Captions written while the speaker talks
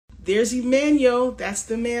There's Emmanuel. That's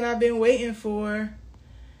the man I've been waiting for.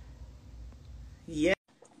 Yeah.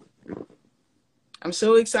 I'm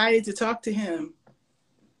so excited to talk to him.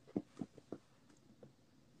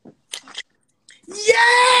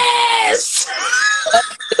 Yes!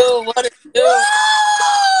 What it do?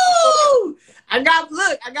 Woo! I got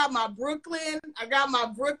my Brooklyn,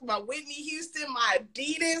 my Whitney Houston, my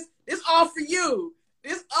Adidas. This all for you.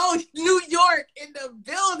 This New York in the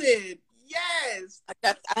building. Yes.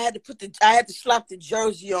 I had to slap the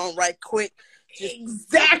jersey on right quick.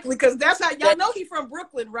 Exactly, because that's how y'all know he from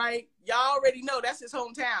Brooklyn, right? Y'all already know that's his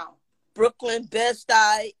hometown. Brooklyn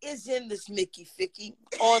Bed-Stuy is in this Mickey Ficky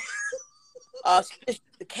on special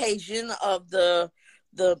occasion of the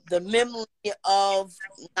memory of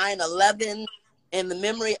 9/11 and the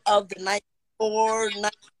memory of the night before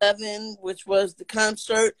 9/11, which was the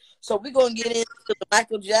concert. So we're gonna get into the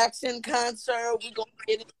Michael Jackson concert. We're gonna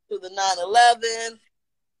get into the 9/11.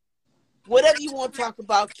 Whatever you want to talk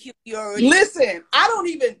about, Q, you already. Listen, I don't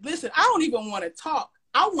even want to talk.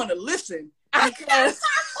 I want to listen because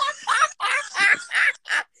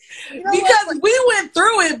because we went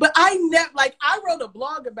through it, but I wrote a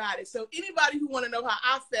blog about it. So anybody who want to know how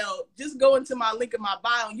I felt, just go into my link in my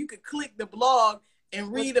bio and you could click the blog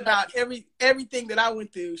and read about everything that I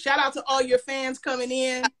went through. Shout out to all your fans coming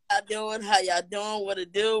in. How y'all doing? How y'all doing? What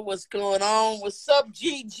it do? What's going on? What's up,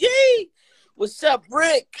 GG? What's up,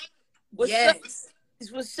 Rick? What's up?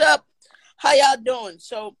 What's up? How y'all doing?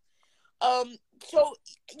 So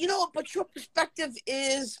you know, but your perspective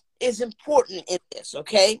is important in this,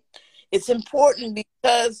 okay? It's important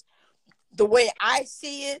because the way I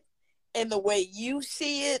see it and the way you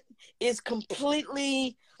see it is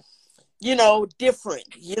completely, different.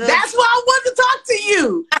 That's why I wanted to talk to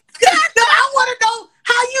you. I want to know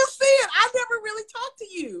how you see it. I never really talked to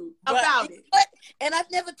you about it. And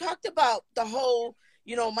I've never talked about the whole,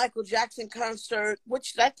 Michael Jackson concert,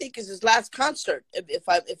 which I think is his last concert. If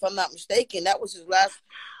I'm not mistaken, that was his last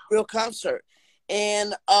real concert.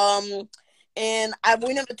 And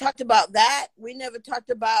we never talked about that. We never talked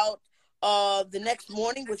about the next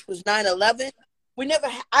morning, which was 9/11.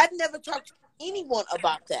 I've never talked to anyone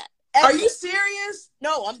about that. Ever. Are you serious?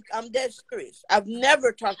 No, I'm dead serious. I've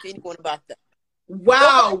never talked to anyone about that.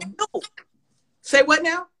 Wow. Say what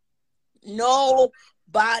now?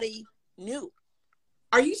 Nobody knew.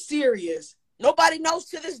 Are you serious? Nobody knows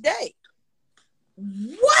to this day.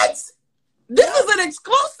 What? This is an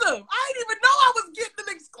exclusive. I didn't even know I was getting an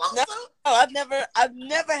exclusive. No, I've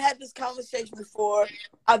never had this conversation before.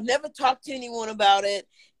 I've never talked to anyone about it,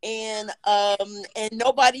 and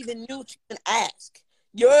nobody even knew to even ask.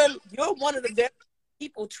 You're one of the very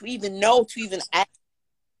people to even know to even ask.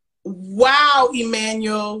 Wow,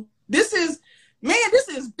 Emmanuel, this is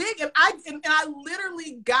big, and I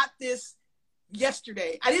literally got this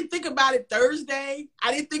yesterday. I didn't think about it Thursday.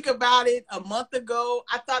 I didn't think about it a month ago.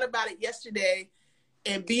 I thought about it yesterday,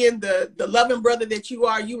 and being the loving brother that you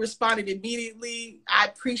are, you responded immediately. I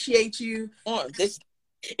appreciate you.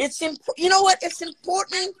 It's important. You know what? It's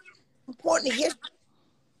important to hear.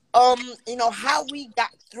 How we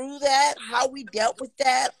got through that, how we dealt with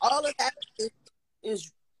that, all of that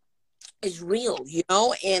is real,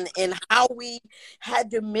 and how we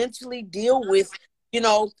had to mentally deal with,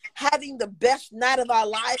 having the best night of our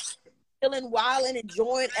lives, feeling wild and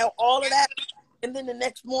enjoying all of that, and then the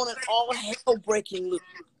next morning, all hell breaking loose.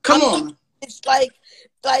 Come on. It's like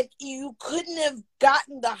you couldn't have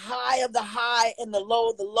gotten the high of the high and the low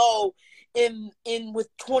of the low in with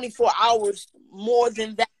 24 hours more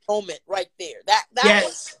than that moment right there. That yes.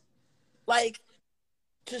 Was like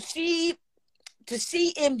to see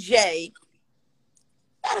MJ.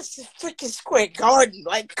 Madison freaking Square Garden.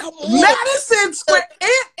 Like, come on. Madison Square. And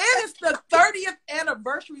it's the 30th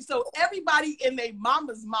anniversary, so everybody and their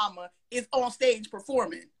mama's mama is on stage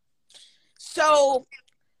performing. So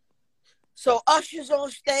Usher's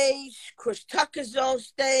on stage, Chris Tucker's on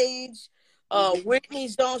stage,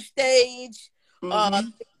 Whitney's on stage,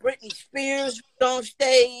 Britney Spears was on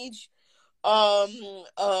stage,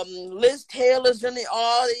 Liz Taylor's in the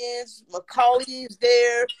audience, Macaulay is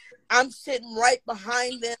there. I'm sitting right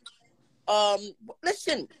behind them.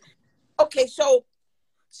 Listen, okay, so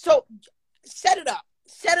set it up.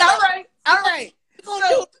 All right.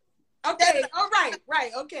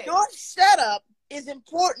 Okay. Your setup is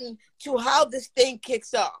important to how this thing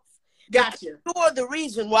kicks off. Gotcha. You're the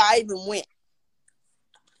reason why I even went.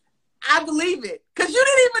 I believe it. Because you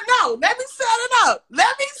didn't even know. Let me set it up.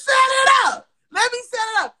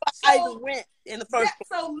 I even went in the first place.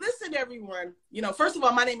 So listen, everyone. are, you know, first of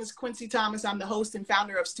all, my name is Quincy Thomas. I'm the host and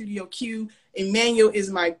founder of Studio Q. Emmanuel is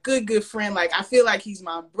my good friend. Like, I feel like he's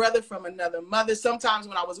my brother from another mother. Sometimes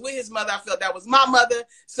when I was with his mother, I felt that was my mother.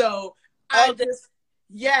 So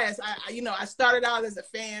yes, you know, I started out as a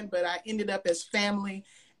fan, but I ended up as family.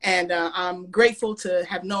 And I'm grateful to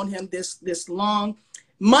have known him this long.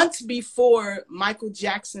 Months before Michael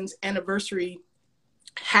Jackson's anniversary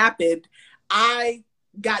happened, I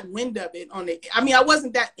got wind of it I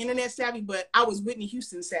wasn't that internet savvy, but I was Whitney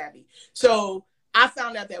Houston savvy. So I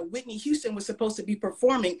found out that Whitney Houston was supposed to be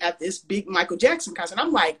performing at this big Michael Jackson concert.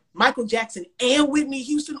 I'm like, Michael Jackson and Whitney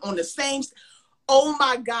Houston on the same, oh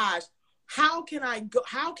my gosh, how can I go?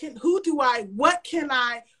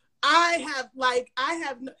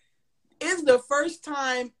 It's the first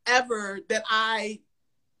time ever that I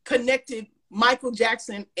connected Michael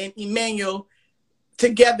Jackson and Emmanuel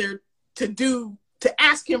together to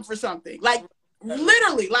ask him for something. Like,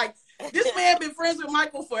 literally, like, this man been friends with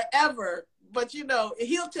Michael forever, but you know,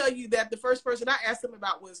 he'll tell you that the first person I asked him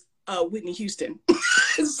about was Whitney Houston.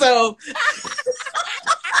 so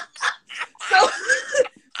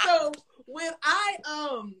when I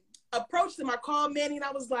approached him, I called Manny and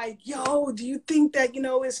I was like, yo, do you think that, you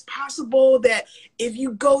know, it's possible that if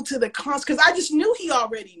you go to the concert, because I just knew he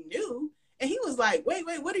already knew. And he was like, wait,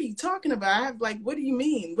 what are you talking about? I have like, what do you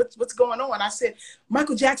mean? What's going on? I said,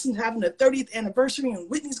 Michael Jackson's having a 30th anniversary and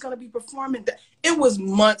Whitney's going to be performing. It was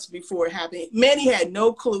months before it happened. Manny had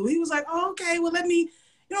no clue. He was like, oh, okay, well, let me,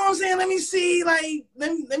 you know what I'm saying? Let me see, like,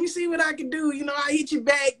 let me see what I can do. You know, I hit you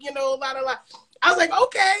back, you know, la. I was like,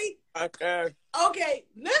 okay. Let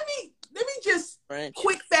me just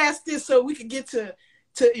quick fast this so we can get to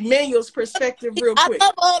Emmanuel's perspective real quick. I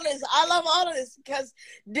love all of this because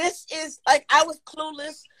this is like, I was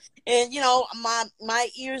clueless, and you know, my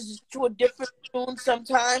ears is to a different tune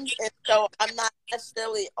sometimes, and so I'm not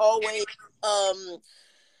necessarily always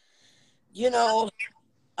you know,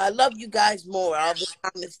 I love you guys more. All the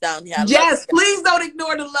comments down here. Yes, please don't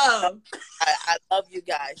ignore the love. I love you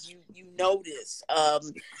guys. You know this.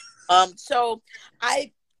 So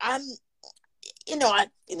I'm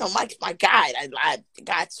Mike's my guy. I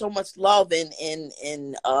got so much love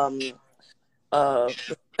and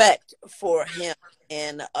respect for him,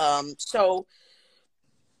 and so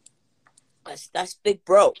that's big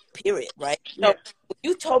bro. Period. Right. So when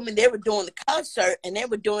you told me they were doing the concert and they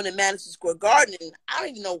were doing it in Madison Square Garden, I don't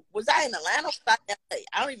even know. Was I in Atlanta? Was I in LA?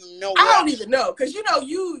 I don't even know. I don't even know, because you know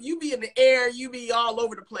you be in the air, you be all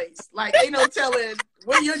over the place. Like, ain't no telling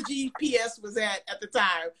where your GPS was at the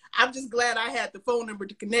time. I'm just glad I had the phone number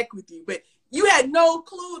to connect with you, but you had no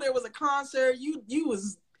clue there was a concert.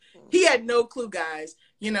 He had no clue, guys.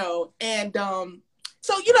 You know, and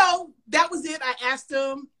so you know, that was it. I asked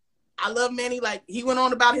him. I love Manny. Like, he went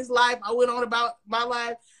on about his life. I went on about my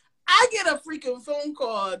life. I get a freaking phone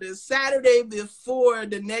call the Saturday before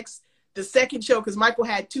the second show, because Michael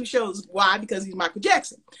had two shows. Why? Because he's Michael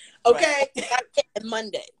Jackson. Okay. Right. And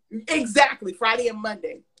Monday. Exactly. Friday and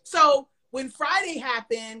Monday. So when Friday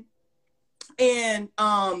happened, and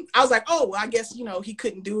I was like, oh, well, I guess, you know, he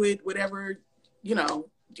couldn't do it, whatever.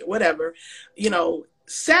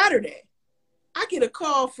 Saturday, I get a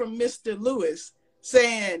call from Mr. Lewis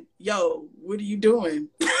saying, yo, what are you doing?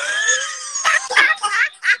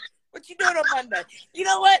 What you doing on Monday? You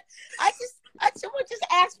know what? Someone just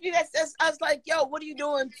asked me that. I was like, yo, what are you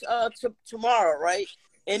doing tomorrow, right?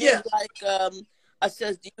 And it's like, I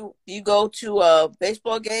says, do you go to a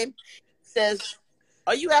baseball game? He says,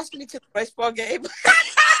 are you asking me to the baseball game?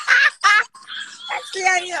 Actually,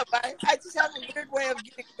 I am. I just have a weird way of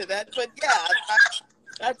getting to that. But yeah,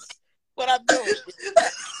 that's what I'm doing.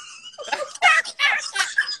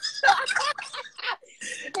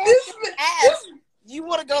 You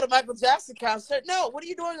want to go to Michael Jackson concert? No. What are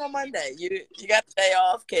you doing on Monday? You got the day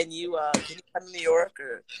off? Can you come to New York,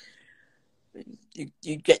 or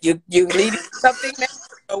you leading something?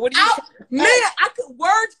 Or what do you? I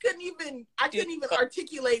couldn't even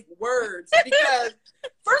articulate words, because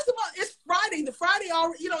first of all, it's Friday. The Friday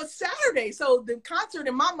already, you know, it's Saturday, so the concert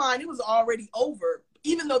in my mind, it was already over.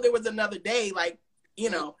 Even though there was another day, like, you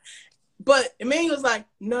know. But Emmanuel was like,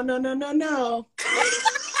 no.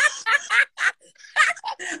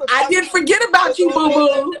 I didn't forget about you,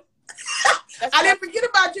 boo-boo. I didn't forget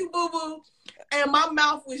about you, boo-boo. And my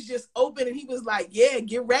mouth was just open, and he was like, yeah,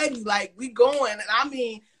 get ready. Like, we going. And I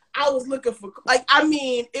mean, I was looking for, like, I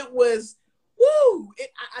mean, it was, woo.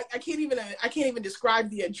 I can't even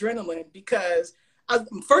describe the adrenaline, because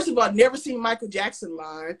first of all, never seen Michael Jackson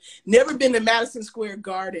live, never been to Madison Square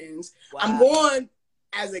Gardens. Wow. I'm going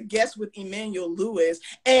as a guest with Emmanuel Lewis,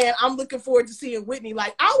 and I'm looking forward to seeing Whitney.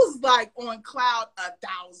 Like, I was like on cloud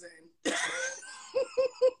 1,000.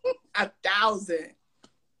 1,000.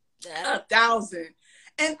 Yeah. 1,000.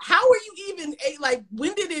 And how are you even like?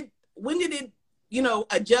 When did it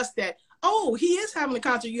adjust that? Oh, he is having a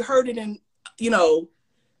concert. You heard it in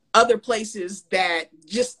other places that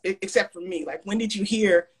just except for me. Like, when did you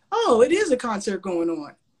hear? Oh, it is a concert going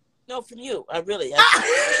on. No, from you. I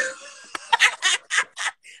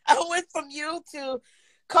went from you to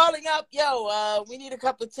calling up, yo, we need a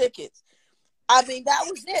couple of tickets. I mean, that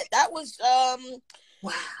was it. That was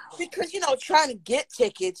wow. Because trying to get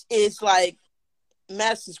tickets is like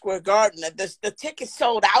Madison Square Garden. The tickets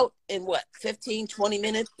sold out in what, 15, 20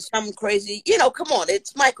 minutes, something crazy. Come on,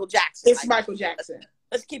 it's Michael Jackson. It's Michael Jackson.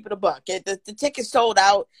 Let's keep it a buck. The tickets sold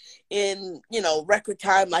out in record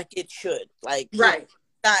time, like it should. Like, right.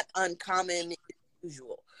 Not uncommon,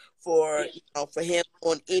 usual for for him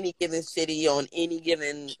on any given city on any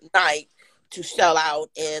given night to sell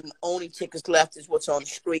out, and only tickets left is what's on the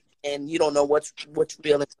street, and you don't know what's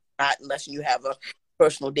real and not unless you have a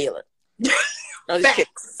personal dealer.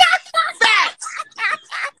 Facts. Facts.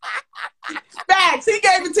 Facts. He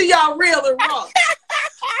gave it to y'all real and raw.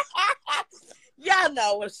 Y'all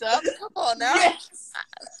know what's up. Come on now. Yes.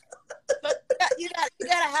 But you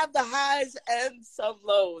gotta have the highs and some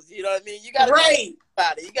lows. You know what I mean? You gotta right.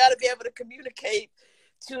 About it. You gotta be able to communicate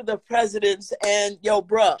to the presidents and yo,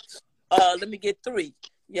 bruh. Let me get 3.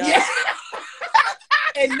 Yeah.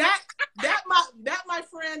 And that my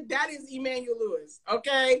friend, that is Emmanuel Lewis.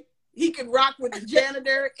 Okay, he can rock with the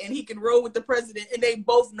janitor and he can roll with the president, and they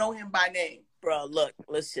both know him by name. Bro, look,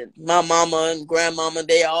 listen. My mama and grandmama,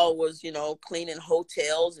 they all was cleaning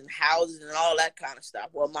hotels and houses and all that kind of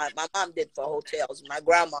stuff. Well, my mom did for hotels, and my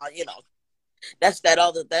grandma, that's that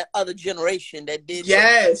other generation that did.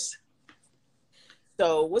 Yes.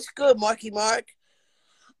 So what's good, Marky Mark?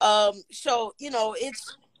 So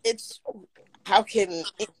it's how can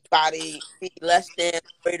anybody be less than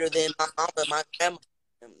greater than my mama and my grandma?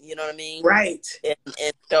 You know what I mean? Right.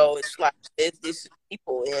 And so it's like this is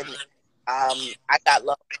people, and I got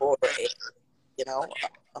love for it. You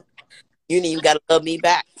ain't even gotta love me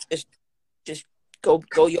back. Just go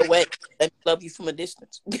your way. Let me love you from a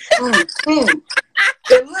distance. And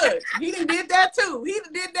look, he did that too. He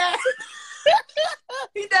did that.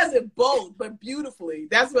 He does it both, but beautifully.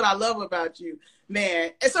 That's what I love about you,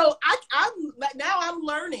 man. And so I'm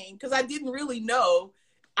learning, because I didn't really know.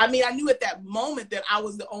 I mean, I knew at that moment that I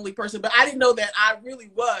was the only person, but I didn't know that I really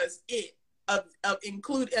was it of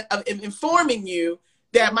informing you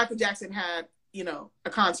that Michael Jackson had, a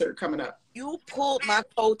concert coming up. You pulled my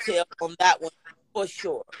coattail on that one for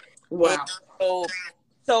sure. Wow. And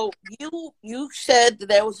so you said that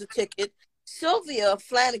there was a ticket. Sylvia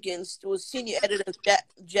Flanagan was senior editor of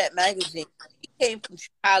Jet Magazine. She came from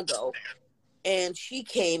Chicago, and she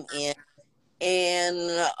came in, and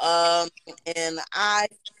I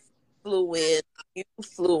flew in. You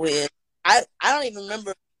flew in. I don't even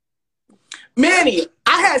remember. Manny,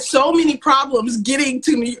 I had so many problems getting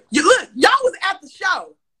to New York. Look, y'all was at the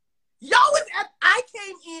show. I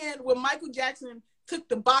came in when Michael Jackson took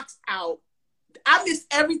the box out. I missed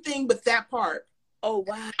everything but that part. Oh,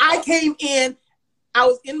 wow. I came in. I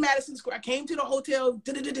was in Madison Square. I came to the hotel.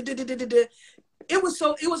 It was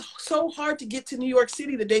so hard to get to New York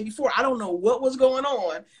City the day before. I don't know what was going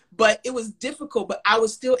on, but it was difficult. But I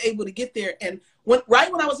was still able to get there. And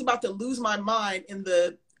right when I was about to lose my mind in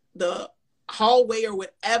the hallway or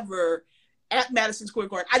whatever at Madison Square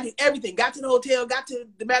Garden, I did everything. Got to the hotel, got to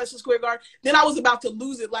the Madison Square Garden. Then I was about to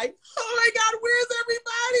lose it. Like, oh my God, where's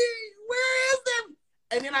everybody? Where is them?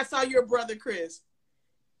 And then I saw your brother, Chris.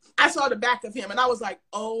 I saw the back of him, and I was like,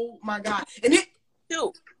 oh my God. And it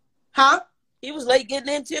too. Huh? He was late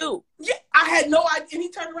getting in too. Yeah, I had no idea. And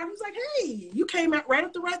he turned around. He was like, hey, you came out right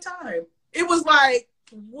at the right time. It was like,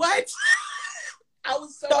 what? I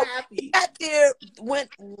was so happy. Got there when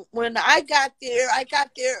I got there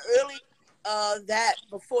early. That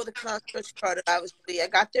before the concert started, obviously I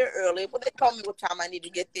got there early. Well, they told me what time I needed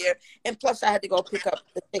to get there, and plus I had to go pick up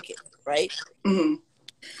the ticket, right? Mm-hmm.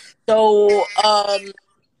 So,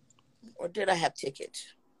 or did I have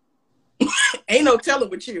tickets? Ain't no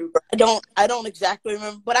telling with you. I don't exactly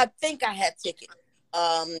remember, but I think I had tickets.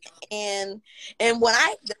 And when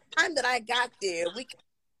the time that I got there, we got a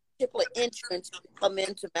particular entrance to come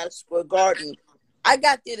into Madison Square Garden. I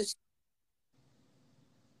got there to.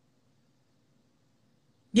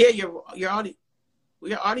 Yeah, your audio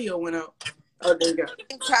went out. Oh, there you go.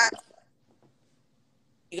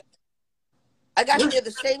 I got there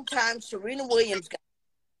the same time Serena Williams got.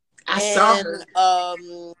 I saw her.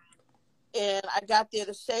 And I got there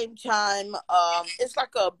the same time. It's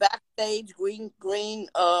like a backstage green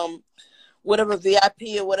whatever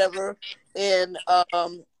VIP or whatever. And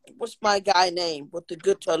what's my guy name with the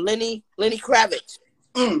guitar? Lenny Kravitz.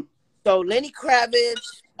 Mm. So Lenny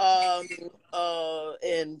Kravitz,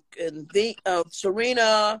 and the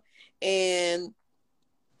Serena, and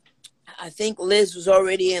I think Liz was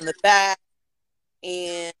already in the back,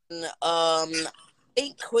 and I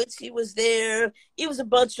think Quincy was there. It was a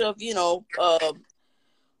bunch of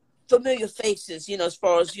familiar faces, as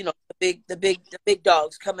far as the big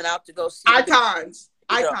dogs coming out to go see icons.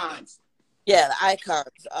 Yeah, the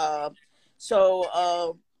icons.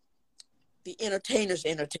 So the entertainer's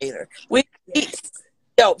entertainer.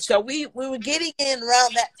 So we were getting in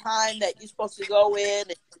around that time that you're supposed to go in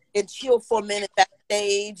and chill for a minute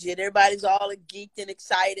backstage, and everybody's all geeked and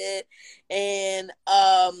excited, and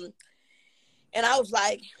I was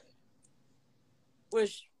like,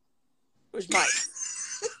 "Where's Mike?"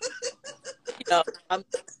 I'm,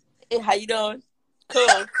 "Hey, how you doing?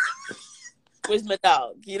 Cool. Where's my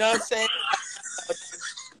dog?" You know what I'm saying?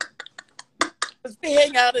 We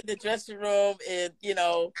hang out in the dressing room, and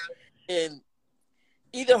and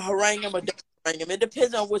either harangue him or don't harangue him. It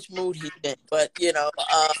depends on which mood he's in. But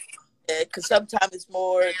because sometimes it's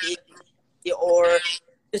more or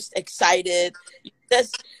just excited.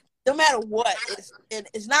 That's no matter what.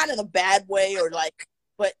 It's not in a bad way or like,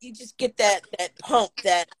 but you just get that pump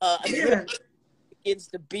that begins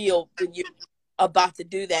to build when you're about to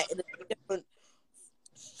do that in a different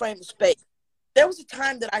frame of space. There was a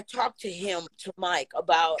time that I talked to Mike,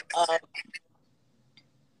 about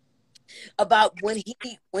when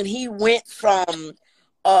he went from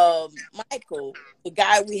Michael, the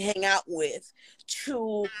guy we hang out with,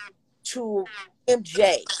 to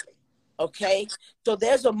MJ. Okay, so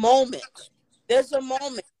there's a moment,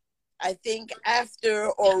 I think,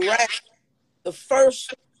 after or around the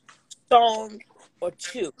first song or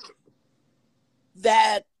two,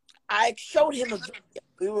 that I showed him a video.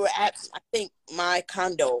 We were at, I think, my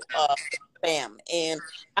condo, fam, and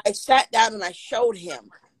I sat down and I showed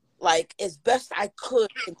him, like, as best I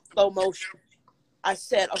could in slow motion. I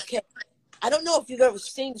said, "Okay, I don't know if you've ever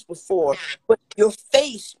seen this before, but your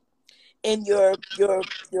face and your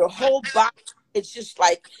whole body, it's just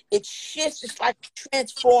like it shifts. It's like a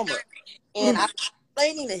transformer." And I was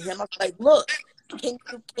explaining to him, I was like, "Look, can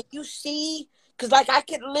you see? Because like I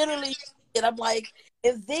could literally," and I'm like,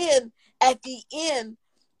 and then at the end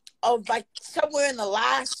of like somewhere in the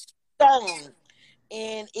last song,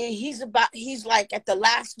 and he's like at the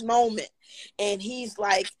last moment, and he's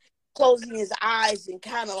like closing his eyes and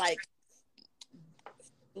kind of like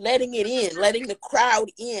letting the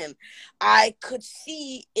crowd in. I could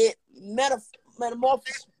see it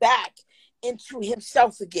metamorphose back into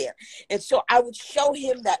himself again. And so I would show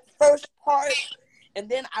him that first part, and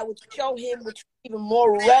then I would show him, which was even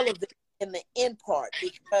more relevant, in the end part,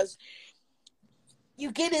 because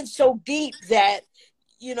you get in so deep that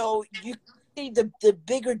you see the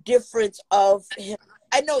bigger difference of him.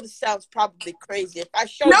 I know this sounds probably crazy. If I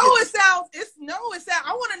show it sounds.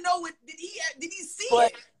 I want to know what did he see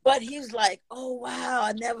it? But he's like, "Oh wow,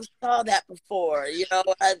 I never saw that before."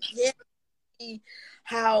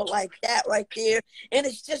 How like that right there, and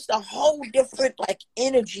it's just a whole different like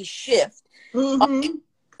energy shift. Mm-hmm.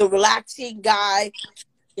 The relaxing guy,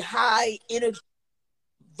 the high energy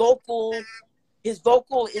vocal. His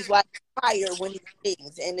vocal is like fire when he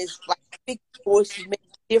sings, and his like big voice is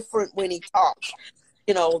different when he talks.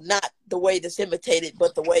 Not the way that's imitated,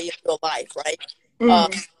 but the way in real life, right?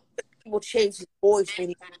 Mm-hmm. People change his voice when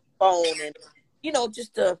he's on the phone, and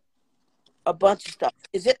just a bunch of stuff.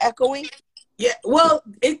 Is it echoing? Yeah, well,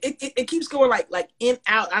 it keeps going like in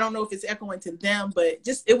out. I don't know if it's echoing to them, but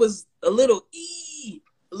just it was a little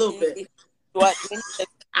bit. What?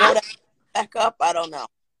 Go back up? I don't know.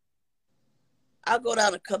 I'll go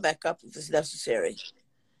down and come back up if it's necessary.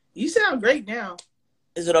 You sound great now.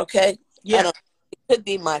 Is it okay? Yeah. It could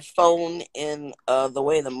be my phone and the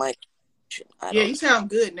way the mic. Yeah, you sound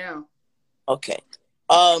good now. Okay.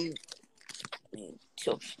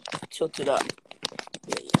 Tilt it up.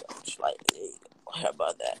 There you go. Slightly. There you go. How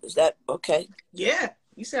about that? Is that okay? Yeah,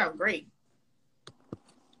 you sound great.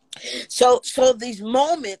 So these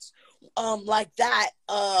moments like that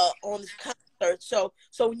on this concert. So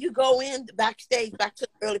when you go in backstage, back to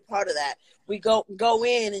the early part of that, we go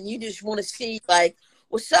in and you just want to see like,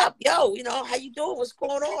 "What's up, yo? How you doing? What's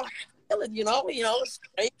going on? It's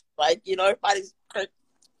crazy. Like, everybody's crazy.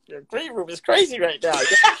 The green room is crazy right now."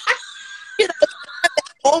 That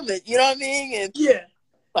moment, you know what I mean? And yeah,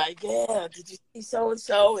 like, yeah, did you see so and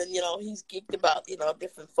so? And he's geeked about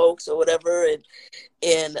different folks or whatever,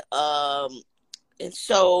 and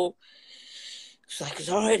so She's like, it's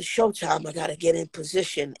all right, it's showtime. I got to get in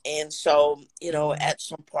position. And so, you know, at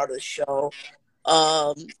some part of the show,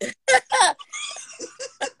 um,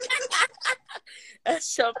 at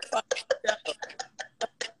some part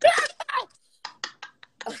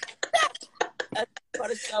of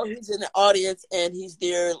the show, he's in the audience and he's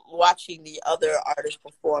there watching the other artists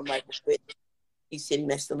perform, like Whitney. He's sitting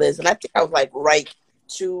next to Liz. And I think I was like right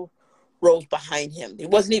 2 rows behind him. It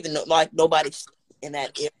wasn't even like nobody in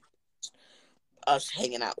that area, us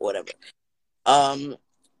hanging out, whatever.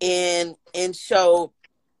 And so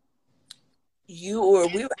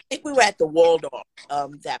I think we were at the Waldorf,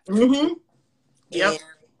 that Mm-hmm. Yep.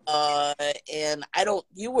 And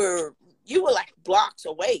you were like blocks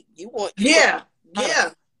away. Yeah.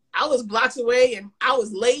 I was blocks away and I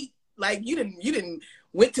was late. Like you didn't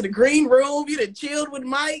went to the green room. You didn't chilled with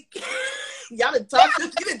Mike. Y'all didn't talk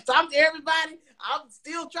to everybody. I'm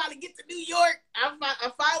still trying to get to New York.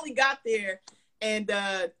 I finally got there, and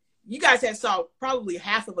you guys had saw probably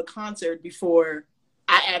half of a concert before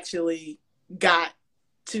I actually got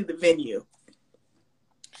to the venue.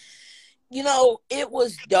 You know, it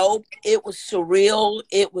was dope. It was surreal.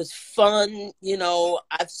 It was fun. You know,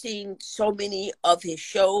 I've seen so many of his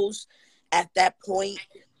shows at that point.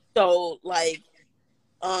 So, like,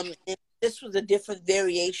 and this was a different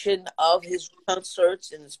variation of his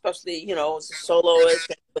concerts, and especially, you know, as a soloist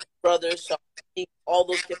and with brothers. So, all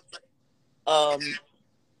those different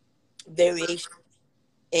variations.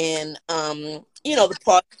 And, you know,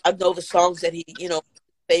 I know the songs that he, you know,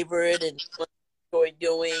 favorite and enjoyed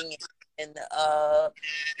doing. And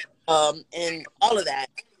all of that.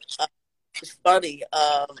 It's funny.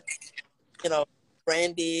 You know,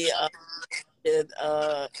 Brandy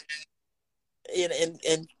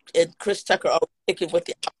and Chris Tucker always kicking with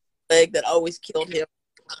the leg that always killed him.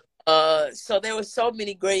 So there were so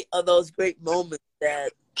many of those great moments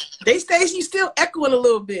that You still echoing a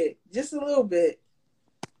little bit, just a little bit.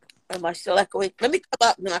 Am I still echoing? Let me come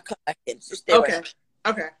up and then I'll come back in. Just stay Okay. right.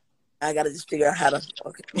 Okay. I gotta just figure out how to.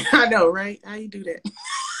 Okay. I know, right? How you do that?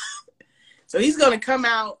 So he's gonna come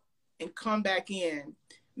out and come back in.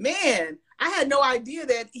 Man, I had no idea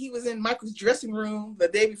that he was in Michael's dressing room the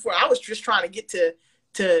day before. I was just trying to get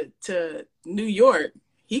to New York.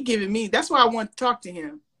 He giving me. That's why I want to talk to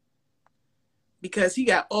him, because he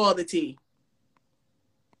got all the tea.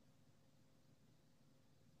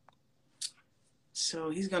 So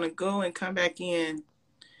he's gonna go and come back in.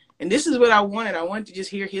 And this is what I wanted. I wanted to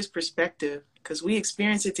just hear his perspective, because we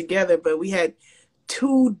experienced it together, but we had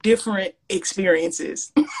 2 different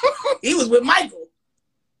experiences. He was with Michael.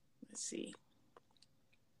 Let's see.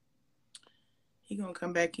 He gonna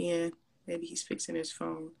come back in. Maybe he's fixing his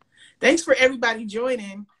phone. Thanks for everybody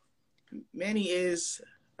joining. Manny is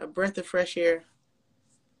a breath of fresh air,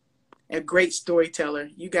 a great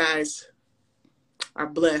storyteller. You guys are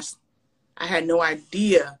blessed. I had no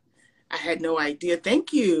idea.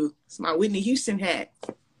 Thank you. It's my Whitney Houston hat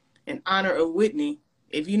in honor of Whitney.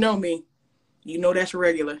 If you know me, you know that's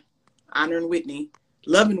regular. Honoring Whitney.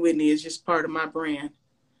 Loving Whitney is just part of my brand.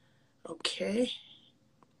 Okay.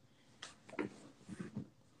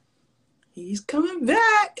 He's coming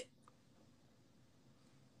back.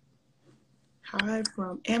 Hi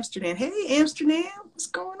from Amsterdam. Hey, Amsterdam. What's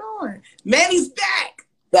going on? Manny's back.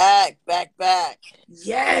 Back.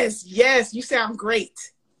 Yes. You sound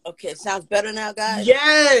great. Okay, sounds better now, guys?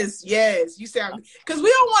 Yes. You sound, because we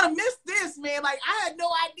don't want to miss this, man. Like, I had no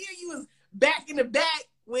idea you was back in the back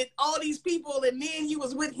with all these people, and then you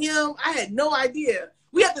was with him. I had no idea.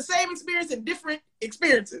 We had the same experience and different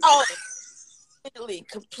experiences. Oh,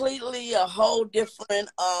 completely a whole different,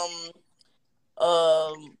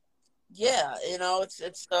 yeah, you know,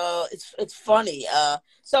 it's funny.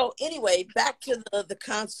 So anyway, back to the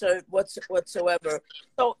concert whatsoever.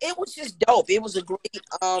 So it was just dope. It was a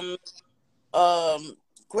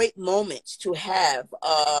great moments to have,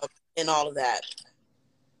 and all of that.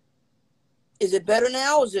 Is it better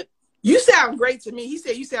now? Is it? You sound great to me. He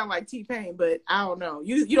said you sound like T-Pain, but I don't know.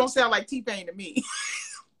 You don't sound like T-Pain to me.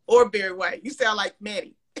 Or Barry White. You sound like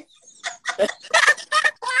Manny.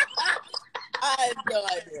 I have no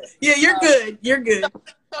idea. Yeah, you're good. You're good.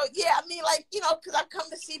 So yeah, I mean, like, you know, because I come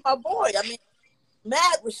to see my boy. I mean,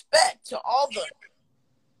 mad respect to all the,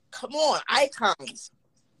 come on, icons.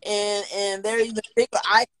 And they're even bigger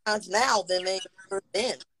icons now than they were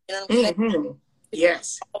then. You know what I'm saying? Mm-hmm.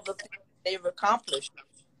 Yes. All the things they've accomplished.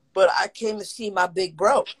 But I came to see my big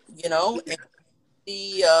bro, you know, and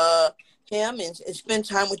see him and spend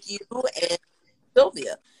time with you and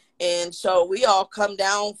Sylvia. And so we all come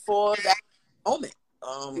down for that moment.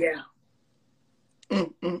 Yeah.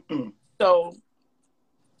 So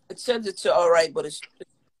it says it's all right, but it's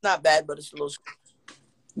not bad, but it's a little.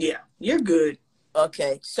 Yeah, you're good.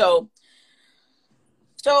 Okay, so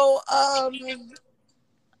so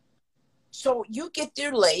you get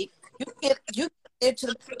there late. You get there to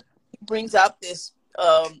the point he brings out this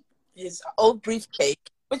his old briefcase,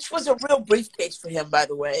 which was a real briefcase for him, by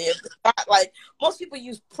the way. It's not like most people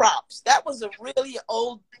use props. That was a really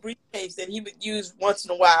old briefcase that he would use once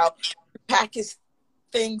in a while to pack his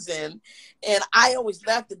things in. And I always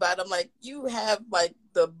laughed about it. I'm like, you have like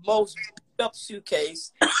the most beat up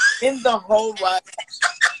suitcase in the whole ride.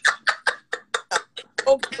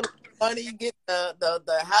 Money, get the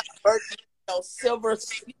hot birthday, silver,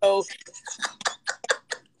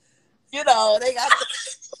 they got the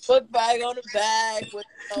book bag on the bag with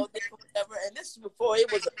whatever. And this is before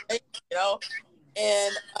it was a thing,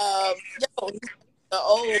 And he's the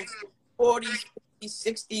old 40s,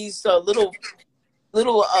 50s, 60s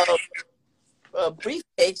little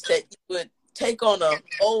briefcase that you would take on an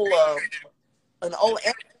old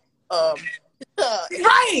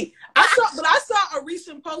Right. I saw a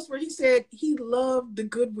recent post where he said he loved the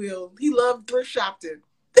Goodwill. He loved thrift shopping.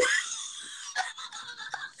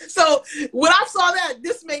 So when I saw that,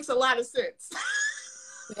 this makes a lot of sense.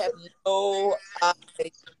 You have no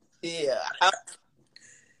idea how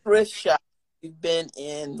thrift shop you've been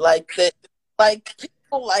in.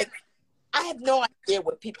 People I have no idea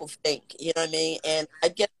what people think, you know what I mean? And I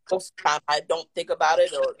guess most of the time I don't think about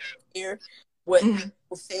it or hear what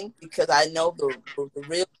people think because I know the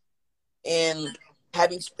real, and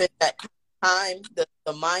having spent that time, the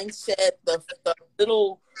mindset, the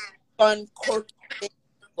little fun, quirky things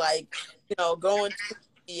like, going to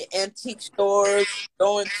the antique stores,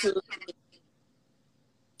 going to,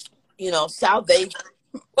 Salvation,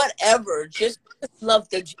 whatever, just love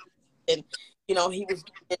the, and, he was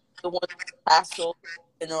the one castle,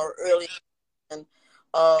 early, and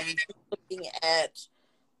looking at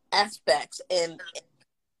aspects and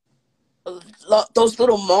those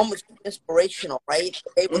little moments were inspirational, right?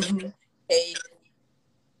 They were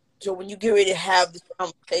so when you get ready to have this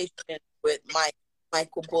conversation with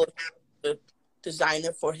Michael Bush, the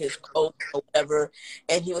designer for his coat or whatever,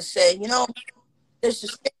 and he was saying, there's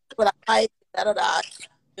this thing what I like,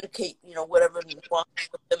 communicate, whatever you want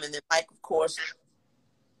with them, and then Mike, of course,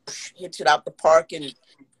 hits it out the park and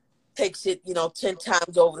takes it, 10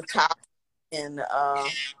 times over the top, and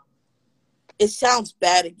it sounds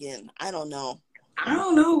bad again. I don't know. I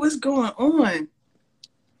don't know what's going on.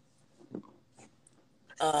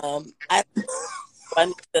 I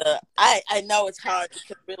know it's hard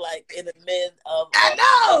because we're like in the mid of. I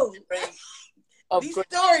know. These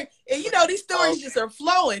stories, and these stories just are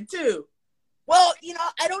flowing too. Well,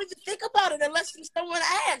 I don't even think about it unless someone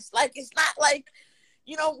asks. Like, it's not like,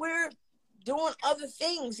 we're doing other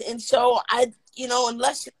things, and so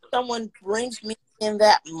unless someone brings me in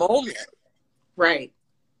that moment, right?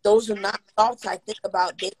 Those are not thoughts I think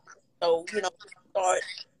about daily. So start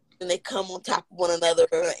and they come on top of one another.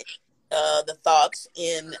 The thoughts,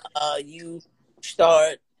 and you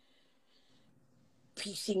start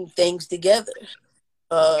piecing things together.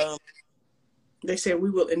 They said we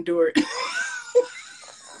will endure it.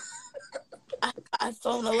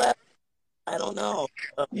 iPhone 11. I don't know.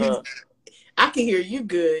 I can hear you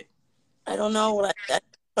good. I don't know what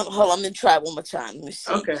hold on, I'm gonna try one more time. Let me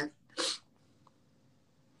see. Okay.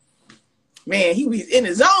 Man, he was in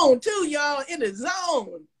the zone too, y'all. In the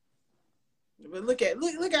zone. But look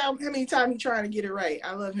how many times he's trying to get it right.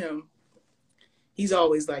 I love him. He's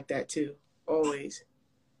always like that too. Always.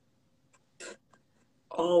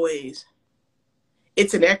 Always.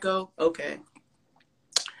 It's an echo? Okay.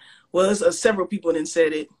 Well, several people then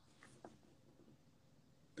said it.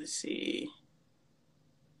 Let's see.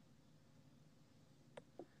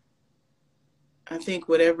 I think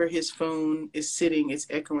whatever his phone is sitting, it's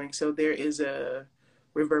echoing. So there is a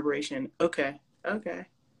reverberation. Okay. Okay.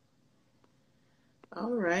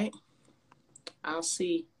 All right. I'll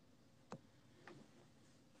see.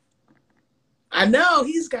 I know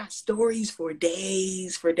he's got stories for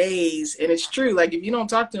days. And it's true. Like, if you don't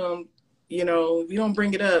talk to him, if you don't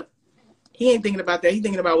bring it up, he ain't thinking about that. He's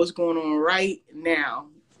thinking about what's going on right now.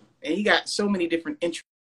 And he got so many different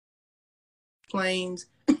planes.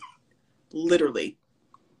 Literally.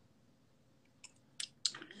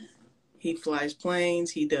 He flies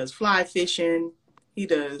planes. He does fly fishing. He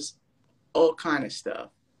does all kind of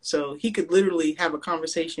stuff. So he could literally have a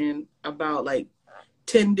conversation about like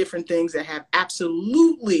 10 different things that have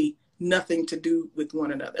absolutely nothing to do with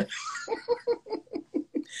one another.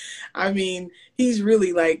 I mean, he's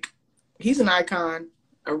really he's an icon,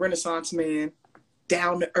 a Renaissance man,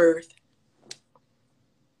 down to earth.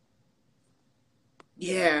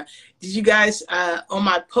 Yeah. Did you guys on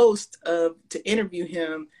my post to interview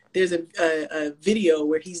him? There's a video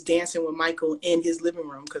where he's dancing with Michael in his living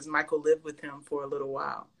room because Michael lived with him for a little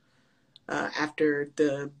while after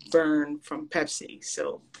the burn from Pepsi.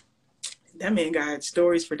 So that man got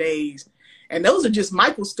stories for days. And those are just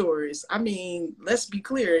Michael's stories. I mean, let's be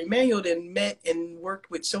clear. Emmanuel then met and worked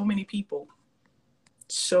with so many people.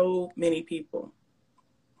 So many people.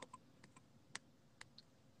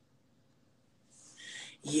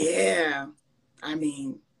 Yeah. I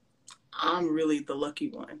mean, I'm really the lucky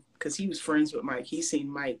one because he was friends with Mike. He's seen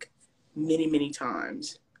Mike many, many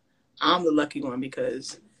times. I'm the lucky one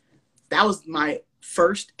because that was my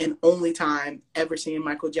first and only time ever seeing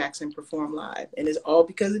Michael Jackson perform live. And it's all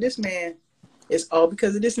because of this man. It's all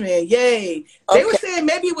because of this man. Yay. They were saying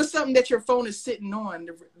maybe it was something that your phone is sitting on,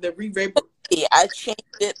 the reverb. Yeah, I changed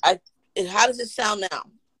it. How does it sound now?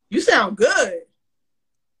 You sound good.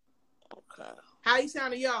 Okay. How you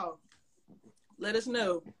sound to y'all? Let us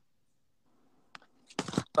know.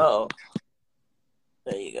 Oh.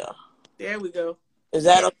 There you go. There we go. Is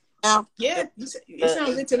that okay now? Yeah, it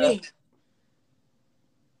sounds good to me.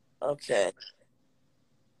 Okay.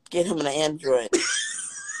 Get him an Android.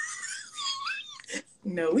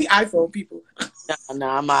 No, we iPhone people. No,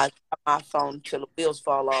 I'm iPhone till the wheels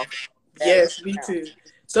fall off. Yes, me too.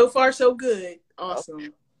 So far, so good. Awesome. Okay.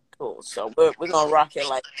 Cool. So we're gonna rock it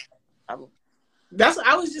like. That's.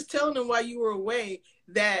 I was just telling them while you were away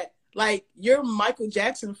that like your Michael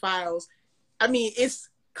Jackson files. I mean, it's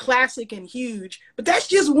classic and huge, but that's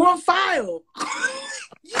just one file.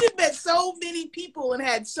 You met so many people and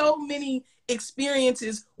had so many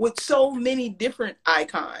experiences with so many different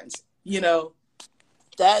icons. You know.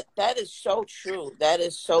 That is so true. That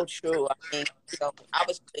is so true. I mean,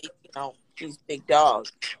 obviously, he's a big dog.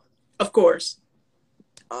 Of course.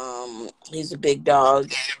 He's a big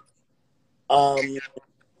dog.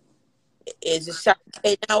 Is it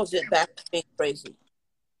Saturday now? Or is it back to being crazy?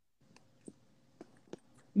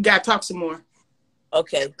 You gotta talk some more.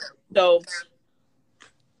 Okay, so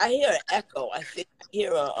I hear an echo. I think I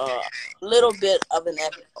hear a little bit of an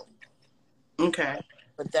echo. Okay,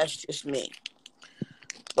 but that's just me.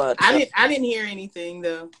 But I didn't hear anything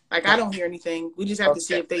though. Like I don't hear anything. We just have to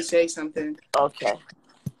see if they say something. Okay.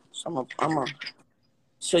 So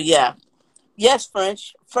So yeah. Yes,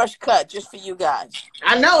 fresh cut just for you guys.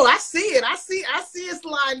 I know. I see it. I see it's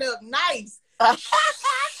lined up nice. I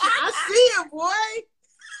see it, boy.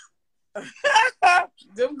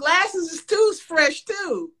 Them glasses is too fresh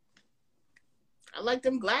too. I like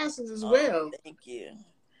them glasses as well. Thank you.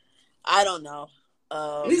 I don't know.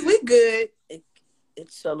 We good.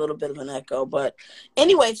 It's a little bit of an echo, but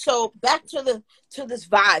anyway, so back to this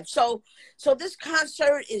vibe. So this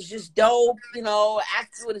concert is just dope,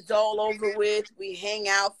 after it's all over with, we hang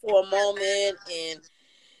out for a moment and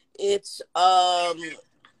it's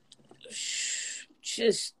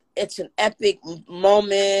it's an epic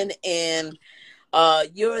moment and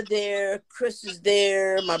you're there, Chris is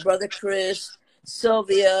there, my brother Chris,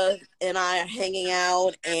 Sylvia and I are hanging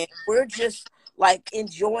out and we're just like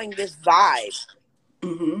enjoying this vibe.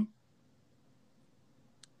 Mm-hmm.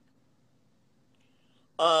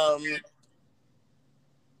 I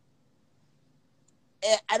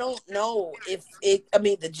don't know if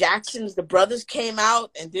the Jacksons, the brothers came out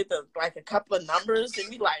and did a couple of numbers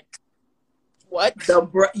and you like, what?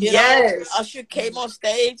 Yes. Usher came on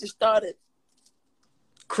stage and started.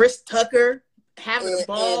 Chris Tucker having a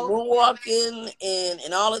ball. And moonwalking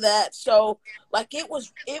and all of that. So like it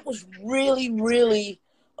was really, really,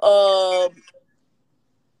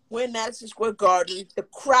 we're in Madison Square Garden. The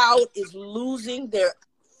crowd is losing their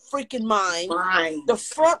freaking mind. The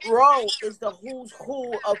front row is the who's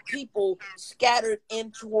who of people scattered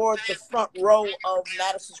in toward the front row of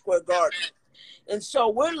Madison Square Garden. And so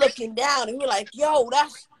we're looking down and we're like, yo,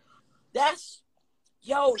 that's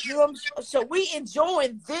yo, so we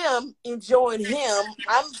enjoying them, enjoying him.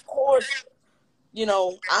 I'm of course,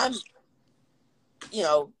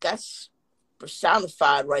 that's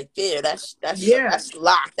personified right there. That's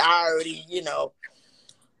locked. I already,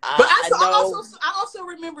 But I also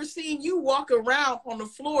remember seeing you walk around on the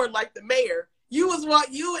floor like the mayor.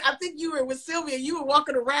 I think you were with Sylvia. You were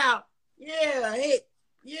walking around. Yeah, hey,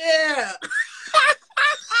 yeah.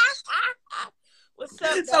 What's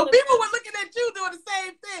up? So people were looking at you doing the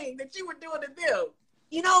same thing that you were doing to them.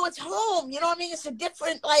 It's home. You know what I mean? It's a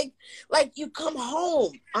different, like you come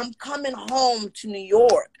home. I'm coming home to New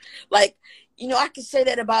York. Like, I can say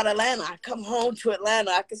that about Atlanta. I come home to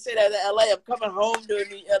Atlanta. I can say that to LA. I'm coming home to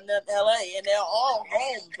LA. And they're all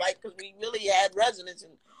homes, because we really had residents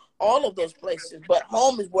in all of those places. But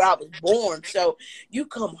home is where I was born. So you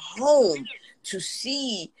come home to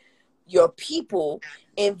see your people,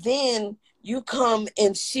 and then you come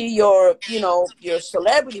and see your, you know, your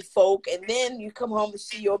celebrity folk, and then you come home and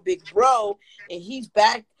see your big bro, and he's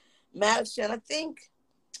back. Madison, I think,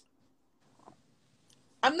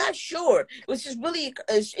 I'm not sure. It was just really,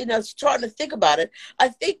 you know, starting to think about it. I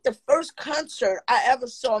think the first concert I ever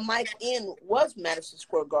saw Mike in was Madison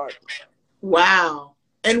Square Garden. Wow.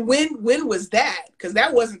 And when was that? Because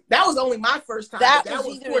that was only my first time. That was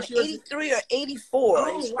either in 83 or 84.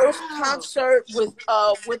 Oh, His wow. first concert with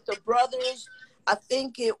the brothers, I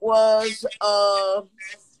think it was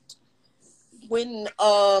when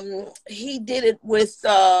he did it with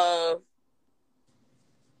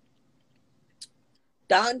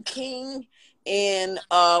Don King and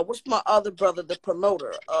what's my other brother, the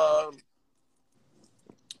promoter.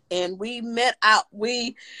 And we met out.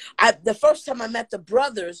 The first time I met the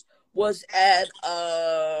brothers was at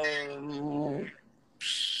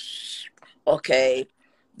okay,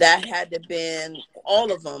 that had to been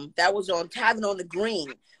all of them. That was on Tavern on the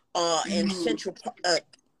Green, in Central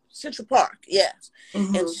Park. Yes,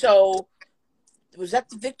 and so was that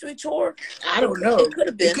the Victory Tour? I don't know. It could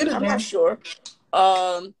have been. I'm not sure.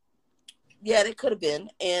 Yeah, they could have been.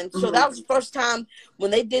 And so that was the first time when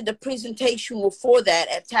they did the presentation before that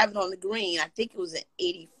at Tavern on the Green. I think it was in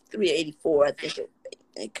 83 or 84. I think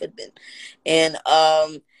it could have been.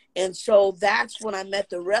 And so that's when I met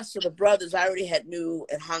the rest of the brothers. I already had knew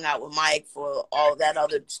and hung out with Mike for all that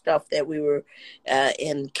other stuff that we were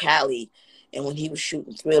in Cali, and when he was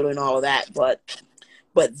shooting Thriller and all of that. But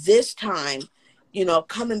this time, you know,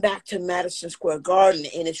 coming back to Madison Square Garden,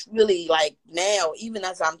 and it's really like now, even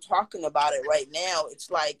as I'm talking about it right now,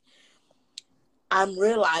 it's like I'm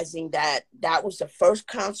realizing that that was the first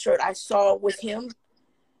concert I saw with him.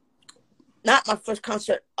 Not my first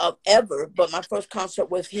concert of ever, but my first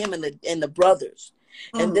concert with him and the brothers.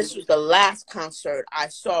 And this was the last concert I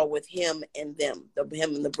saw with him and them,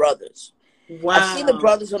 him and the brothers. Wow. I've seen the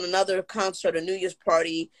brothers on another concert, a New Year's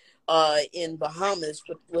party, in Bahamas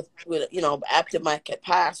with you know, after Mike had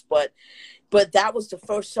passed, but that was the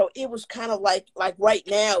first. So it was kind of like right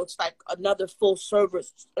now it's like another full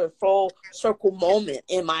circle moment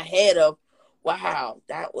in my head of, wow,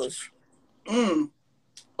 that was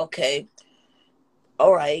okay,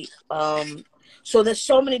 all right. So there's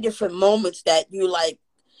so many different moments that you like.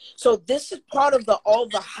 So this is part of all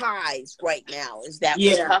the highs right now is that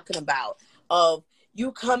we're talking about, of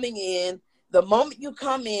you coming in. The moment you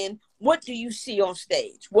come in, what do you see on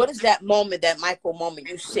stage? What is that moment, that Michael moment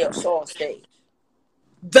you saw on stage?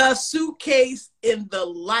 The suitcase in the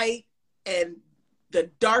light and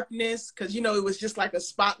the darkness, because, you know, it was just like a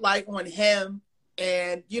spotlight on him,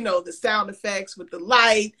 and, you know, the sound effects with the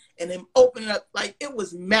light and him opening up, like, it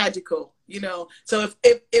was magical, you know. So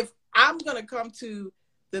if I'm going to come to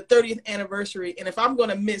the 30th anniversary, and if I'm going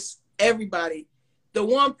to miss everybody, the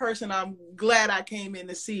one person I'm glad I came in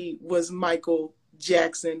to see was Michael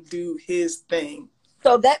Jackson do his thing.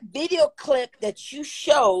 So that video clip that you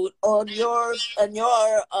showed on your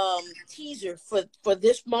teaser for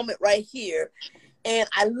this moment right here, and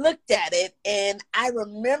I looked at it and I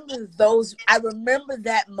remember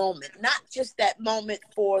that moment, not just that moment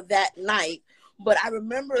for that night, but I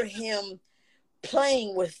remember him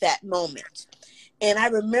playing with that moment. And I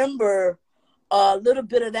remember a little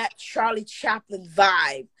bit of that Charlie Chaplin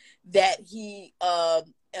vibe that he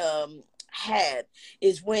had,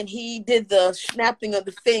 is when he did the snapping of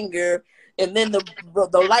the finger, and then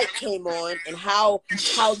the light came on, and how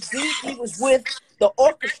deep he was with the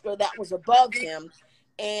orchestra that was above him,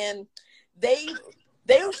 and they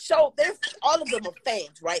were so, all of them are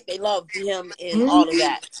fans, right? They loved him and all of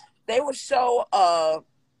that. They were so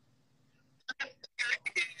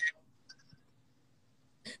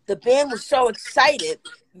the band was so excited,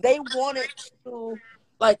 they wanted to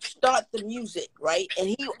like start the music, right? And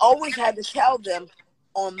he always had to tell them,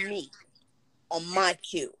 on my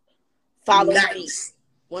cue, follow me.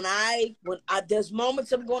 When there's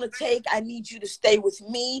moments I'm going to take, I need you to stay with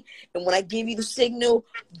me. And when I give you the signal,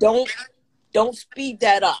 don't speed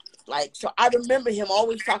that up. Like, so I remember him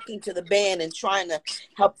always talking to the band and trying to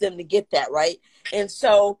help them to get that right. And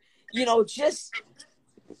so, you know, just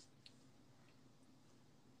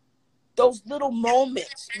those little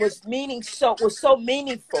moments was so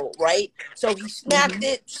meaningful, right? So he snapped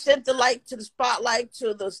it, sent the light to the spotlight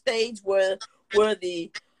to the stage where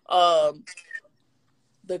the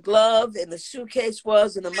glove and the suitcase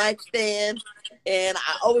was, and the mic stand. And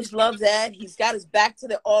I always love that. He's got his back to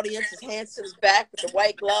the audience, his hands to his back with the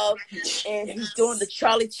white glove, and he's doing the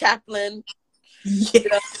Charlie Chaplin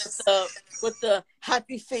Yes. With the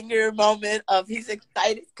happy finger moment of he's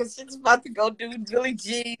excited because she's about to go do Billie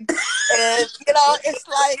Jean, and it's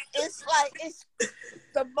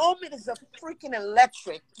the moment is a freaking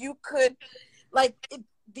electric. You could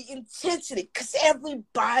the intensity because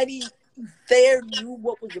everybody there knew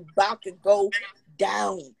what was about to go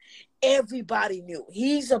down. Everybody knew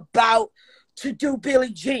he's about to do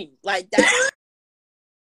Billie Jean like that.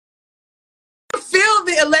 Feel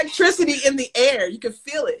the electricity in the air. You can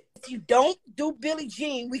feel it. If you don't do Billie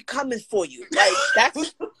Jean, we coming for you.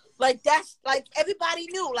 That's like everybody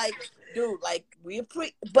knew. Like, dude, like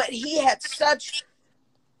but he had such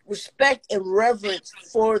respect and reverence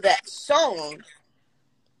for that song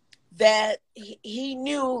that he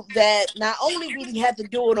knew that not only did he have to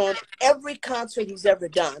do it on every concert he's ever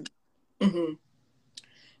done, mm-hmm.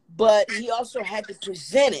 but he also had to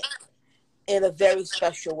present it in a very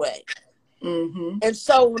special way. Mm-hmm. And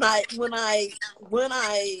so when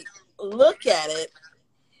I look at it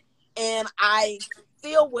and I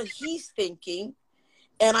feel what he's thinking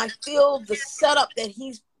and I feel the setup that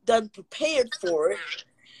he's done prepared for it,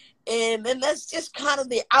 and then that's just kind of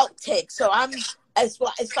the outtake. So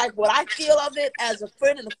it's like what I feel of it as a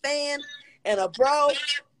friend and a fan and a bro,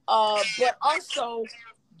 but also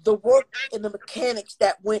the work and the mechanics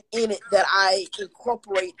that went in it that I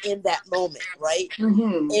incorporate in that moment, right?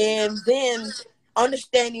 Mm-hmm. And then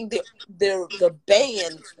understanding the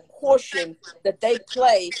band portion that they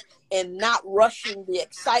play and not rushing the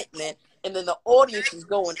excitement, and then the audience is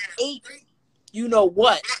going ape, you know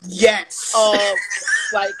what? Yes.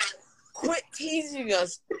 Like, quit teasing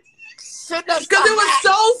us. Because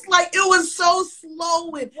it was so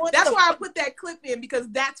slow, and that's why I put that clip in, because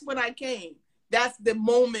that's when I came. That's the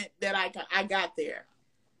moment that I got there.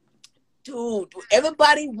 Dude,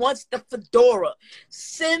 everybody wants the fedora.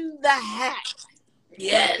 Send the hat.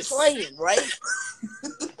 Yes. Playing, right?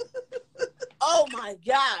 Oh my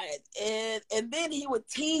God. And then he would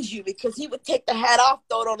tease you because he would take the hat off,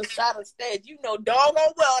 throw it on the side of the stage. You know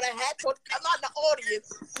doggone well the hat would come out in the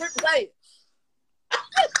audience. Quit playing.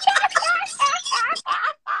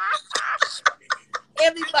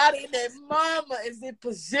 Everybody and their mama is in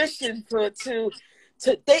position to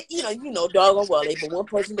they you know doggone well they but one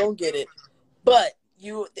person don't get it, but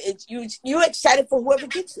you're excited for whoever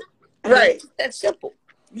gets it, right? That's simple.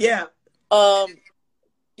 Yeah.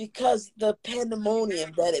 Because the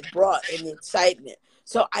pandemonium that it brought and the excitement.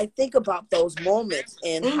 So I think about those moments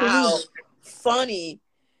and how funny,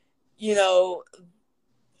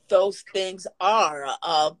 those things are,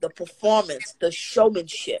 the performance, the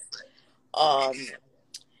showmanship.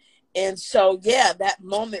 And so, yeah, that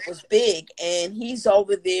moment was big, and he's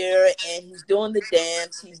over there and he's doing the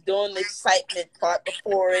dance. He's doing the excitement part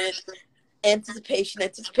before it. Anticipation.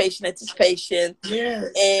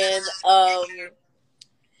 Yes.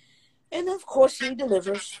 And of course he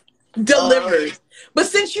delivers. But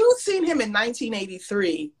since you've seen him in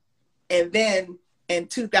 1983 and then in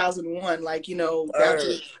 2001,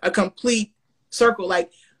 that's a complete circle.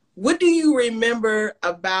 Like, what do you remember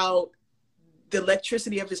about the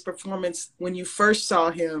electricity of his performance when you first saw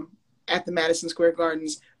him at the Madison Square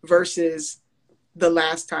Gardens versus the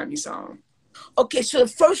last time you saw him? Okay, so the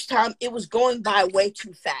first time it was going by way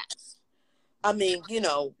too fast. I mean,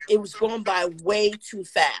 it was going by way too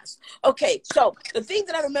fast. Okay, so the thing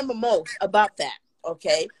that I remember most about that,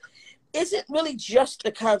 okay, isn't really just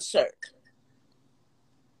the concert.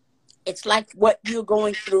 It's like what you're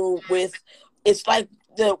going through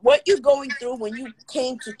what you're going through when you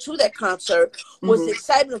came to that concert was the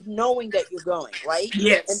excitement of knowing that you're going, right?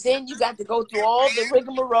 Yes. And then you got to go through all the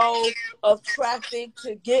rigmarole of traffic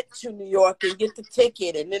to get to New York and get the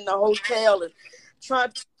ticket and then the hotel and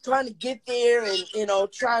trying to get there and,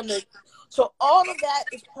 so all of that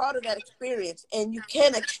is part of that experience, and you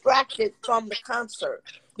can't extract it from the concert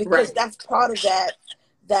because that's part of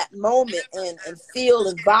that moment and feel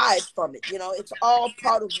and vibe from it. It's all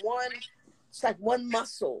part of it's like one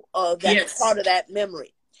muscle that's part of that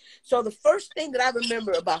memory. So the first thing that I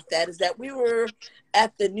remember about that is that we were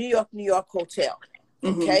at the New York Hotel.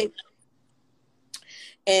 Okay.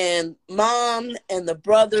 And Mom and the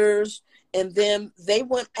brothers and them, they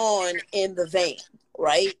went on in the van,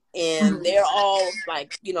 right? And they're all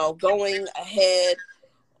going ahead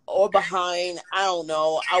or behind. I don't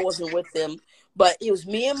know. I wasn't with them, but it was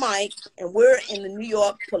me and Mike, and we're in the New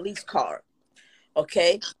York police car.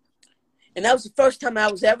 Okay. And that was the first time I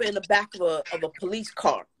was ever in the back of a police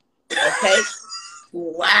car. Okay.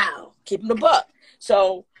 Wow. Keeping the buck.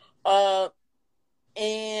 So,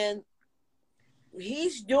 and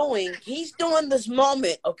he's doing this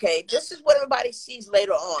moment, okay? This is what everybody sees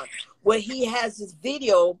later on, where he has this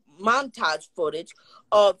video montage footage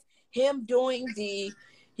of him doing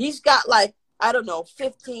he's got like, I don't know,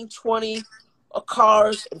 15, 20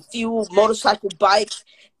 cars and few motorcycle bikes,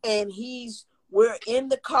 and we're in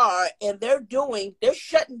the car, and they're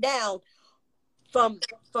shutting down from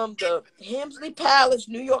the Hemsley Palace,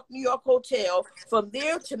 New York hotel, from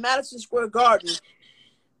there to Madison Square Garden.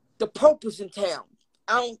 The Pope is in town.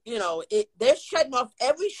 They're shutting off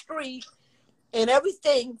every street and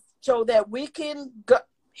everything so that we can go.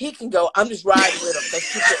 He can go. I'm just riding with him.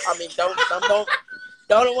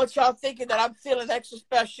 Don't want y'all thinking that I'm feeling extra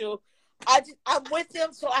special. I'm with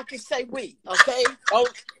him so I can say we. Okay.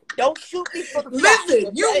 Don't shoot me for the facts. Listen,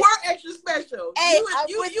 Okay? you were extra special. Hey,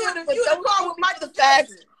 you with in him, the car with Michael the facts.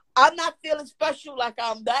 Jackson. I'm not feeling special like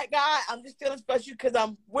I'm that guy. I'm just feeling special because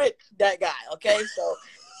I'm with that guy. Okay, so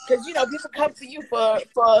because people come to you for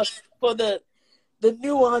the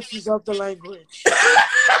nuances of the language.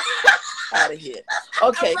 Out of here.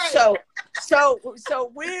 Okay, right. So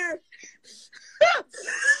we're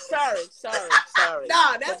sorry.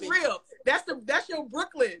 Nah, that's real. That's your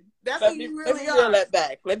Brooklyn. That's who you really are. Let me reel that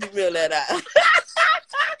back. Let me reel that out.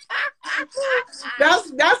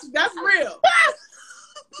 That's real.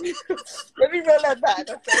 Let me reel that back.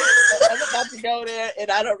 Okay, I'm about to go there,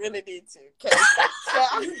 and I don't really need to. Okay, so,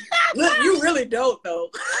 look, you really don't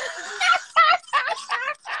though.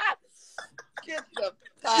 Get the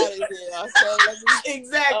out of here. Okay,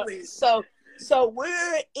 exactly. So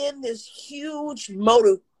we're in this huge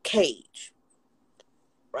motorcade,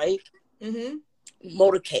 right? Mm-hmm.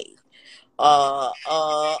 Motorcade.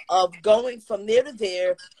 Of going from there to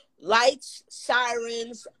there, lights,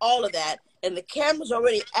 sirens, all of that, and the camera's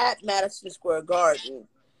already at Madison Square Garden,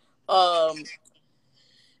 and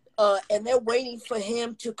they're waiting for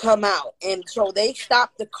him to come out, and so they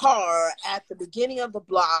stop the car at the beginning of the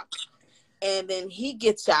block, and then he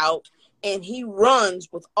gets out and he runs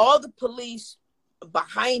with all the police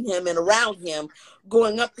behind him and around him,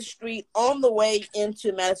 going up the street on the way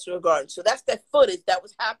into Madison Square Garden. So that's that footage that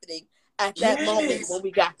was happening at that moment when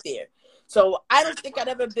we got there. So I don't think I'd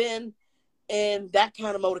ever been in that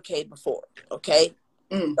kind of motorcade before. Okay,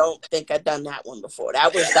 don't think I'd done that one before.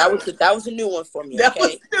 That was a new one for me.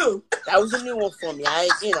 Okay, that was a new one for me. I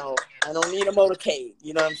don't need a motorcade.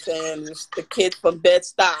 You know what I'm saying? It's the kid from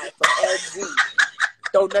Bed-Stuy, from LG.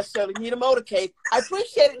 Don't necessarily need a motorcade. I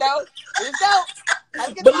appreciate it though. It was dope.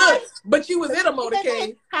 But you was in a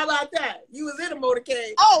motorcade. How about that? You was in a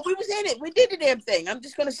motorcade. Oh, we was in it. We did the damn thing. I'm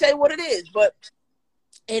just gonna say what it is,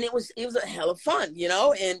 and it was a hell of fun,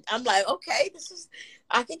 And I'm like, okay,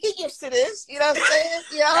 I can get used to this. You know what I'm saying?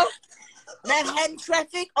 Manhattan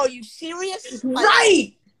traffic. Are you serious?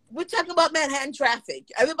 Right. We're talking about Manhattan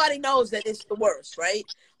traffic. Everybody knows that it's the worst, right?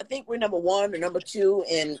 I think we're number 1 or number 2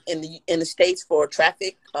 in the states for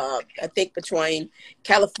traffic. I think between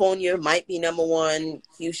California might be number 1,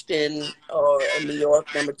 Houston or New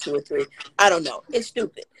York number 2 or 3. I don't know. It's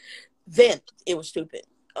stupid. Then it was stupid.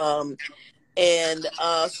 So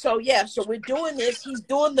we're doing this. He's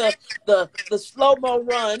doing the slow-mo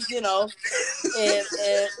runs,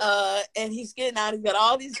 and he's getting out. He's got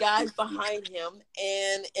all these guys behind him,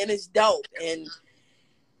 and it's dope.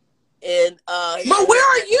 But where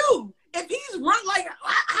are you? If he's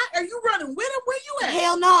are you running with him? Where you at?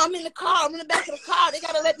 Hell no, I'm in the car. I'm in the back of the car. They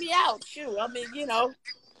gotta let me out. Shoot, I mean, I'm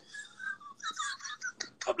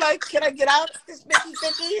like, can I get out this Mickey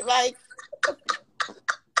 50? Like.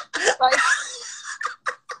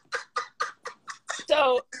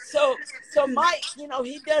 So Mike, he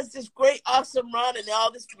does this great, awesome run and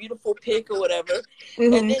all this beautiful pick or whatever,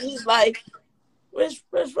 and then he's like, "Where's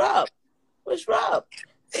Rob? Where's Rob?"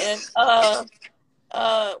 And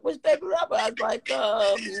where's Baby Rob? I was like,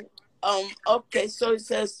 okay. So he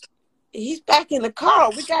says, he's back in the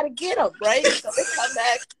car. We gotta get him, right? So they come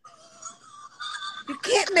back. You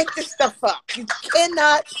can't make this stuff up. You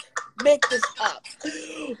cannot make this up.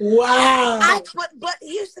 Wow. But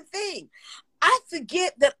here's the thing. I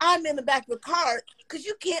forget that I'm in the back of the car because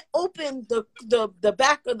you can't open the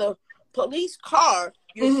back of the police car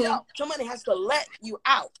yourself. Somebody has to let you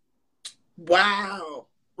out. Wow.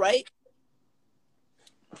 Right?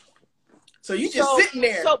 So you just sitting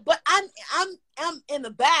there. But I'm in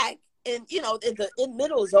the back, and in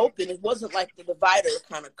middle is open. It wasn't like the divider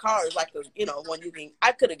kind of car. It's like when you can.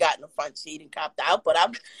 I could have gotten a front seat and copped out, but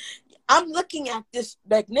I'm looking at this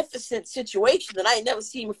magnificent situation that I ain't never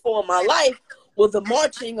seen before in my life, with the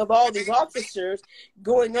marching of all these officers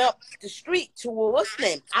going up the street to what's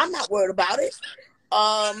name. I'm not worried about it.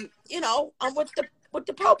 I'm with with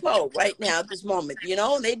the popo right now at this moment, you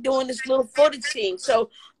know, and they doing this little footage scene. So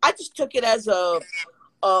I just took it as a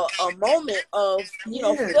moment of, you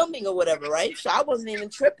know, Yeah. filming or whatever, right? So I wasn't even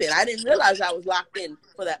tripping. I didn't realize I was locked in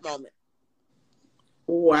for that moment.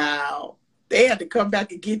 Wow. They had to come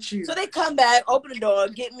back and get you. So they come back, open the door,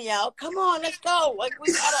 get me out. Come on, let's go. Like,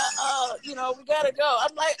 we gotta, you know, we gotta go.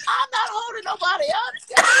 I'm like, I'm not holding nobody up.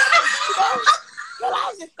 You know, but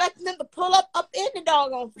I was expecting them to pull up in the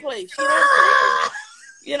doggone place. You know what I'm saying?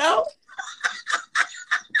 You know?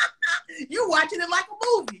 You watching it like a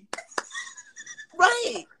movie.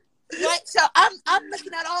 Right. Right. So I'm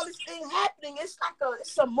looking at all this thing happening. It's like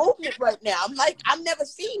it's a movement right now. I'm like, I've never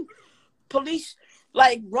seen police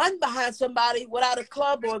like run behind somebody without a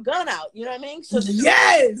club or a gun out. You know what I mean? So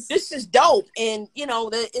this is dope, and you know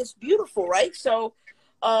it's beautiful, right? So,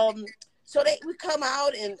 so we come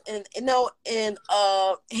out and you know, and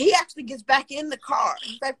he actually gets back in the car.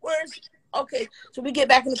 He's like, "Where's?" Okay, so we get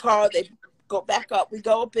back in the car. They go back up. We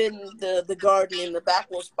go up in the garden in the back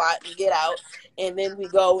little spot and get out, and then we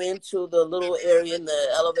go into the little area in the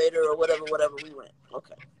elevator or whatever we went.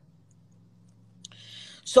 Okay.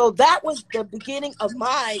 So that was the beginning of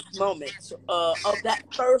my moment of that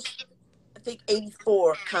first, I think,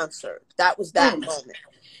 84 concert. That was that moment.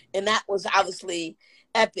 And that was obviously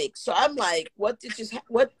epic. So I'm like, what did just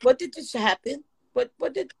happen? What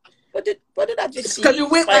did I just see? Because it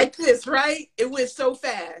went like this, right? It went so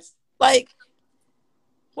fast. Like,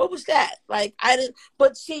 what was that? Like, I didn't,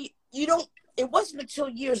 but see, it wasn't until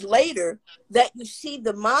years later that you see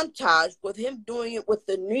the montage with him doing it with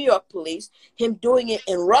the New York police, him doing it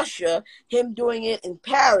in Russia, him doing it in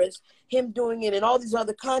Paris, him doing it in all these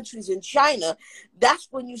other countries in China. That's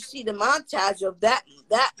when you see the montage of that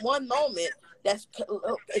one moment.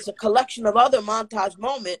 It's a collection of other montage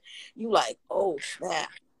moments. You like, oh snap.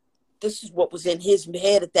 This is what was in his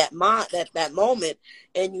head at that moment,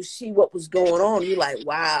 and you see what was going on. You're like,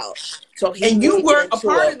 wow. So you were a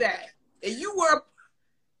part of that. And you were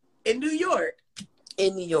in New York.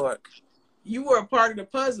 In New York. You were a part of the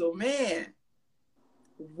puzzle, man.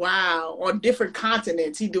 Wow. On different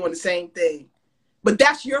continents, he doing the same thing. But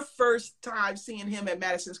that's your first time seeing him at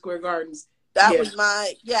Madison Square Gardens. That was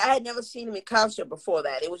I had never seen him in concert before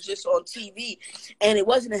that. It was just on TV. And it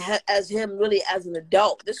wasn't as him really as an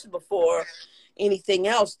adult. This is before anything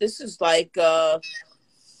else. This is like...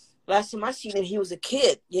 last time I seen him, he was a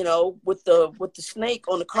kid, you know, with the snake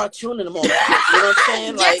on the cartoon in the morning. You know what I'm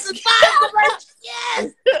saying? Like,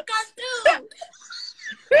 yes, cartoon.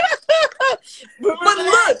 But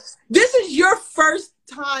look, this is your first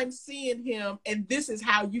time seeing him, and this is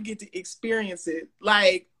how you get to experience it.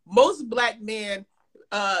 Like most black men,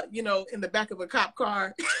 you know, in the back of a cop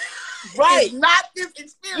car. Right. Not this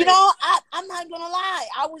experience. You know, I'm not gonna lie.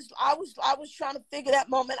 I was trying to figure that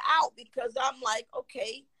moment out because I'm like,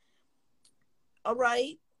 okay. All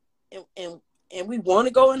right, and we want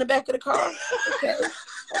to go in the back of the car. Okay,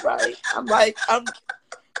 all right. I'm like,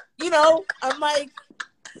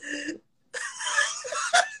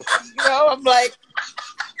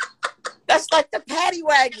 that's like the paddy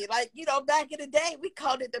wagon. Like, you know, back in the day, we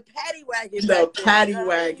called it the paddy wagon. The paddy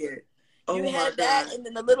wagon. You had that, and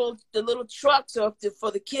then the little truck. So for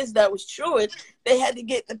the kids that was truant, they had to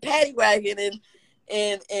get the paddy wagon and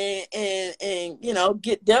you know,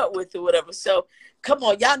 get dealt with or whatever. So come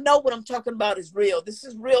on, y'all know what I'm talking about is real. This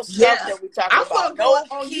is real stuff that we're talking about. I'm gonna go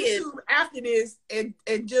on YouTube after this and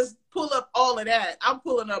just pull up all of that. I'm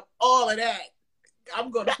pulling up all of that.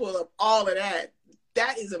 I'm gonna pull up all of that.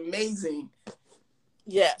 That is amazing.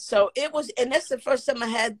 Yeah, so it was, and that's the first time I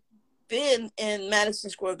had been in Madison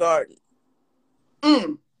Square Garden.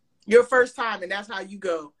 Your first time, and that's how you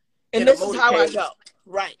go. And this is how I go.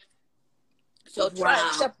 Right. So try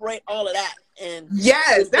to separate all of that. And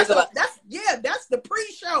yes, that's the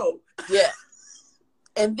pre-show. Yeah.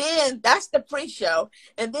 And then that's the pre-show.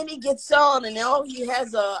 And then he gets on and he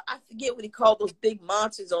has I forget what he called those big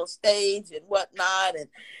monsters on stage and whatnot. And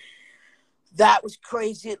that was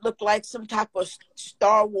crazy. It looked like some type of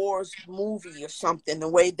Star Wars movie or something, the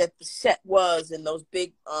way that the set was and those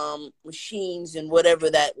big machines and whatever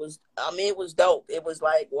that was. I mean, it was dope. It was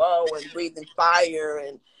like, whoa, and breathing fire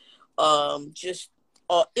and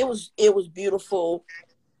it was beautiful.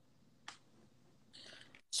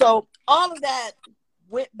 So all of that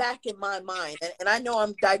went back in my mind, and I know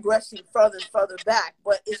I'm digressing further and further back,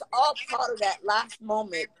 but it's all part of that last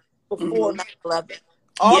moment before 9/11.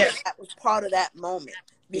 All of that was part of that moment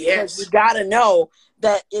because we got to know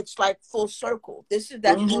that it's like full circle. This is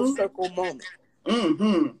that full circle moment.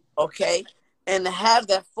 Okay, and to have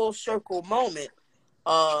that full circle moment,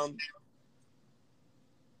 I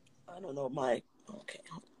don't know, Mike. Okay,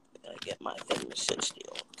 I get my thing to sit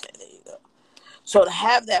still. Okay, there you go. So to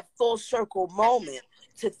have that full circle moment,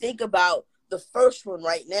 to think about the first one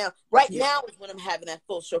right now. Right now is when I'm having that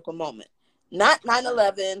full circle moment. Not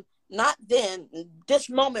 9/11, not then. This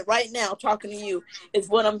moment right now, talking to you, is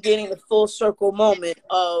when I'm getting the full circle moment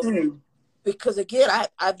of, because again,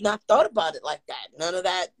 I've not thought about it like that. None of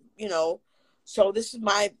that, you know. So this is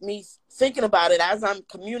me thinking about it as I'm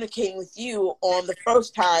communicating with you on the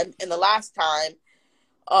first time and the last time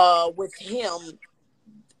with him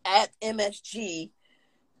at MSG,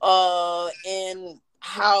 and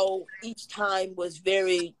how each time was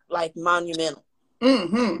very like monumental.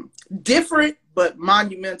 Different but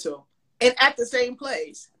monumental, and at the same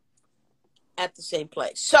place. At the same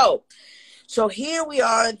place. So here we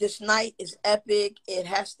are. This night is epic. It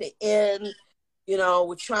has to end. You know,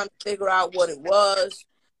 we're trying to figure out what it was.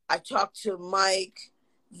 I talked to Mike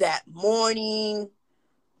that morning,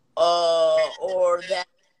 or that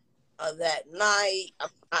night.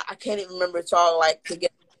 I can't even remember. It's all like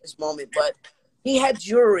together at this moment, but he had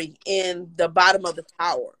jewelry in the bottom of the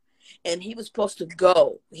tower, and he was supposed to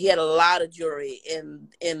go. He had a lot of jewelry in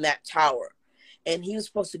that tower, and he was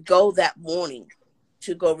supposed to go that morning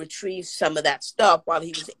to go retrieve some of that stuff while he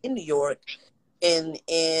was in New York, and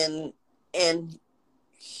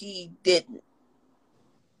he didn't.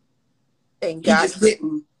 And he just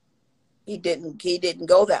didn't. He didn't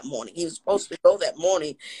go that morning. He was supposed to go that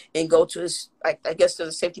morning and go to his, I guess, to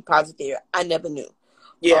the safety deposit there. I never knew.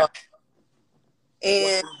 Yeah.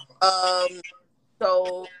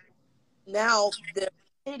 So now the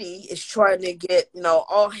city is trying to get,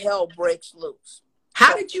 all hell breaks loose.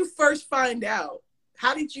 How did you first find out?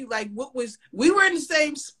 How did you, we were in the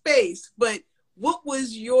same space, but what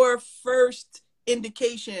was your first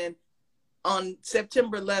indication on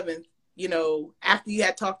September 11th, after you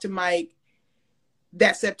had talked to Mike,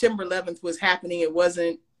 that September 11th was happening? It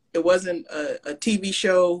wasn't a TV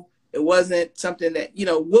show. It wasn't something that,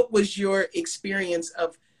 what was your experience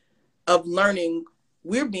of learning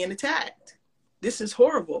we're being attacked? This is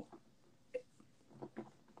horrible.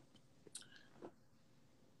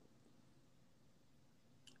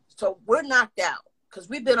 So we're knocked out because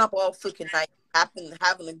we've been up all freaking night, having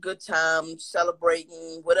a good time,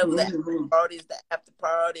 celebrating, whatever the after party is, the after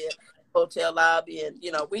party, hotel lobby, and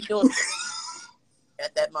we doing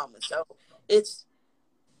at that moment. So it's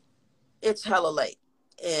hella late,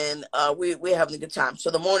 and we're having a good time. So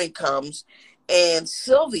the morning comes, and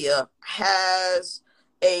Sylvia has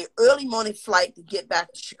a early morning flight to get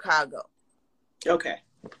back to Chicago. Okay.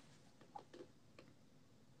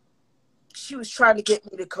 She was trying to get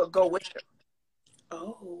me to go with her.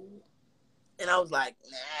 Oh. And I was like,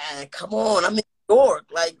 nah, come on. I'm in New York.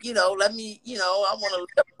 Let me, I want to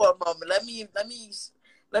live for a moment.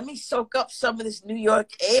 Let me soak up some of this New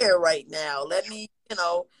York air right now. Let me,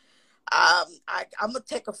 I'm going to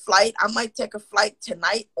take a flight. I might take a flight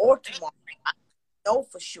tonight or tomorrow. I know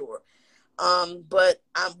for sure. But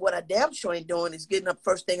what I damn sure ain't doing is getting up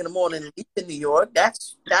first thing in the morning and leaving New York.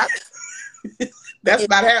 That's not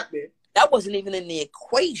happening. That wasn't even in the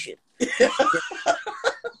equation.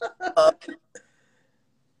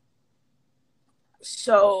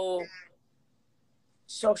 So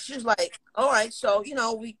she's like, all right. So, we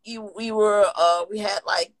had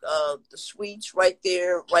the suites right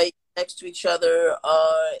there, right next to each other,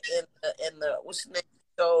 in the what's the name?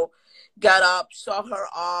 So got up, saw her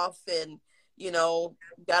off, and,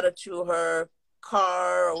 got her to her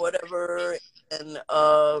car or whatever. And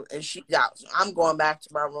she's out. So I'm going back to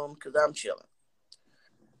my room because I'm chilling.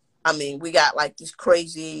 I mean, we got this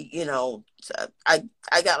crazy, I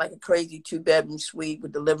got a crazy 2-bedroom suite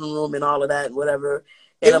with the living room and all of that and whatever.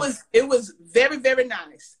 And it was very, very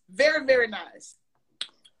nice. Very, very nice.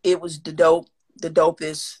 It was the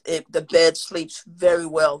dopest. The bed sleeps very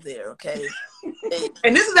well there. Okay.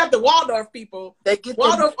 And this is at the Waldorf, people.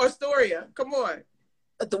 Waldorf Astoria. Come on.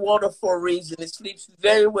 At the Waldorf for a reason. It sleeps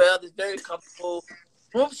very well. It's very comfortable.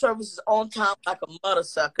 Room service is on time like a mother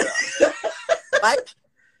sucker.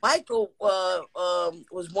 Michael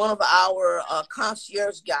was one of our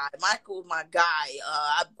concierge guy. Michael was my guy.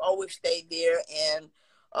 I always stayed there,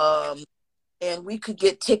 and we could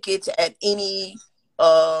get tickets at any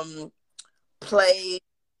play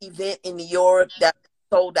event in New York that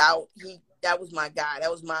sold out. That was my guy. That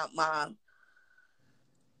was my.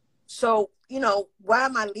 So why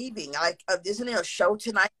am I leaving? Isn't there a show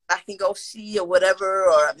tonight I can go see or whatever?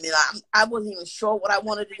 Or I wasn't even sure what I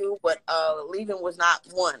wanted to do, but leaving was not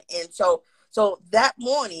one. And so that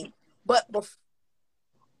morning,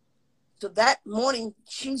 so that morning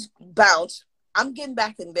she's bounced. I'm getting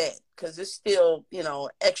back in bed because it's still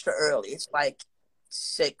extra early. It's like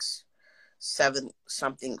 6 7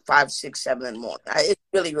 something, 5, 6, 7 in the morning. It's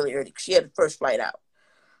really, really early. She had the first flight out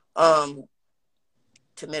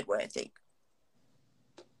to Midway, I think.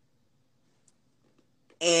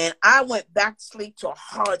 And I went back to sleep, to a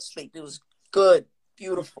hard sleep. It was good,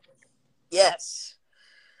 beautiful. Yes.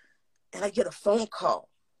 And I get a phone call.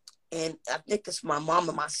 And I think it's my mom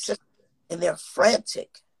and my sister. And they're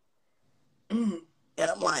frantic. And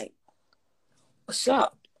I'm like, what's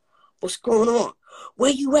up? What's going on?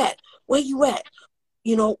 Where you at? Where you at?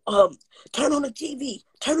 You know, turn on the TV.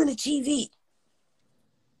 Turn on the TV.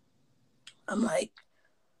 I'm like,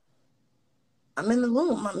 I'm in the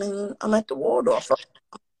room. I'm at the Waldorf.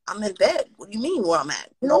 I'm in bed. What do you mean where I'm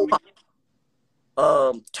at? No.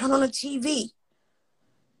 Turn on the TV.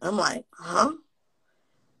 I'm like, huh?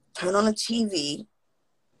 Turn on the TV.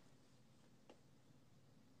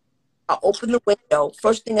 I opened the window.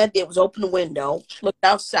 First thing I did was open the window, looked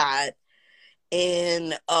outside,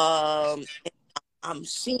 and I'm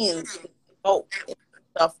seeing smoke and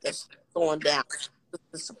stuff that's going down.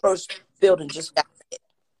 This is the first building just got hit.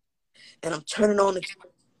 And I'm turning on the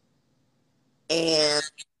TV,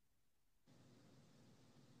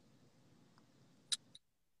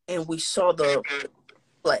 and we saw the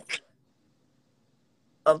play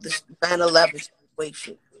of this 9/11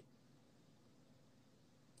 situation.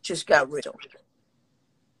 Just got real.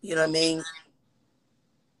 You know what I mean?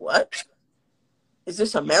 What? Is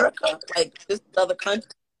this America? Like, this is other country?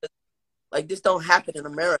 Like, this don't happen in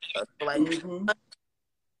America. So, like,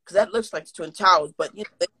 because that looks like the Twin Towers, but you know,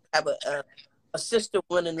 they have a sister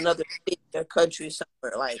one in another state, their country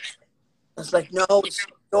somewhere. Like, it's like, no, it's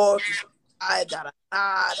New York, it's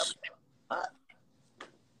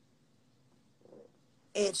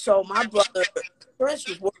and so my brother Chris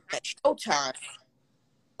was working at Showtime.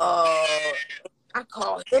 I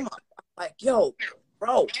called him up. I'm like, yo,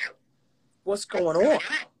 bro, what's going on?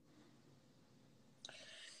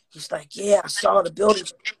 He's like, yeah, I saw the building.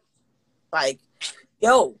 Like,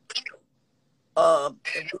 yo,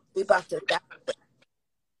 we about to die.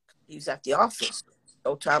 He's at the office.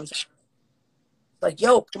 Showtime's like,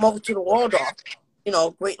 yo, come over to the Waldorf. You know,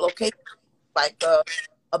 great location. Like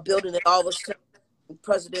a building that all the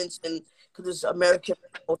presidents, and because it's American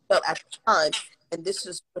hotel at the time, and this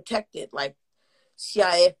is protected. Like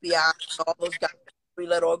CIA, FBI, all those guys,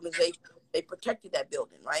 three-letter organizations, they protected that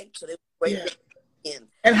building, right? So they were right in.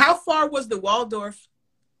 And how far was the Waldorf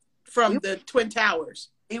from the Twin Towers?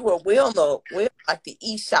 We're like the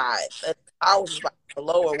east side. The towers is like the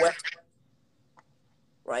lower west,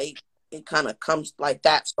 right? It kind of comes like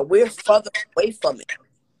that. So we're further away from it.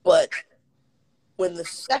 But when the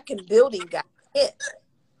second building got hit,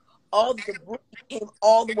 all the debris came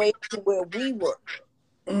all the way to where we were.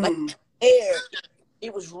 Like air,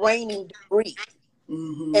 it was raining debris.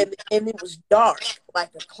 And it was dark,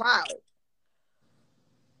 like a cloud.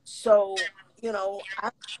 So, you know,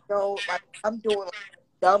 like I'm doing like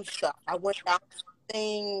dumb stuff. I went down to the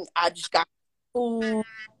thing, I just got food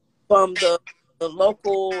from the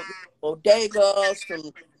local bodega,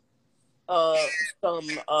 some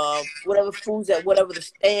whatever foods at whatever the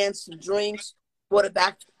stands, some drinks, brought it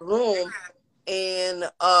back to the room. And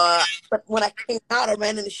but when I came out, I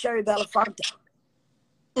ran into Sherry Belafonte.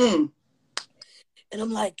 And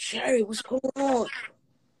I'm like, Sherry, what's going on?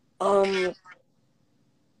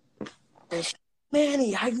 And she,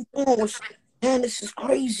 Manny, how you doing? Man, this is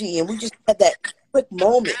crazy. And we just had that quick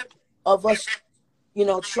moment of us, you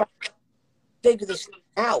know, trying to figure this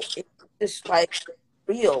out. It's just like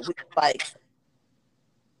real. We like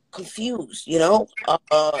confused, you know?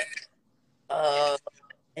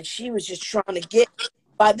 And she was just trying to get,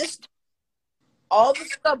 by this time, all the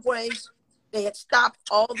subways, they had stopped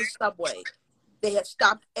all the subways. They had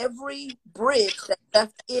stopped every bridge that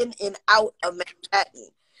left in and out of Manhattan.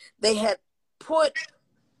 They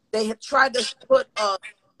tried to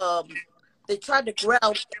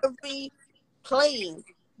ground every plane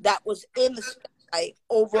that was in the sky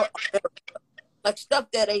over America. Like stuff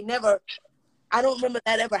that I don't remember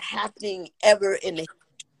that ever happening ever in the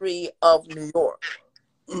history of New York.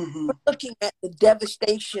 We're looking at the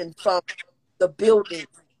devastation from the building.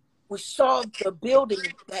 We saw the building,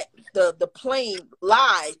 that the plane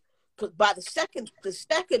live, because by the second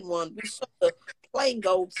one, we saw the plane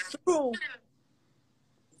go through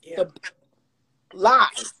the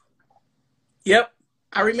live. Yep,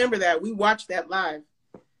 I remember that. We watched that live.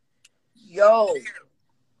 Yo,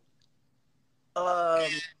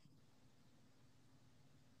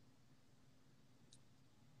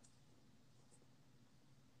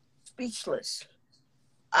 speechless.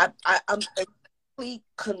 I'm complete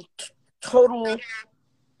total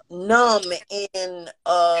numb and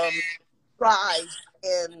surprised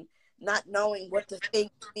and not knowing what to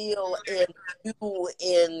think, feel, and do,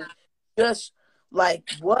 and just like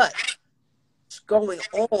what's going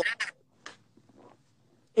on.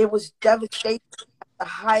 It was devastating at the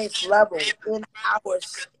highest level in our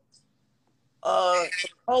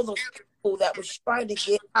all those people that was trying to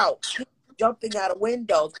get out, people jumping out of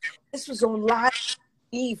windows. This was on live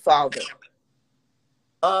TV, Father.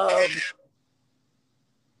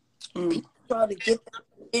 People trying to get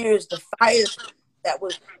the fires that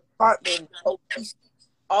was department, police,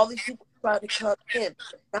 all these people trying to come in,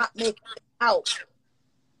 not making it out.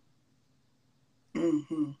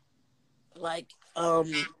 Like,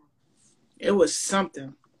 it was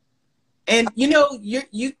something. And you know, you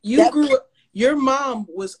grew up. Your mom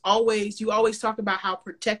was always, you always talk about how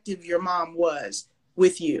protective your mom was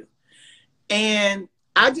with you. And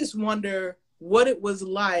I just wonder what it was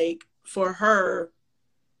like for her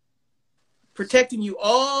protecting you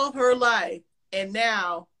all her life. And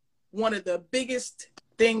now one of the biggest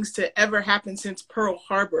things to ever happen since Pearl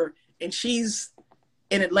Harbor, and she's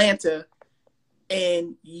in Atlanta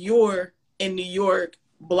and you're in New York,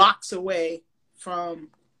 blocks away from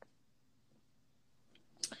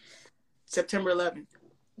September 11th.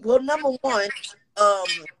 Well, number one,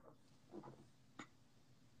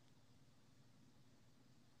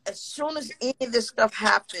 as soon as any of this stuff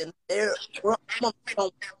happened,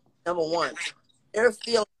 number one, they're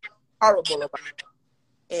feeling horrible about it,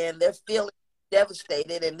 and they're feeling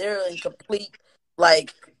devastated, and they're in complete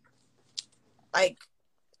like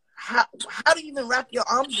how do you even wrap your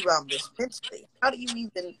arms around this mentally? How do you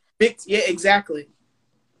even? Yeah, exactly.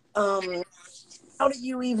 How do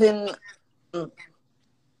you even?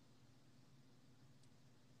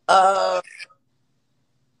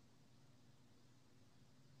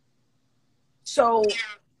 So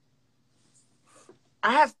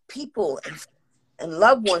I have people and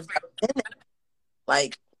loved ones that have been there,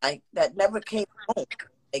 like that never came home,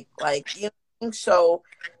 like you know. So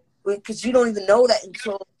because you don't even know that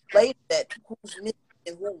until later that who's missing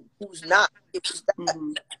and who's not. It was that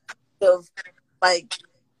of like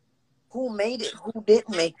who made it, who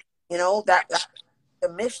didn't make it. You know that the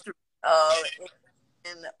mystery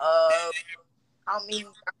and how many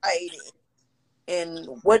died and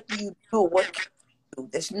what do you do? What can you do?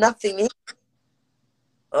 There's nothing in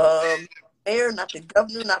mayor, not the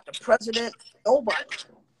governor, not the president, nobody.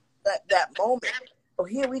 That moment. So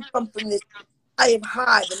here we come from this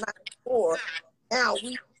high the night before. Now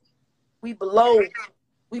we below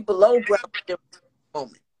ground at the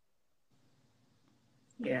moment.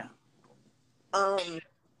 Yeah.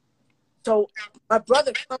 So my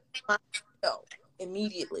brother comes to my hotel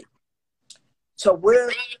immediately. So we're in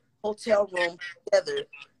the hotel room together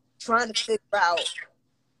trying to figure out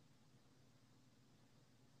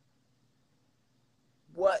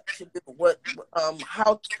what to do, what's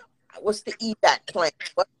the evac plan?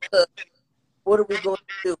 What are we going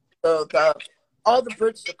to do? All the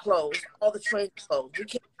bridges are closed, all the trains are closed. We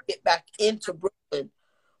can't get back into Brooklyn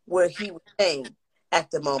where he was staying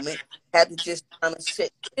at the moment. Had to just kind of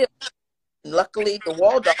sit still. And luckily, the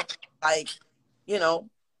Waldorf, like, you know,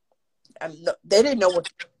 they didn't know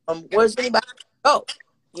where's anybody go?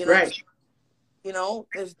 You know, right. You know,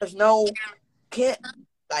 there's no, can't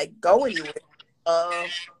like go anywhere.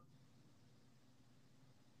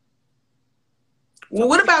 Well,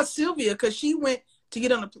 what about Sylvia? Because she went to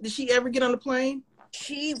get on the. Did she ever get on the plane?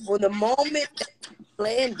 The moment that she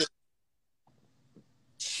landed,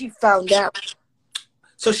 she found out.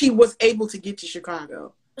 So she was able to get to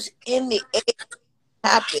Chicago. It was in the air,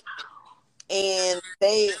 happened, and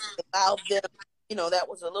they allowed them. You know, that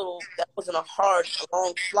wasn't a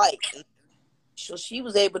long flight. And so she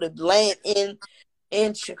was able to land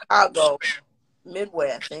in Chicago,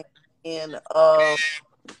 Midway, I think, and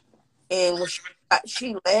when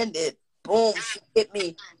she landed, boom, she hit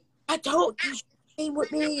me. I told you she came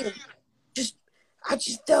with me, and I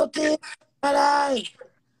just felt it.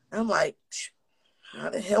 I'm like, how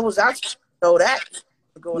the hell was I supposed to know that?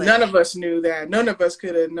 None of us knew that. None of us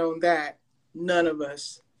could have known that. None of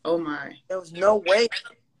us. Oh my. There was no way.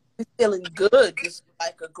 We're feeling good. Just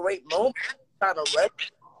like a great moment. Kind of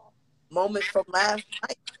moment from last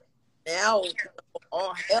night. Now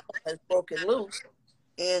all hell has broken loose,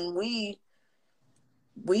 and we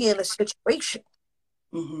in a situation.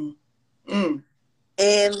 But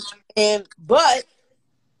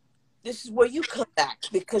this is where you come back,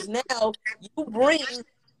 because now you bring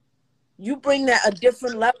that a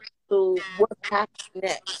different level to what's happening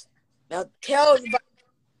next. Now tell everybody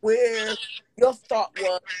where your thought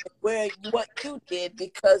was, what you did,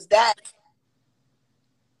 because that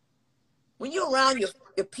when you're around your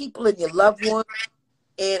people and your loved ones,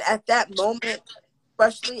 and at that moment,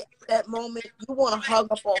 especially at that moment, you want to hug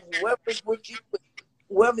up on whoever's with you,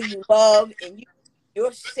 whoever you love, and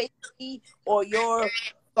your safety or your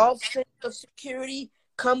false sense of security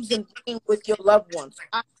comes in being with your loved ones.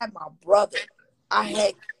 I had my brother. I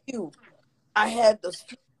had you. I had the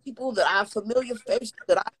people that are familiar faces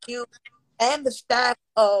that I knew, and the staff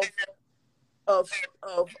of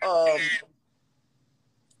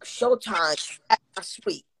Showtime at my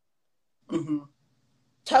suite. Mm-hmm.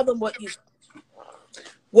 Tell them what you.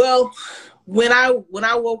 Well, when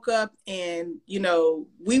I woke up and, you know,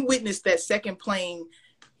 we witnessed that second plane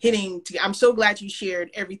hitting, I'm so glad you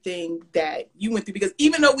shared everything that you went through, because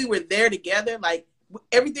even though we were there together, like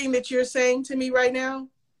everything that you're saying to me right now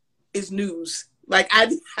is news. Like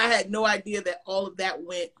I had no idea that all of that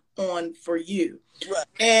went on for you. Right.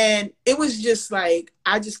 And it was just like,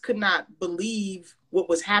 I just could not believe what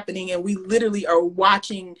was happening. And we literally are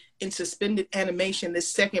watching in suspended animation this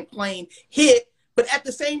second plane hit. But at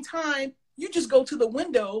the same time, you just go to the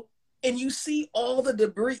window and you see all the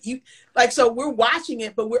debris. So we're watching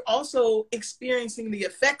it, but we're also experiencing the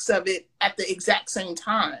effects of it at the exact same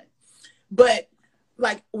time. But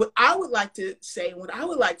like what I would like to say, what I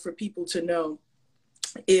would like for people to know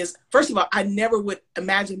is, first of all, I never would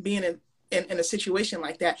imagine being in a situation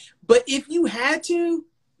like that. But if you had to,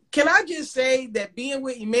 can I just say that being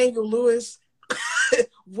with Emmanuel Lewis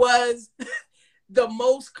was the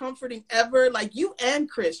most comforting ever. Like you and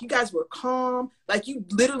Chris, you guys were calm. Like you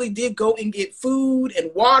literally did go and get food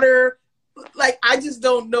and water. Like I just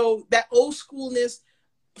don't know, that old schoolness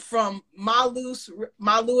from Ma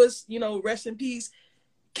Lewis, you know, rest in peace,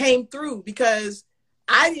 came through, because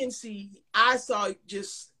I saw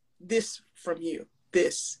just this from you.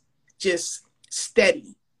 This just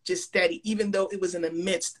steady, even though it was in the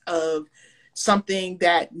midst of something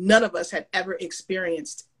that none of us had ever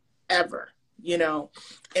experienced ever, you know,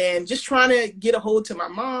 and just trying to get a hold to my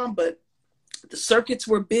mom, but the circuits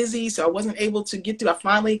were busy, so I wasn't able to get through. I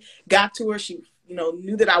finally got to her. She, you know,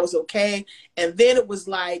 knew that I was okay. And then it was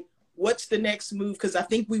like, what's the next move? Because I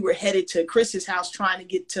think we were headed to Chris's house trying to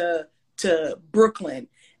get to Brooklyn.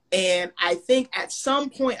 And I think at some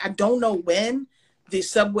point, I don't know when, the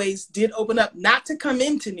subways did open up, not to come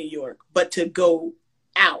into New York, but to go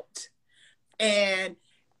out. And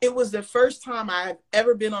it was the first time I've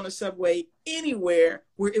ever been on a subway anywhere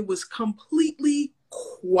where it was completely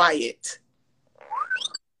quiet.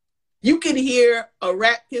 You could hear a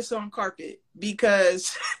rat piss on carpet,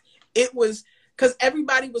 because because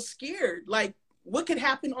everybody was scared. Like, what could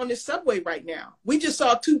happen on this subway right now? We just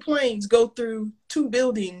saw 2 planes go through 2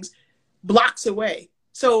 buildings blocks away.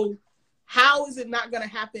 So how is it not going to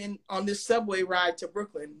happen on this subway ride to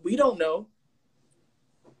Brooklyn? We don't know.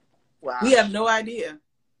 Wow. We have no idea.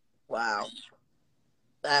 Wow.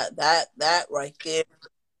 That right there.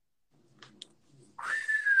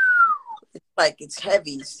 It's like it's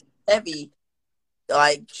heavy,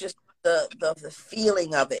 like just the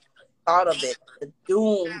feeling of it, thought of it, the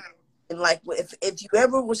doom. And like if you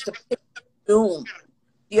ever was to pick doom,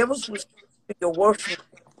 you ever was to pick your worst,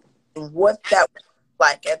 and what that was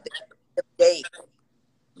like at the end of the day,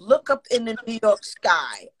 look up in the New York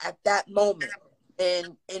sky at that moment,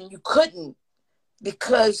 and you couldn't,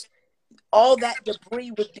 because all that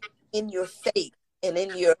debris would be in your face and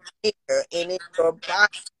in your hair and in your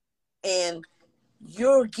body, and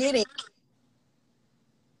you're getting,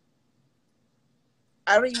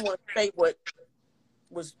 I don't even want to say what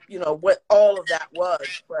was, you know, what all of that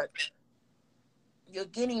was, but you're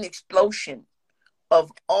getting an explosion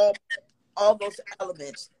of all those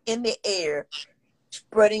elements in the air,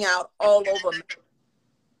 spreading out all over,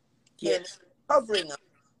 yes, and covering up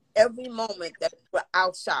every moment that we're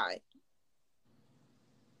outside.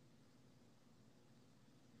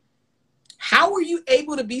 How were you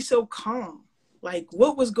able to be so calm? Like,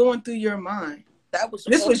 what was going through your mind?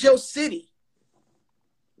 This was your city.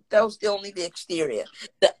 That was only the exterior.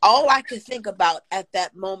 All I could think about at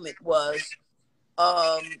that moment was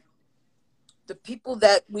the people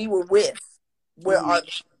that we were with. Where are they?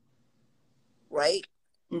 Right?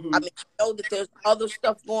 Mm-hmm. I mean, I know that there's other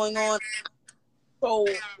stuff going on. So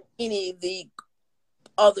any of the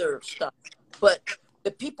other stuff. But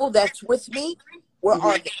the people that's with me, where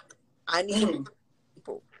are they? I need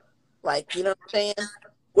people. Like, you know what I'm saying?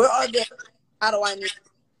 Where are they? How do I need them?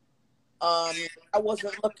 I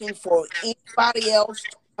wasn't looking for anybody else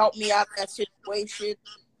to help me out of that situation.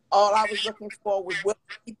 All I was looking for was where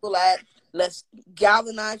people at. Let's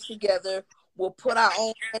galvanize together. We'll put our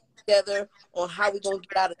own heads together on how we're going to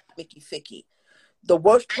get out of Mickey Ficky. The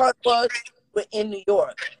worst part was we're in New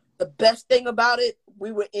York. The best thing about it,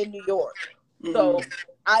 we were in New York. So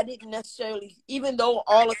I didn't necessarily, even though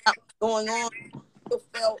all of that was going on, still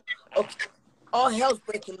felt, okay, all hell's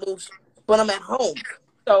breaking loose, but I'm at home.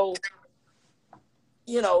 So,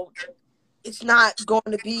 you know, it's not going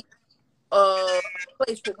to be a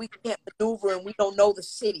place where we can't maneuver and we don't know the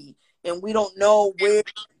city and we don't know where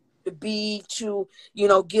to be to, you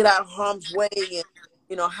know, get out of harm's way. And,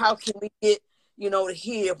 you know, how can we get, you know, to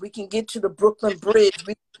here? If we can get to the Brooklyn Bridge,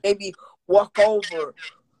 we can maybe walk over.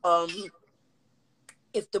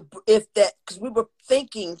 If that, because we were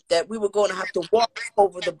thinking that we were going to have to walk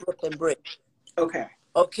over the Brooklyn Bridge. Okay.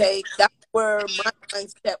 Okay, that's where my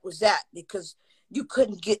mindset was at, because you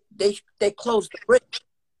couldn't get, they closed the bridge,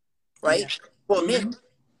 right? Yeah. For a minute.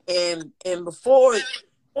 And before you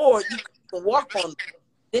could walk on,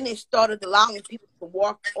 then they started allowing people to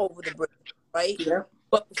walk over the bridge, right? Yeah.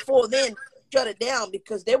 But before then, shut it down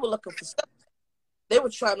because they were looking for stuff. They were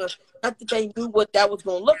trying to, not that they knew what that was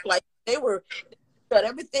going to look like. They shut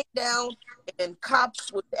everything down, and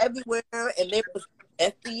cops was everywhere, and there was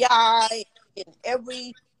FBI and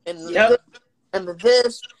and the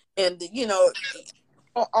this, and the, you know,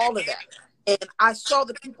 all of that. And I saw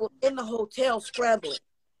the people in the hotel scrambling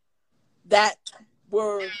that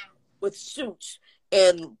were with suits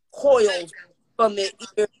and coils from their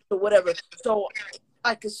ears or whatever. So,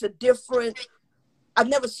 like, it's a different, I've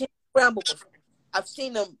never seen them scramble before. I've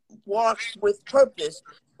seen them walk with purpose,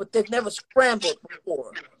 but they've never scrambled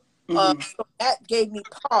before. So that gave me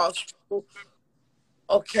pause.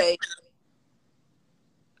 Okay.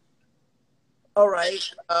 All right.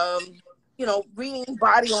 You know, reading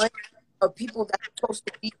body language of people that are supposed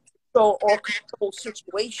to be control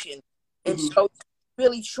situation. And so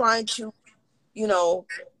really trying to, you know,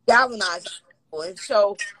 galvanize people. And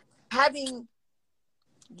so having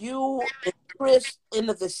you and Chris in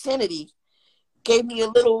the vicinity gave me a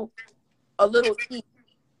little ease.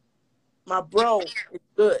 My bro is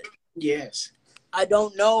good. Yes. I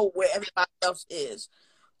don't know where everybody else is.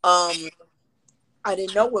 I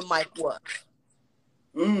didn't know where Mike was.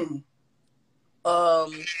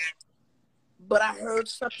 But I heard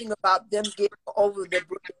something about them getting over the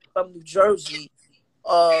bridge from New Jersey.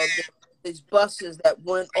 These buses that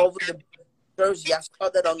went over the Jersey. I saw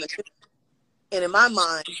that on the news. And in my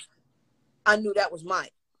mind, I knew that was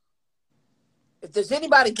Mike. If there's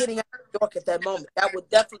anybody getting out of New York at that moment, that would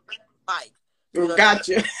definitely be Mike. You know,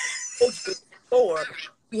 gotcha. Before,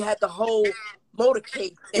 we had the whole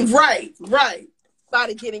motorcade thing. Right.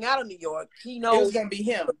 Somebody getting out of New York, he knows it was gonna be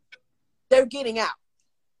him. They're getting out,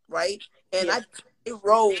 right? And I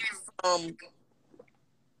rode from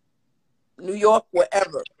New York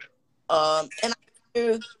wherever, and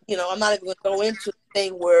you know, I'm not even gonna go into the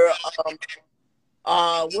thing where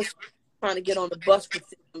was trying to get on the bus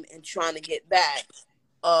with him and trying to get back.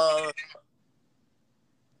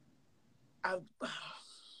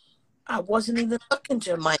 I wasn't even looking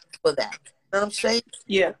to Mike for that. You know what I'm saying?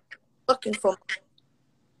 Yeah. Looking for Mike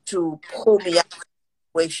to pull me out of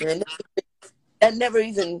the situation. And that never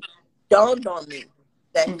even dawned on me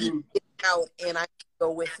that he get out and I could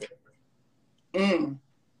go with it.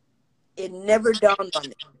 It never dawned on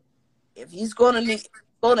me. If he's going to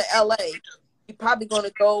LA, he's probably going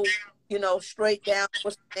to go, you know, straight down,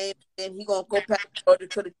 what's the name? Then he's going to go past Georgia,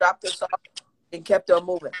 could have dropped us off and kept on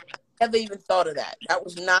moving. Never even thought of that. That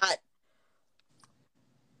was not,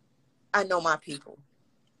 I know my people.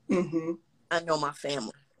 I know my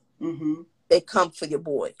family. They come for your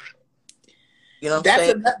boy. You know what I'm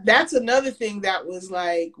saying? That's another thing that was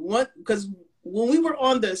like, because when we were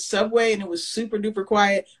on the subway and it was super duper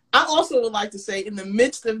quiet, I also would like to say, in the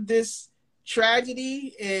midst of this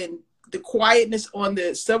tragedy and the quietness on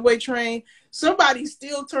the subway train, somebody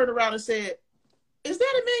still turned around and said, "Is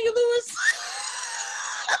that Emmanuel Lewis?"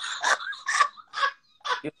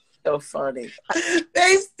 So funny.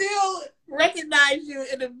 They still recognize you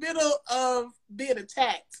in the middle of being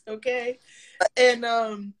attacked, okay? And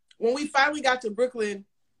when we finally got to Brooklyn,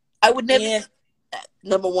 I would never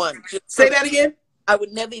number one. Say that again. I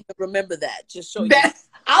would never even remember that. Just so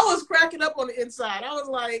I was cracking up on the inside. I was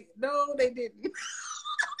like, no, they didn't.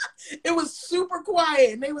 It was super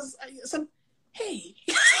quiet, and they was hey,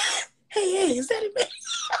 is that it, man?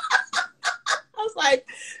 I was like,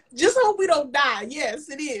 just hope we don't die. Yes,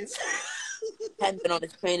 it is. I hadn't been on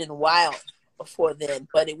this train in a while before then,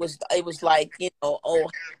 but it was like, you know,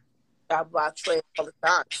 I ride train all the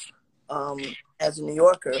time, as a New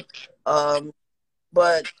Yorker.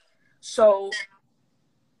 But so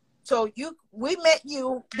we met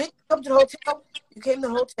you. Did you come to the hotel? You came to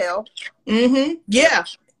the hotel. Yeah.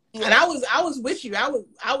 And I was with you. I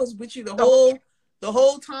was with you the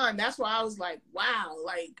whole time. That's why I was like, wow,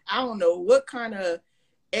 like, I don't know what kind of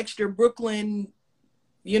extra Brooklyn,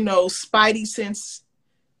 you know, spidey sense,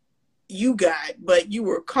 you got, but you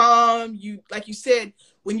were calm. You, like you said,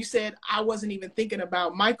 when you said I wasn't even thinking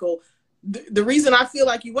about Michael, the reason I feel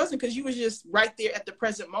like you wasn't because you was just right there at the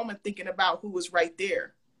present moment thinking about who was right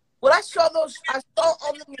there. When I saw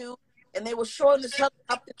on the news, and they were showing this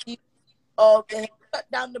helicopter view of they had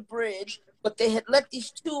cut down the bridge, but they had let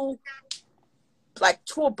these two like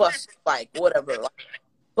tour buses, like whatever, like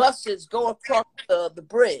buses go across the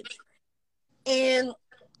bridge, and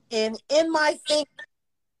in my thing,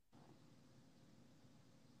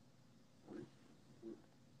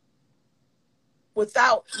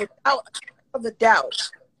 without the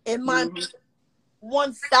doubt, in my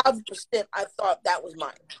 1,000%, I thought that was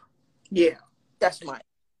mine. Yeah, that's Mike.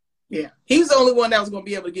 Yeah, he's the only one that was going to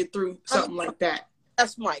be able to get through something like that.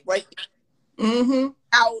 That's Mike right there.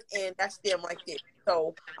 Out, and that's them right there.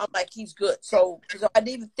 So I'm like, he's good. So I didn't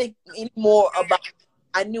even think anymore about.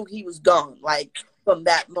 I knew he was gone. Like from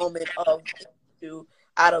that moment of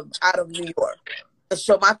out of New York. And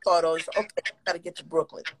so my thought was, okay, I got to get to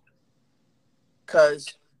Brooklyn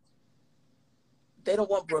because they don't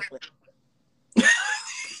want Brooklyn.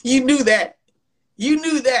 You knew that. You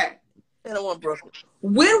knew that. They don't want Brooklyn.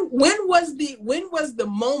 When was the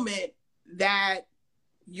moment that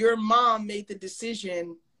your mom made the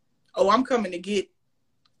decision? Oh, I'm coming to get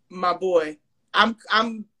my boy. I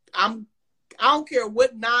don't care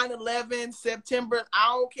what 9/11, September. I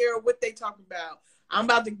don't care what they talk about. I'm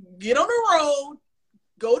about to get on the road,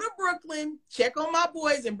 go to Brooklyn, check on my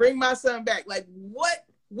boys, and bring my son back. Like what?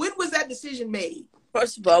 When was that decision made?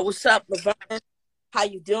 First of all, what's up, Laverne? How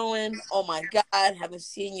you doing? Oh my God, haven't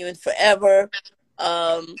seen you in forever.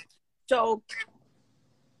 So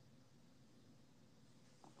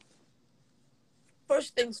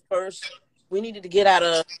first things first, we needed to get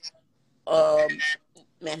out of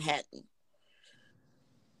Manhattan.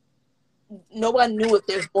 Nobody knew if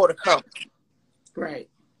there's more to come. Right.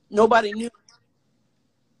 Nobody knew.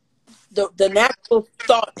 The natural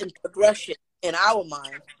thought and progression in our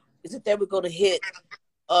mind is that they were going to hit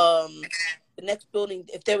the next building.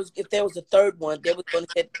 If there was a third one, they were going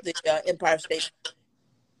to hit the Empire State.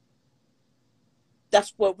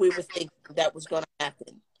 That's what we were thinking that was going to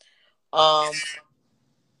happen.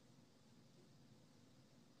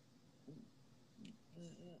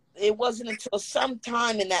 It wasn't until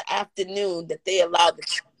sometime in that afternoon that they allowed it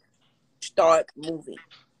to start moving.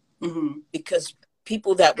 Because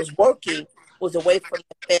people that was working was away from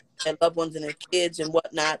their family, their loved ones and their kids and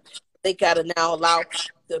whatnot. They got to now allow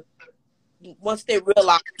once they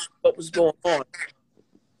realized what was going on,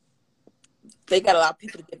 they got to allow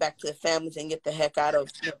people to get back to their families and get the heck out of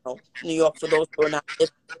New York for those who are not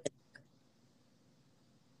living.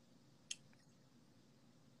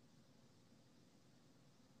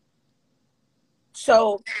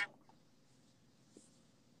 So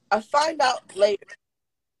I find out later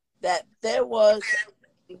that there was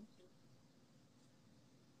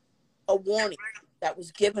a warning that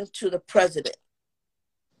was given to the president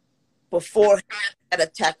before that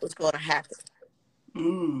attack was going to happen.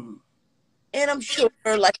 And I'm sure,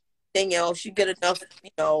 like anything else, you get enough,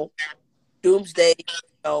 doomsday,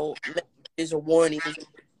 messages or warnings and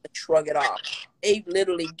shrug it off. They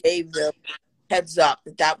literally gave them heads up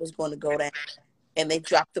that was going to go down, and they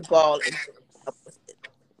dropped the ball and up with it.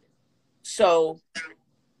 So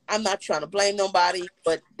I'm not trying to blame nobody,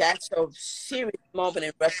 but that's a serious moment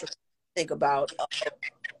in retrospect to think about.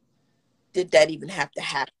 Did that even have to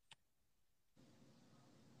happen?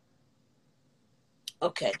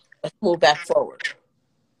 Okay, let's move back forward.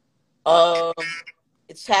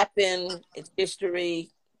 It's happened. It's history.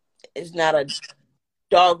 It's not a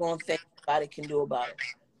doggone thing anybody can do about it.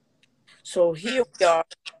 So here we are.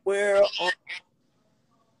 We're on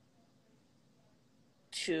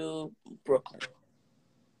to Brooklyn.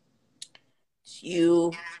 It's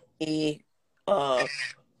you, me, I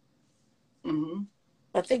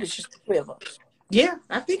think it's just the three of us. Yeah,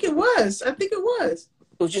 I think it was.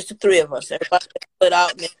 It was just the three of us. Everybody split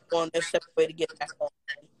out and they're going their separate way to get back home.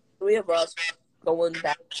 Three of us going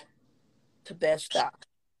back to Bed-Stuy.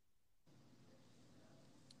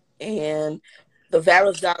 And the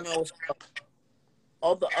Verrazano,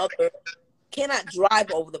 all the other, cannot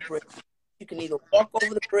drive over the bridge. You can either walk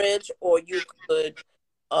over the bridge or you could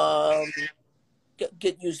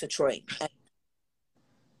use the train.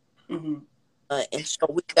 And so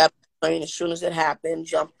we got the plane as soon as it happened,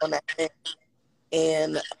 jumped on that thing,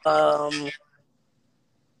 and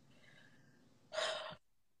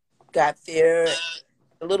got there,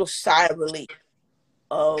 a little sigh of relief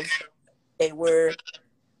of they were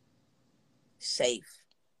safe.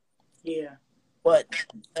 Yeah. But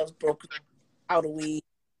that was broken. How do we,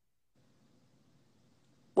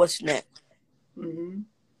 what's next?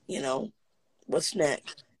 you know, what's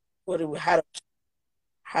next?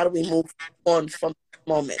 How do we move on from this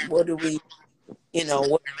moment? What do we, you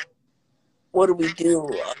know, what do we do?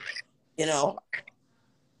 You know,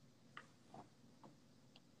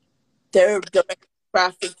 they're direct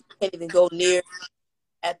traffic. You can't even go near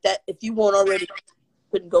at that. If you weren't already,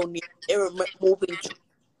 couldn't go near. They were moving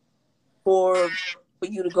for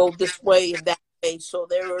you to go this way and that way. So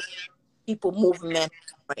there are people moving that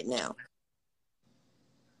right now.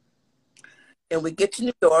 And we get to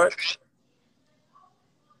New York.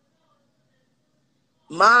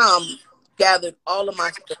 Mom gathered all of my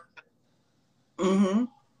stuff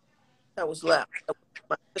that was left.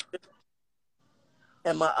 My sister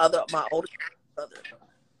and my oldest brother.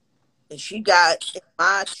 And she got in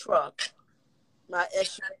my truck, my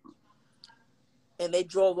SUV, and they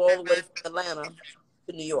drove all the way from Atlanta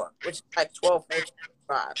to New York, which is like 12, 14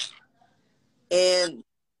 drive. And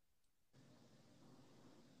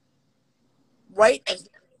right as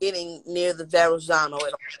they're getting near the Verrazano,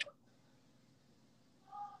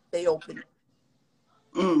 they opened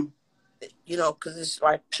it, you know, because it's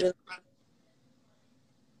like,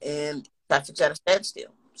 and traffic's at a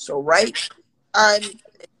standstill. So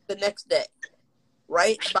the next day,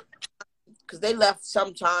 right, because they left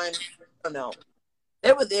sometime, I don't know,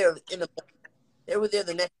 they were there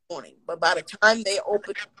the next morning, but by the time they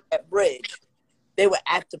opened that bridge, they were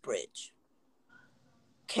at the bridge.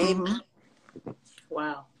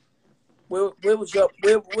 Wow. Where were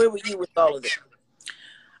you with all of this?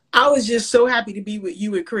 I was just so happy to be with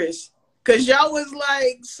you and Chris, because y'all was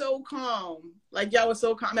like so calm. Like y'all was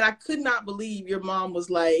so calm. And I could not believe your mom was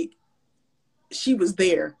like, she was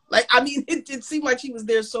there. Like, I mean, it seemed like she was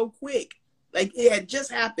there so quick. Like it had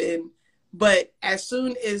just happened. But as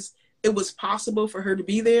soon as it was possible for her to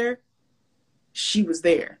be there, she was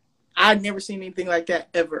there. I'd never seen anything like that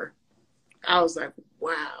ever. I was like,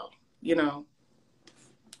 wow, you know.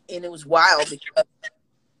 And it was wild because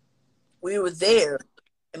we were there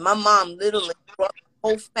and my mom literally brought the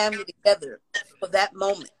whole family together for that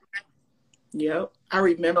moment. Yep, I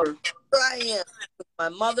remember. So here I am with my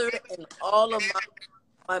mother and all of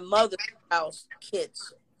my mother's house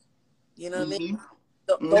kids. You know what I mean?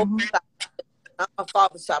 Those sides, not my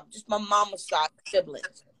father's side, just my mama's side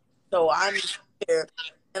siblings. So I'm here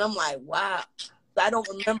and I'm like, wow. I don't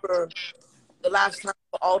remember the last time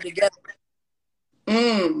we were all together.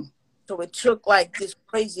 So it took like this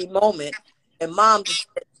crazy moment, and Mom just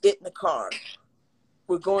said, "Get in the car.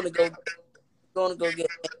 We're going to go get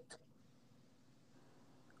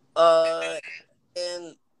him."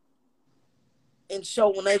 And so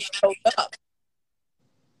when they showed up,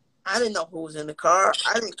 I didn't know who was in the car.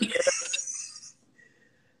 I didn't care.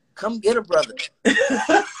 Come get a brother.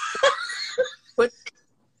 But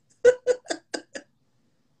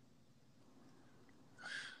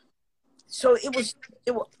so it was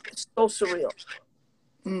so surreal.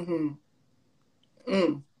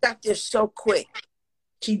 Got there so quick.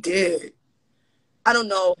 She did. I don't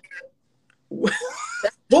know. What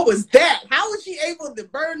was that? How was she able to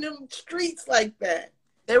burn them streets like that?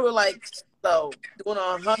 They were like slow, doing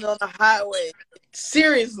 100 on the highway.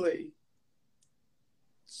 Seriously.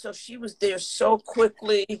 So she was there so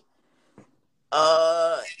quickly.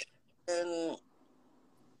 And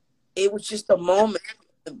it was just a moment.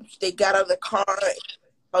 They got out of the car and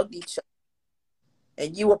hugged each other.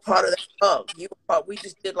 And you were part of that hug. We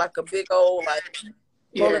just did like a big old, like,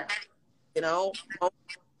 yeah. You know?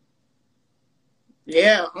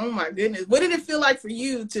 Yeah. Oh my goodness. What did it feel like for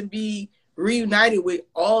you to be reunited with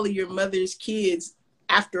all of your mother's kids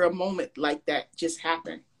after a moment like that just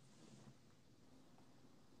happened?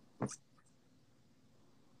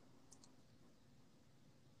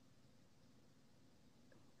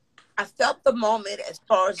 I felt the moment as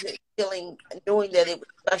far as it feeling, knowing that it was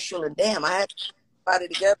special, and damn, I had to put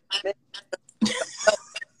it together.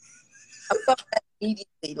 I felt that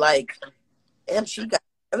immediately, like, damn, she got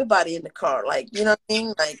everybody in the car. Like, you know what I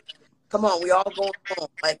mean? Like, come on, we all going home.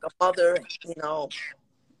 Like a mother, you know,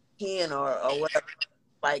 hen or whatever.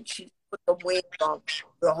 Like, she put the wings on.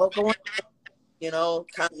 We're all going home, you know,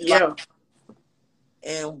 kind of. Yeah. Like,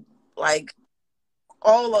 and, like,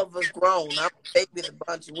 all of us grown. I'm a baby of the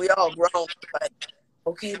bunch, and we all grown. Like,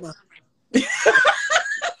 okay, Mom.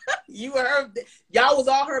 You were her. Y'all was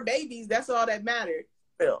all her babies. That's all that mattered.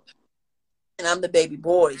 Real. And I'm the baby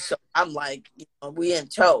boy, so I'm like, you know, we in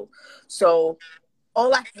tow. So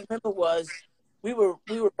all I can remember was we were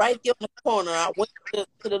right there in the corner. I went to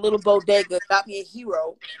the little bodega, got me a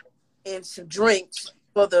hero and some drinks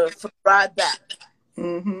for the ride back.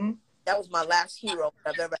 That was my last hero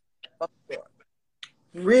I've ever had before.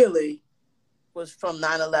 Really? was from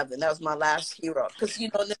 9/11. That was my last hero. Because, you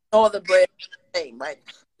know, there's no other brand name, right?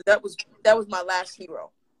 That was my last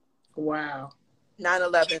hero. Wow.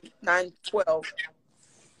 9/11, 9/12,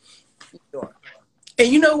 New York. And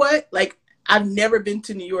you know what? Like, I've never been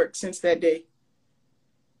to New York since that day.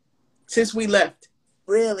 Since we left.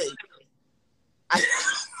 Really? I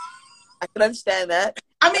can understand that.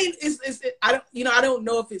 I mean, I don't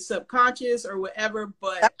know if it's subconscious or whatever,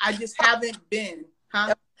 but I just haven't been,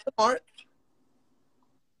 huh? Smart.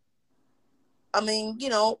 I mean, you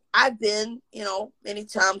know, I've been, you know, many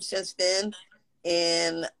times since then,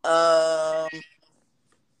 and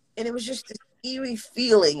it was just this eerie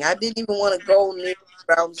feeling. I didn't even want to go near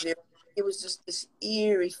Ground Zero. It was just this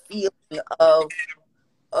eerie feeling of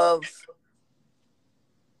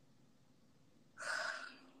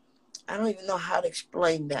I don't even know how to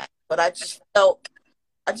explain that, but I just felt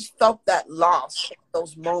that loss in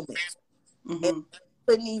those moments. Mm-hmm. And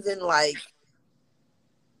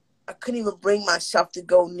I couldn't even bring myself to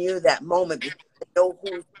go near that moment because I know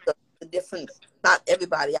who the different, not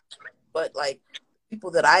everybody, but like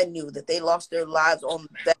people that I knew that they lost their lives on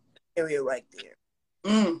that area right there.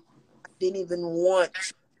 Mm. I didn't even want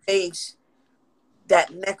to face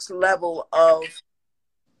that next level of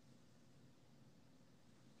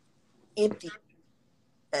empty,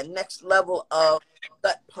 that next level of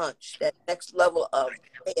gut punch, that next level of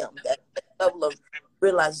damn, that next level of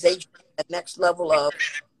realization, that next level of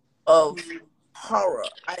horror.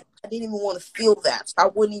 I didn't even want to feel that, so I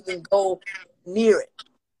wouldn't even go near it.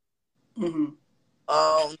 Mm-hmm.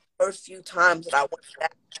 First few times that I went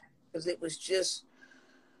back, because it was just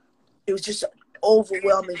an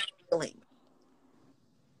overwhelming feeling.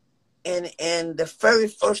 And the very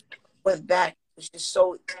first time I went back, it was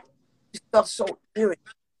it felt so eerie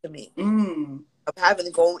to me. Mm. Of having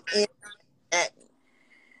to go in at me.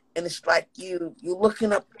 And it's like you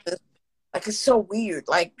looking up this, like it's so weird.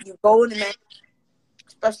 Like you go in that,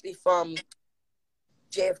 especially from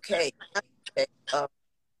JFK,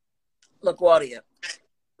 LaGuardia.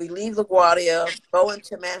 We leave LaGuardia, go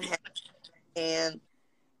into Manhattan, and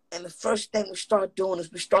the first thing we start doing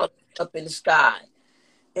is we start up in the sky,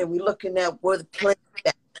 and we're looking at where the plane's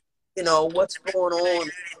at, you know, what's going on.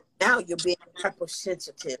 Now you're being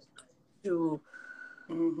hypersensitive to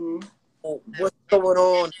what's going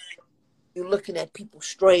on. You're looking at people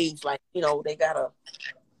strange, like, you know, they got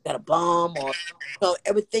a bomb, or, you know,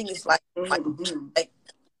 everything is like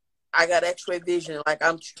I got X-ray vision, like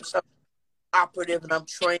I'm some operative and I'm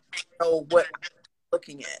trained to know what I'm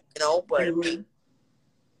looking at, you know. But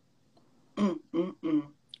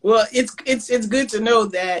well, it's good to know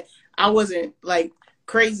that I wasn't like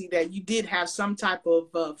crazy, that you did have some type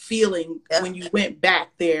of feeling when you went back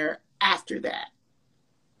there after that.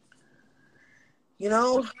 You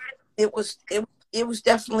know, it was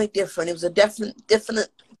definitely different. It was a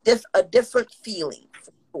different feeling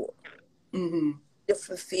for sure. Mm-hmm.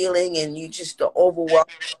 Different feeling, and you just the overwhelm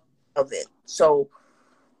of it. So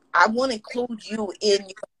I want to include you in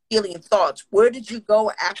your feeling and thoughts. Where did you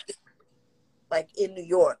go after, like in New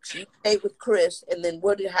York? So you stayed with Chris, and then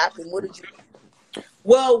what did happen? What did you?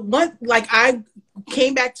 Well, I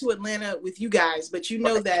came back to Atlanta with you guys, but you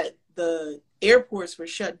know that the airports were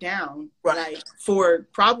shut down like for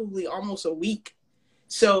probably almost a week.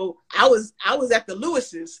 So I was at the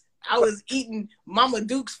Lewis's. I was eating Mama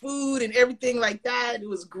Duke's food and everything like that. It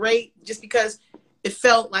was great, just because it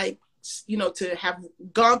felt like, you know, to have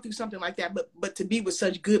gone through something like that, but to be with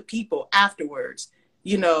such good people afterwards,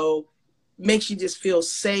 you know, makes you just feel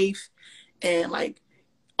safe and like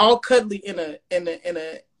all cuddly in a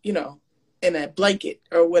you know, in a blanket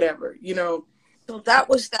or whatever, you know. So that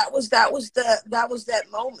was that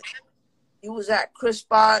moment. You was at Chris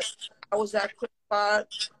spot. I was at Chris spot.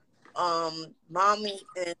 Mommy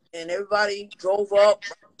and everybody drove up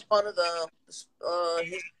in front of his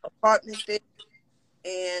apartment there,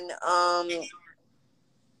 and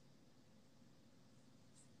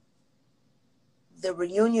the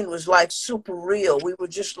reunion was like super real. We were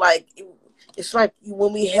just like, it's like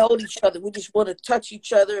when we held each other, we just want to touch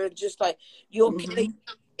each other and just like, you okay?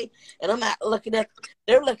 And I'm not looking at,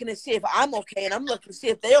 they're looking to see if I'm okay, and I'm looking to see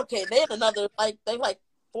if they're okay. They're in another, like, they like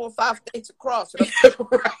 4 or 5 states across. And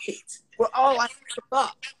Right. We're all like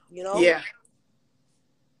up, you know? Yeah.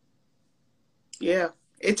 Yeah.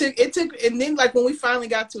 It took, and then like when we finally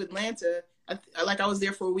got to Atlanta, I was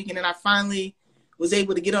there for a week, and then I finally was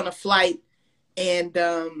able to get on a flight, and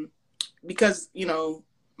because, you know,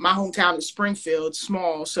 my hometown is Springfield,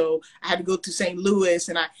 small, so I had to go to St. Louis,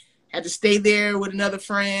 and I had to stay there with another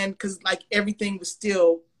friend because like everything was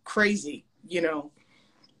still crazy, you know.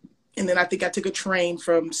 And then I think I took a train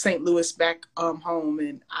from St. Louis back home,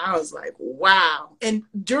 and I was like, wow. And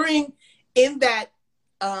in that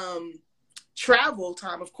travel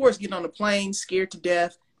time, of course, getting on the plane, scared to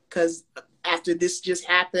death, because after this just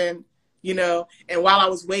happened, and while I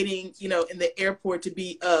was waiting, in the airport to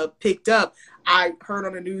be picked up, I heard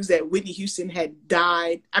on the news that Whitney Houston had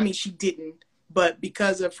died. I mean, she didn't, but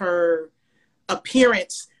because of her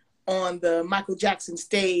appearance on the Michael Jackson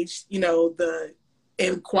stage, the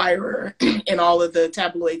Inquirer and all of the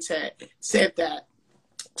tabloids had said that.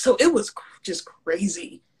 So it was just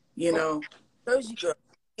crazy, Jersey girl.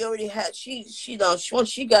 She already had once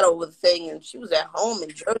she got over the thing and she was at home in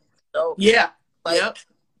Jersey. So yeah, yep.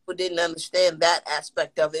 People didn't understand that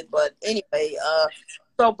aspect of it. But anyway,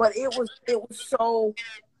 but it was so,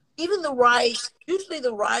 even the ride, usually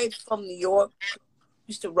the ride from New York,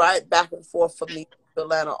 used to ride back and forth from New York to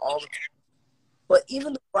Atlanta all the time. But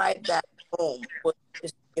even the ride back home was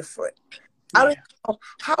just different. I don't know,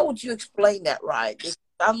 how would you explain that ride? Because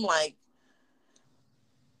I'm like,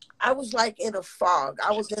 I was like in a fog.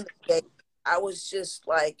 I was in the game. I was just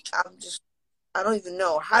like, I don't even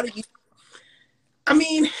know. How do you? I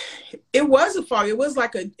mean, it was a fog. It was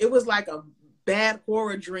like a bad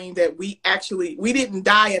horror dream that we didn't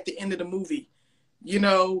die at the end of the movie.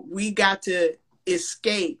 We got to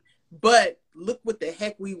escape, but look what the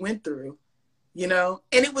heck we went through, and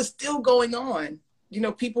it was still going on.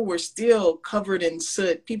 People were still covered in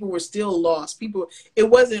soot. People were still lost. It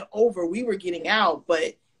wasn't over. We were getting out,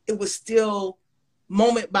 but it was still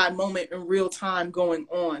moment by moment in real time going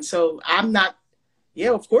on. So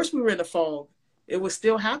of course we were in the fog. It was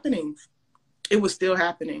still happening.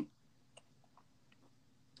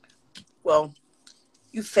 Well,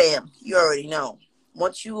 you you already know.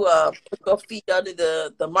 Once you put your feet under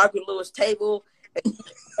the Margaret Lewis table and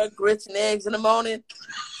eat grits and eggs in the morning,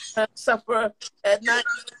 supper at night,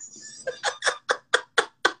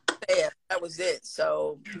 that was it.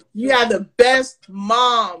 So you had the best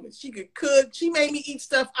mom. She could cook. She made me eat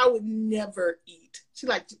stuff I would never eat. She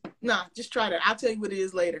like, nah, just try that. I'll tell you what it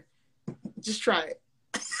is later. Just try it.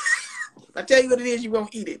 If I tell you what it is, you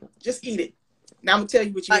won't eat it. Just eat it. Now I'm gonna tell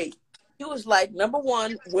you what you ate. He was like, number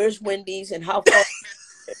one, where's Wendy's and how far?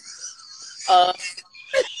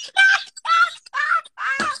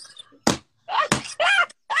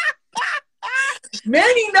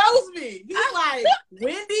 Manny knows me. He's like,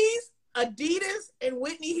 Wendy's, Adidas, and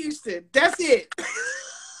Whitney Houston. That's it.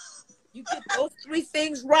 You get those three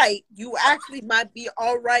things right, you actually might be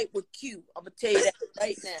all right with Q. I'm gonna tell you that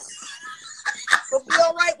right now. You'll be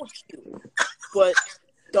all right with Q. But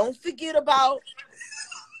don't forget about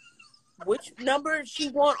which number she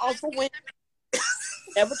want off of Wendy.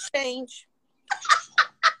 Never change.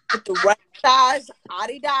 With the right size,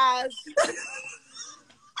 Adidas.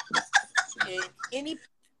 And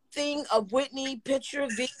anything of Whitney, picture,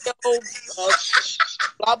 video,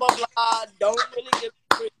 blah, blah, blah, don't really give a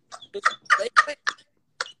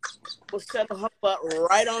we'll settle her butt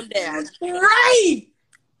right on down. Right.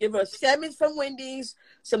 Give her 7 from Wendy's,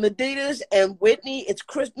 some Adidas, and Whitney, it's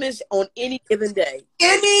Christmas on any given day.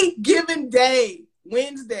 Any given day.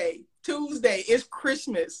 Wednesday, Tuesday, it's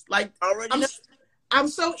Christmas. Like, I'm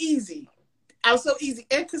so easy. I'm so easy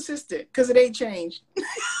and consistent because it ain't changed.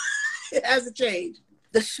 It hasn't changed.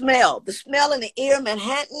 The smell in the air of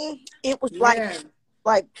Manhattan, it was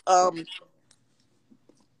like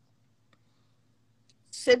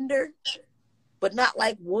cinder, but not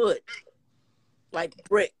like wood, like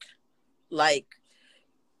brick, like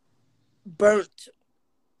burnt.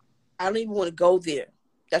 I don't even want to go there.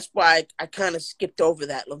 That's why I kind of skipped over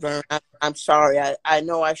that, Laverne. I'm sorry. I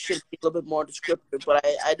know I should be a little bit more descriptive, but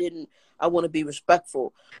I didn't. I want to be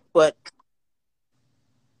respectful, but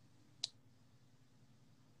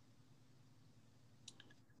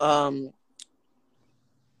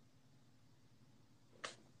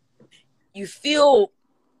you feel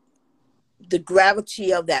the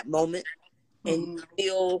gravity of that moment, and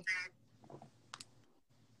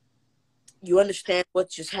you understand what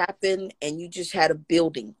just happened, and you just had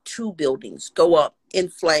 2 buildings go up in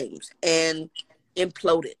flames and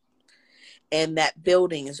imploded, and that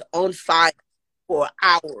building is on fire for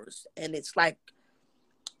hours, and it's like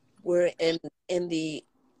we're in the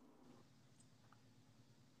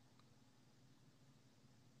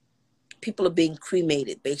people are being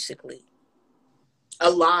cremated, basically.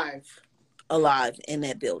 Alive in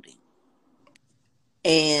that building.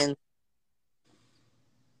 And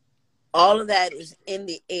all of that is in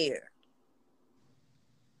the air.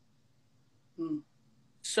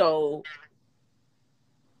 So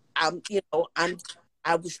I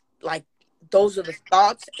was like, those are the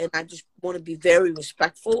thoughts, and I just want to be very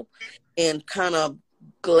respectful and kind of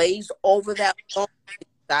glaze over that.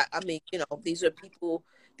 I mean, you know, these are people,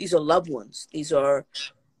 these are loved ones, these are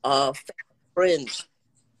friends.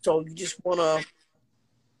 So you just wanna,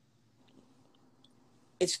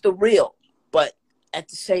 it's the real, but at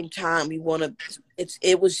the same time, you wanna.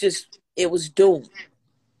 It was doomed.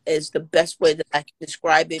 Is the best way that I can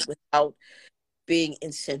describe it without being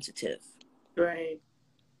insensitive. Right.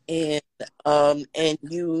 And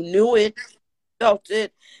you knew it, felt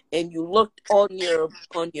it, and you looked on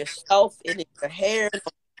yourself and in your hair and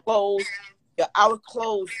on your clothes. Our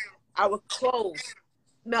clothes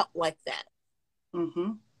smelt like that.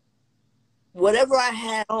 Mm-hmm. Whatever I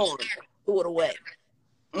had on, threw it away.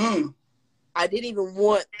 Mm. I didn't even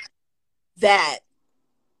want that.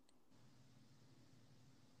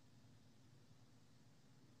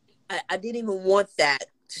 I didn't even want that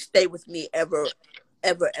to stay with me ever,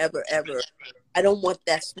 ever, ever, ever. I don't want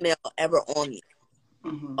that smell ever on you.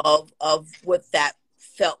 Mm-hmm. Of what that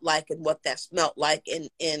felt like and what that smelled like, and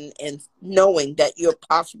knowing that you're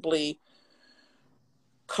possibly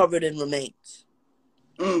covered in remains.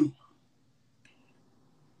 Mm.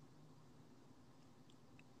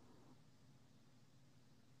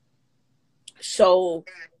 So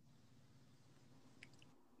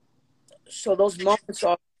those moments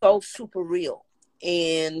are so super real,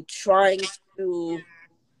 and trying to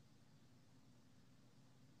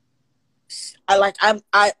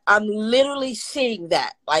I'm literally seeing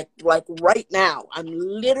that, like right now I'm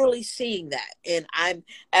literally seeing that, and I'm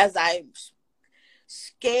as I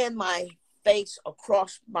scan my face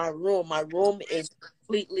across my room is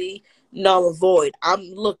completely null and void. I'm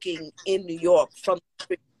looking in New York from the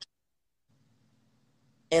street,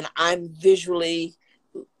 and I'm visually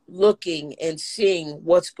looking and seeing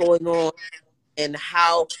what's going on and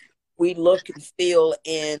how we look and feel,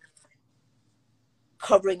 and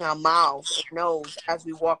covering our mouths and nose as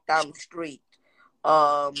we walk down the street.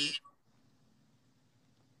 My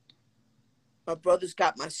brother's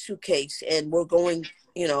got my suitcase, and we're going,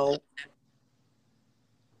 you know,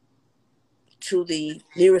 to the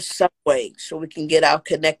nearest subway so we can get our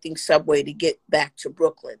connecting subway to get back to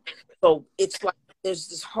Brooklyn. So it's like there's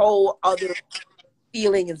this whole other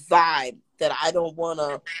feeling and vibe that I don't want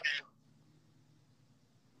to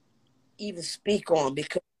even speak on,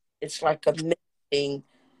 because it's like a menacing,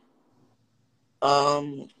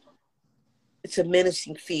 it's a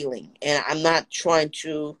menacing feeling, and I'm not trying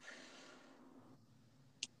to.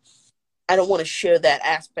 I don't want to share that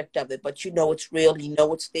aspect of it, but you know it's real, you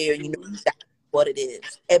know it's there, you know exactly what it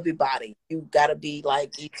is. Everybody, you gotta be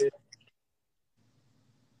like either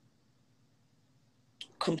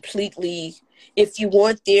completely. If you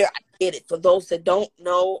weren't there, I get it. For those that don't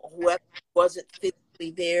know, whoever wasn't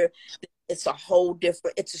physically there, it's a whole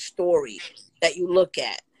different. It's a story that you look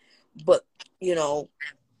at, but you know,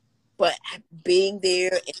 but being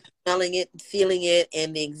there and smelling it, and feeling it,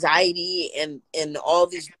 and the anxiety, and all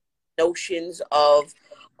these notions of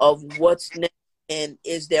what's next, and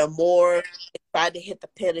is there more? They tried to hit the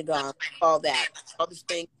Pentagon, all that. All these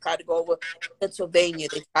things tried to go over Pennsylvania.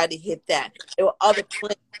 They tried to hit that. There were other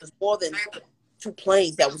planes. There's more than two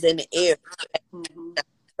planes that was in the air, Mm-hmm.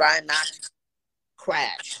 trying not to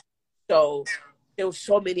crash. So there were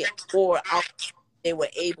so many more out. They were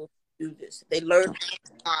able to do this. They learned to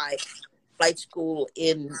fly flight school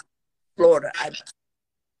in Florida.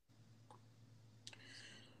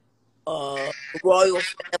 The royal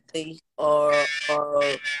family, or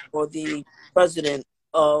the president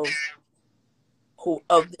of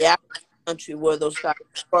the African country where those guys were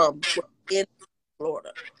from were in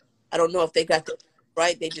Florida. I don't know if they got the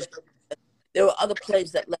right. There were other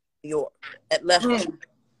planes that left New York, that left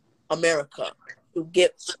America, to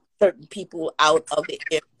get certain people out of the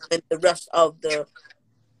air, and the rest of the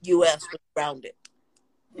U.S. was grounded.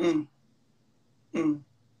 Mm. Mm.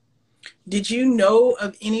 Did you know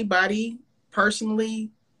of anybody personally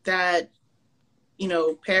that,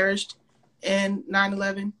 perished in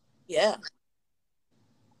 9/11? Yeah.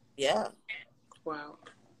 Yeah. Wow.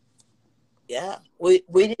 Yeah. We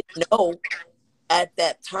didn't know at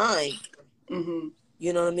that time. Mm-hmm.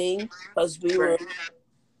 You know what I mean? Because Right.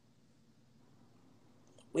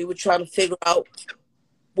 we were trying to figure out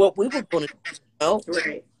what we were going to do.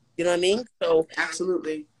 Right. You know what I mean? So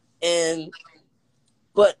Absolutely.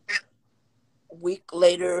 But a week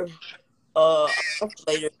later, a month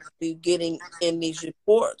later, we getting in these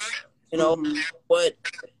reports. You know Mm-hmm.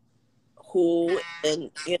 who,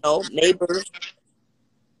 and neighbors.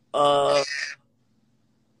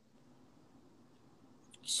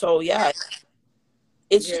 So yeah,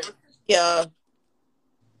 it's yeah.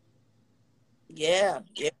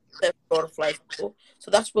 That Florida flight school.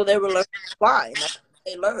 So that's where they were learning to fly, and that's what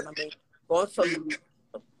they learned. I mean, going from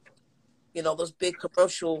those big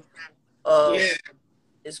commercial Yeah.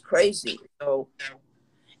 is crazy. So,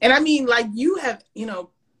 And I mean, like you have,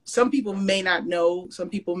 some people may not know, some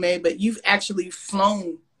people may, but you've actually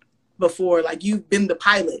flown before, like you've been the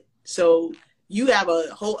pilot. So you have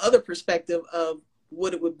a whole other perspective of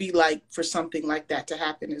what it would be like for something like that to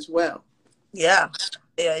happen as well. yeah.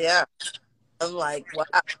 I'm like, wow,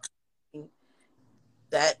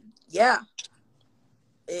 that, yeah,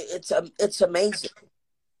 it's amazing.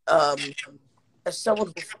 As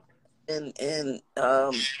someone who and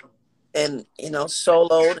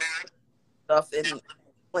soloed stuff in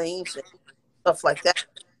planes and stuff like that.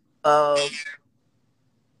 I'm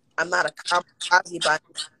not a kamikaze by,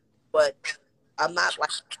 but I'm not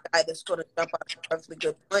like a guy that's going to jump out of a perfectly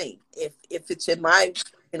good plane. If it's in my,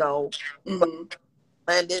 Mm-hmm.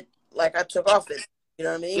 landed like I took off it, you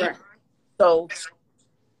know what I mean? Right. So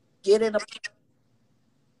get in a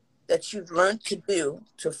that you've learned to do,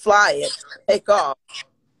 to fly it, take off.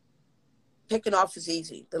 Taking off is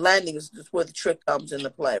easy. The landing is just where the trick comes into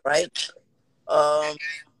play, right?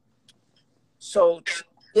 So to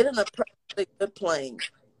get in a perfectly good plane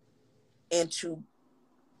and to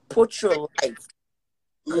put your life,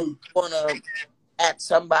 because you want to at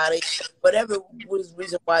somebody, whatever was the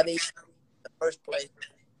reason why they in the first place.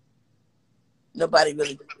 Nobody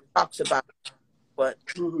really talks about it, but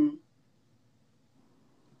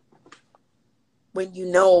when you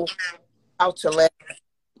know how to let,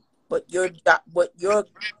 what your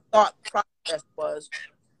thought process was,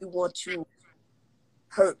 you want to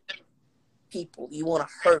hurt people, you want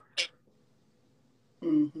to hurt,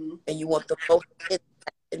 and you want the most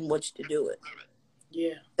impact in which to do it.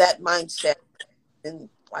 Yeah. That mindset, and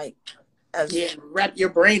like, as wrap your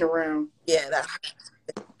brain around. Yeah, that.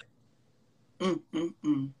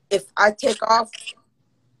 If I take off,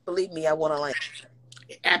 believe me, I want to land.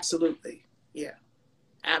 Absolutely. Yeah.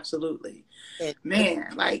 Absolutely. And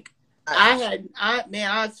man, like I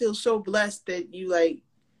feel so blessed that you like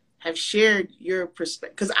have shared your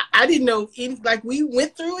perspective, because I didn't know any, like we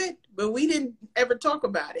went through it, but we didn't ever talk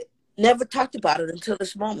about it. Never talked about it until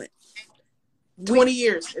this moment. 20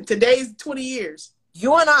 years. And today's 20 years.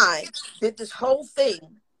 You and I did this whole thing,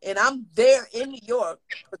 and I'm there in New York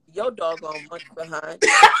with your doggone monkey behind.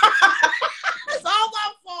 It's all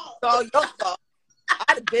my fault. It's all your fault.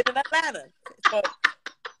 I'd have been in Atlanta. So,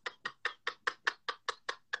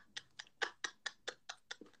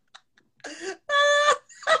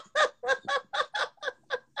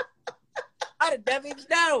 I'd have never even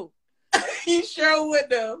known. You sure would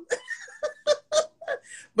have.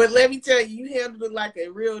 But let me tell you, you handled it like a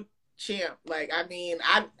real champ. Like, I mean,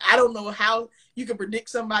 I don't know how you can predict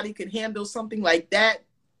somebody could handle something like that,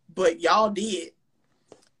 but y'all did.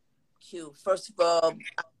 Q, first of all,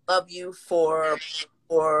 I love you for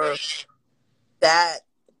that.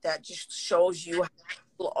 That just shows you how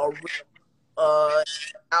people are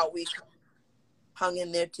how we hung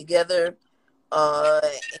in there together,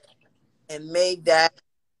 and made that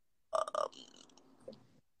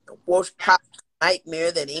the worst possible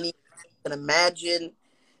nightmare that anyone can imagine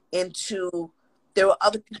into. There are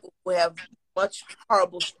other people who have much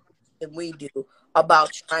horrible shit than we do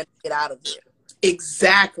about trying to get out of there.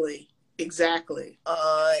 Exactly.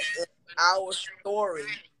 Our story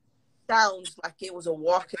sounds like it was a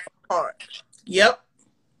walk in the park. Yep.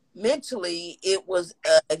 Mentally, it was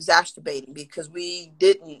exacerbating because we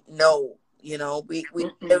didn't know. We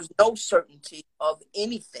there was no certainty of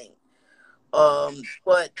anything.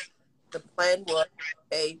 But the plan was,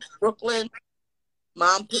 okay, Brooklyn,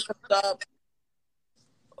 mom pick us up,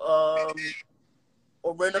 or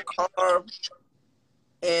rent a car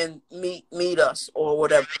and meet us or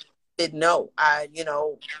whatever. Didn't know. I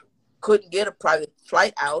couldn't get a private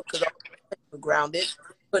flight out because all the planes were grounded.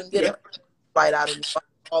 Couldn't get a flight out of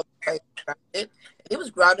all the planes were grounded. And it was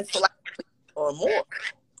grounded for like a week or more.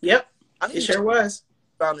 Yep. It sure was.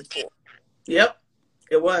 Grounded for. Yep.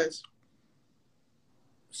 It was.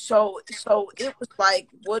 So it was like,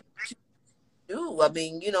 what to do? I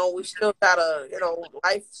mean, we still got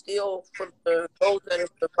life still for those that are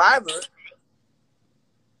survivors.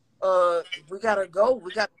 We gotta go.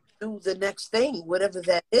 We gotta do the next thing, whatever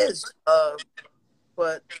that is.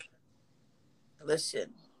 But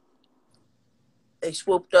listen, they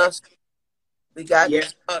swooped us. We got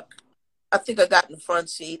stuck. I think I got in the front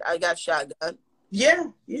seat. I got shotgun. Yeah.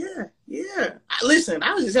 Listen,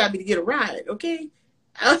 I was just happy to get a ride, okay?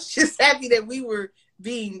 I was just happy that we were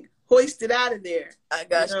being hoisted out of there. I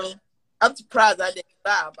got I'm surprised I didn't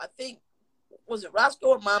drive. I think, was it Roscoe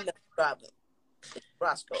or Mom that was driving?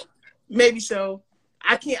 Roscoe. Maybe so.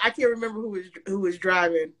 I can't remember who was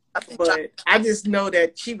driving. I think But I just know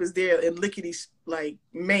that she was there and lickety, like,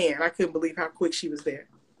 man, I couldn't believe how quick she was there.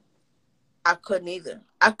 I couldn't either.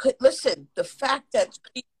 I could listen. The fact that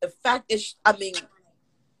I mean,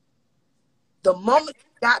 the moment she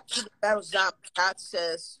got to the battle zone, God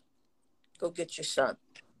says, "Go get your son.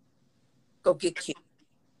 Go get Q."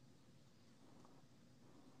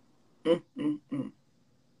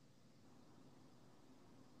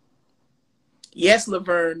 Yes,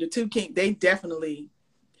 Laverne, the two King, they definitely,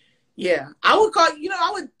 yeah. I would call,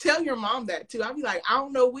 I would tell your mom that too. I'd be like, I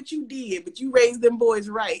don't know what you did, but you raised them boys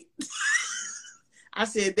right. I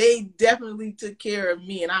said, they definitely took care of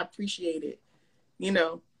me and I appreciate it,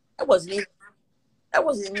 That wasn't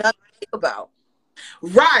nothing to think about.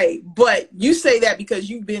 Right. But you say that because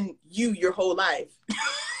you've been you your whole life.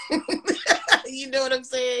 You know what I'm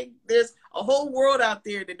saying? There's a whole world out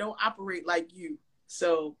there that don't operate like you.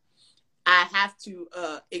 So I have to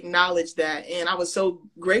acknowledge that. And I was so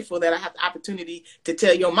grateful that I have the opportunity to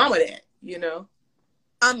tell your mama that,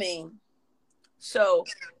 I mean, so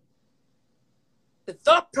the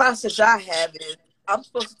thought process I have is I'm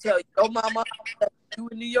supposed to tell your mama that you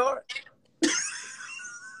in New York.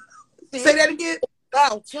 Say that again.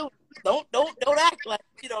 Down too. Don't act like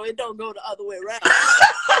it don't go the other way around.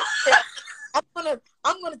 I'm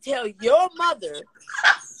gonna tell your mother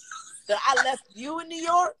that I left you in New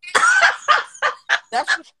York.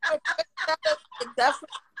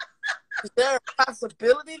 Is there a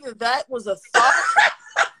possibility that was a thought?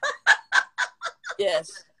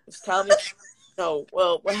 Yes, it's Tommy. No,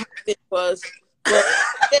 well, what happened was,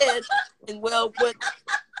 said, and what?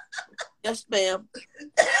 Yes, ma'am.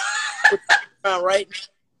 All right.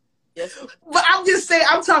 Yes. But I'm just saying,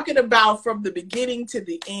 I'm talking about from the beginning to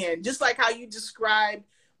the end, just like how you described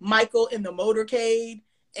Michael in the motorcade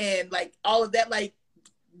and like all of that, like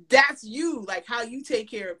that's you, like how you take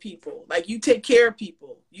care of people. Like you take care of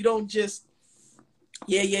people. You don't just,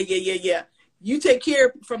 yeah. You take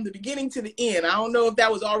care from the beginning to the end. I don't know if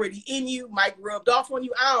that was already in you, Mike rubbed off on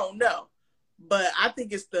you. I don't know. But I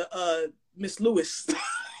think it's the Miss Lewis.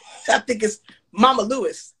 I think it's Mama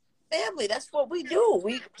Lewis. Family, that's what we do.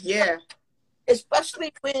 Yeah.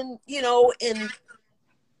 Especially when, in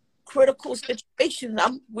critical situations,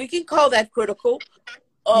 we can call that critical.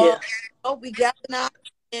 Yeah. We gather out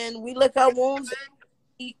and we lick our wounds,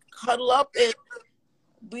 we cuddle up and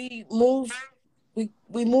we move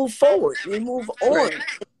forward. We move on Right.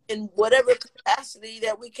 in whatever capacity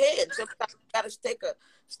that we can. Sometimes we gotta take a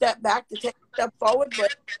step back to take a step forward,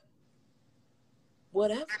 but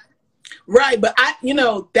whatever. Right, but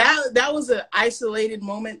that was an isolated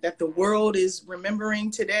moment that the world is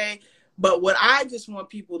remembering today. But what I just want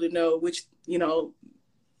people to know, which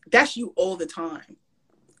that's you all the time.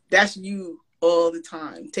 That's you all the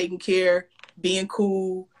time, taking care, being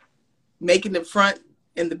cool, making the front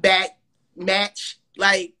and the back match.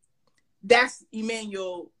 Like that's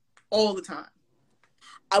Emmanuel all the time.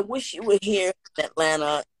 I wish you were here in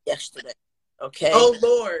Atlanta yesterday. Okay. Oh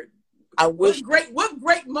Lord. I wish. What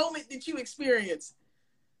great moment did you experience?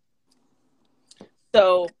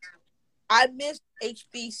 So I missed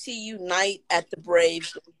HBCU night at the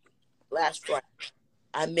Braves last Friday.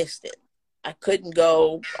 I missed it. I couldn't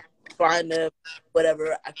go find them,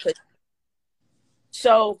 whatever. I couldn't.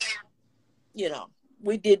 So,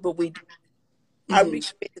 we did what we did. Mm-hmm. I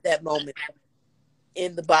recreated that moment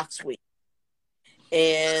in the box suite.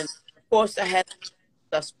 And of course I had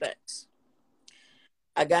suspects.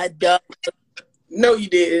 I got dubbed. No, you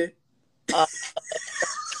didn't.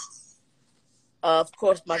 Of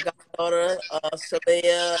course, my goddaughter,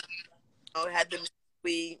 Celia, I had to.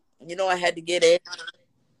 I had to get it.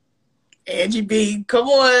 Angie B, come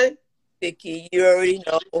on. Vicky, you already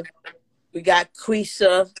know. We got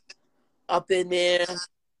Quisa up in there,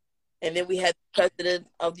 and then we had the president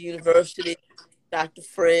of the university, Dr.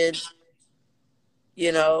 Fred.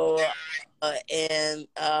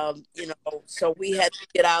 So we had to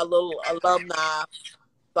get our little alumni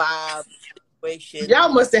vibe situation. Y'all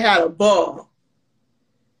must have had a ball.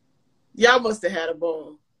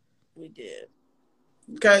 We did.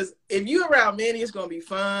 Because if you around Manny, it's going to be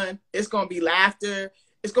fun. It's going to be laughter.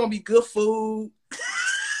 It's going to be good food.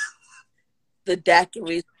 The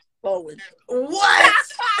daiquiris flowing. What?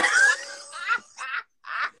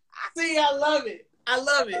 See, I love it.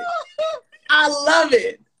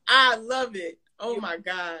 Oh my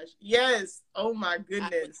gosh. Yes. Oh my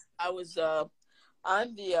goodness. I'm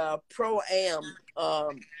the pro-am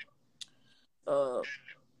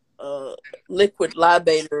liquid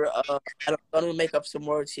libator. I'm gonna make up some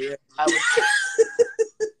words here.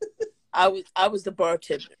 I was the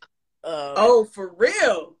bartender. Oh, for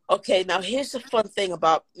real? Okay, now here's the fun thing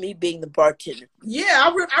about me being the bartender. Yeah,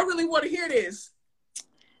 I really want to hear this.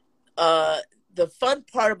 The fun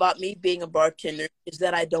part about me being a bartender is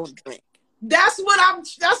that I don't drink. That's what I'm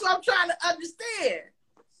trying to understand.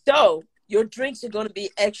 So your drinks are going to be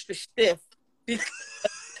extra stiff because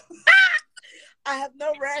I have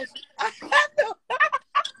no rest.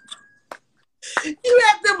 You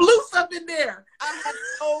have them loose up in there. I have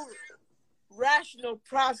no rational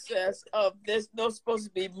process of there's no supposed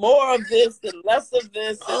to be more of this and less of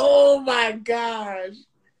this. Oh my gosh.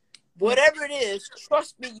 Whatever it is,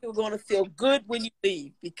 trust me, you're going to feel good when you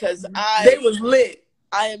leave because they was lit.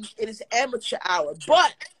 It is amateur hour,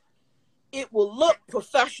 but it will look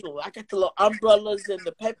professional. I got the little umbrellas and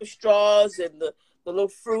the paper straws and the little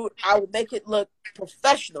fruit. I will make it look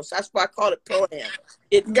professional. So that's why I call it Pro-Am.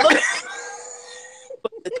 It looks,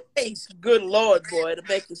 but the taste, good Lord, boy, to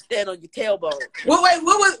make you stand on your tailbone. Well, wait,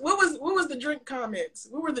 what was the drink comments?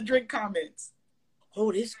 What were the drink comments?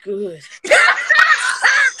 Oh, this good.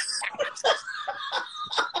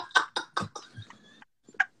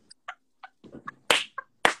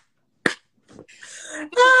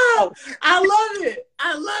 Oh, I love it.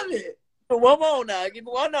 I love it. One more now. Give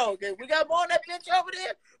me one more. We got more on that bitch over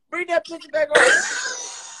there. Bring that bitch back over.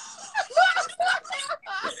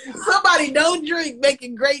 Somebody don't drink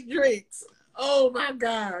making great drinks. Oh my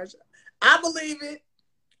gosh. I believe it.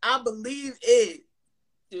 I believe it.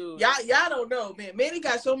 Dude. Y'all don't know, man. Manny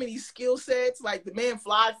got so many skill sets. Like the man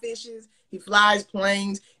fly fishes. He flies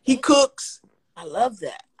planes. He cooks. I love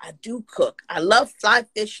that. I do cook. I love fly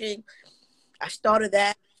fishing. I started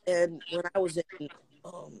that and when I was in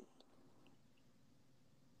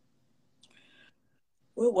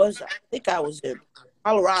where was I? I think I was in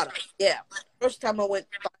Colorado. Yeah. First time I went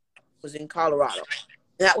was in Colorado.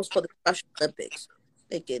 And that was for the Special Olympics. I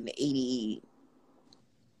think in the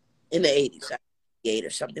 80s, 88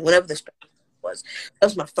 or something, whenever the Special was. That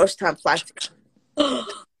was my first time fly fishing.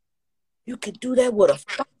 You could do that with a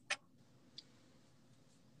fly.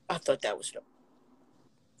 I thought that was dope.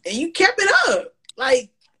 And you kept it up. Like,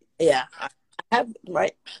 yeah, I have,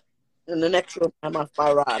 right? In the next room, I'm on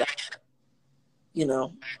fly rod.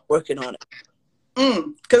 Working on it.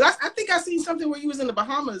 Because I think I seen something where you was in the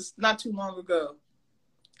Bahamas not too long ago.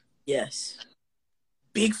 Yes.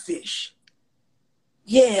 Big fish.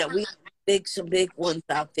 Yeah, we got some big ones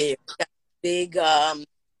out there. We got big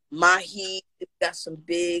mahi. We got some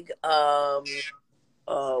big what's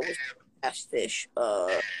bass fish?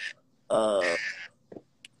 I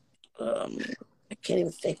can't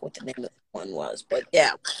even think what the name of the one was, but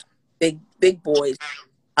yeah, big boys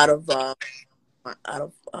out of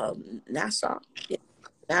Nassau, yeah.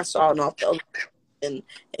 Nassau and all the and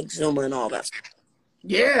Exuma and all that stuff.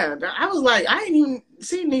 Yeah, I was like, I ain't even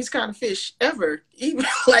seen these kind of fish ever. Even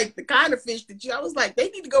like the kind of fish that I was like, they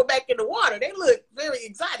need to go back in the water. They look very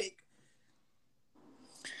exotic.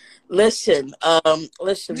 Listen. Do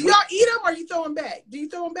y'all eat them or you throw them back? Do you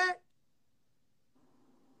throw them back?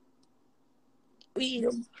 We eat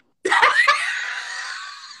them.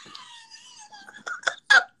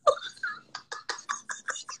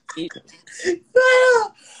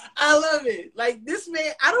 I love it. Like this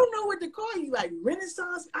man, I don't know what to call you, like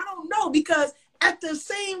Renaissance. I don't know, because at the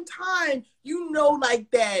same time,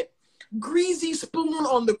 like that greasy spoon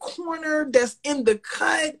on the corner that's in the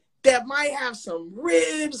cut that might have some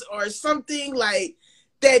ribs or something like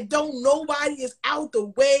that. Nobody is out the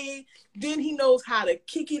way. Then he knows how to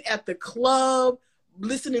kick it at the club,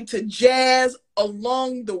 listening to jazz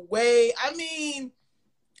along the way. I mean,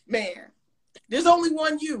 man, there's only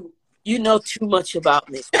one you. You know too much about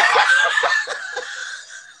me. But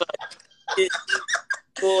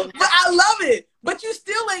I love it. But you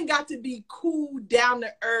still ain't got to be cool, down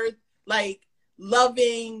to earth, like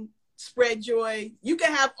loving, spread joy. You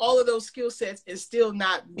can have all of those skill sets and still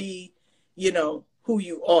not be, who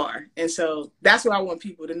you are. And so that's what I want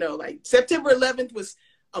people to know. Like September 11th was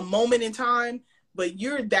a moment in time, but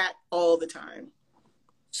you're that all the time.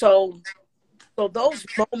 So those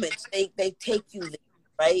moments, they take you there,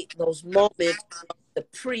 right? Those moments, the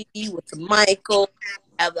pre with the Michael,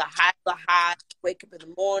 have the high, wake up in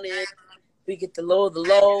the morning, we get the low of the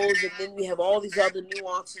lows, and then we have all these other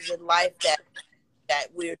nuances in life that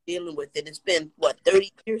we're dealing with. And it's been,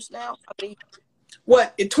 30 years now? I mean,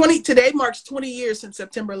 today marks 20 years since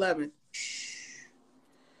September 11th.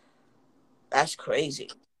 That's crazy.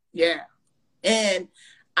 Yeah. And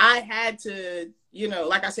I had to,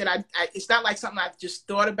 like I said, I it's not like something I just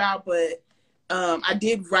thought about, but I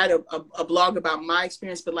did write a blog about my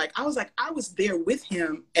experience, but I was there with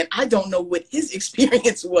him and I don't know what his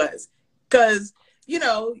experience was. Cause, you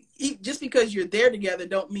know, just because you're there together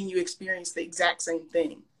don't mean you experience the exact same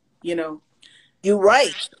thing, you know. You're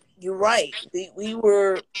right. You're right. We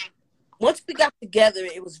were, once we got together,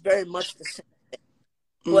 it was very much the same.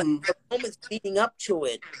 But the moments leading up to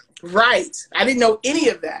it. Right. I didn't know any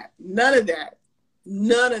of that. None of that.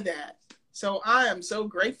 None of that. So I am so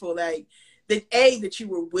grateful that you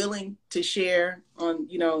were willing to share on,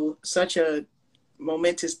 you know, such a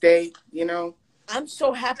momentous day, you know. I'm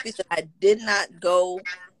so happy that I did not go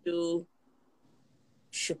to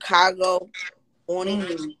Chicago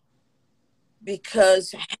morning,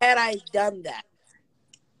 because had I done that,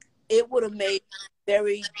 it would have made it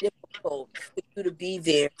very difficult for you to be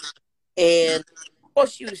there, and of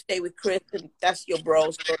course you to stay with Chris, and that's your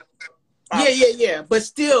bro. So yeah. But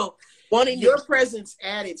still, your to, presence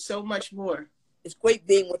added so much more. It's great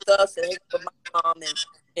being with us and with my mom,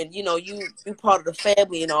 and you know, you part of the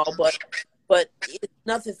family and all, but it's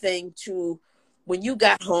another thing to, when you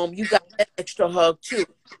got home, you got that extra hug too.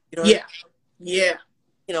 You know, yeah.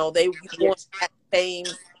 You know, you want that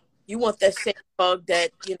same hug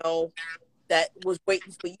that, you know, that was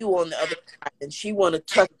waiting for you on the other side, and she want to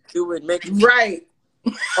touch you and make right,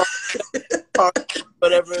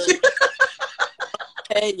 whatever,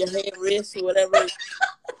 hey, your hand, wrist, or whatever.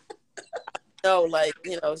 No, like,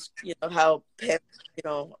 you know how parents, you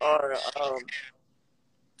know, are.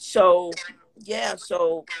 So yeah,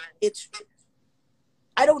 so it's,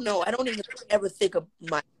 I don't know. I don't even ever think of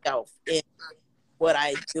myself in what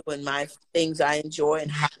I do and my things I enjoy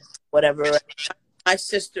and how, whatever. My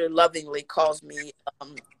sister lovingly calls me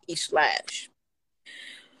E/.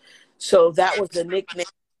 So that was the nickname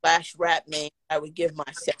 / rap name I would give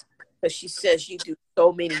myself, because she says you do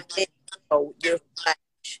so many things. So you're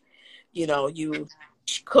Slash, you know, you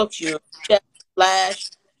cook, you chef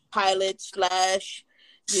 / pilot /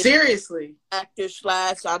 seriously, actor /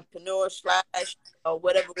 entrepreneur / or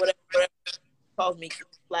whatever calls me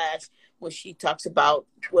 / when she talks about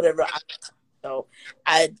whatever. So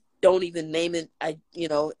I don't even name it. I, you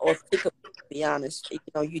know, or think of it, to be honest. You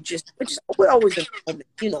know, we're always in the moment.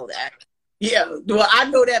 You know that. Yeah, well, I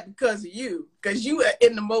know that because of you, because you are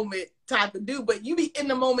in the moment type of dude, but you be in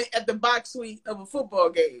the moment at the box suite of a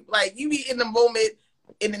football game. Like, you be in the moment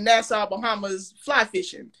in the Nassau, Bahamas fly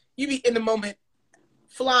fishing. You be in the moment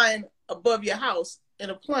flying above your house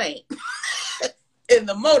in a plane. In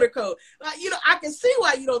the motor code. Like, you know, I can see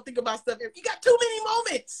why you don't think about stuff. You got too many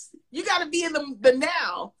moments. You got to be in the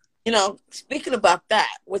now. You know, speaking about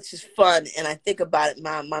that, which is fun, and I think about it,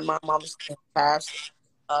 my mom obviously passed.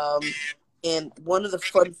 And one of the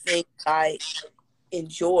fun things I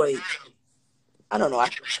enjoyed, I don't know, I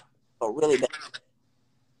don't really bad.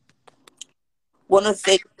 One of the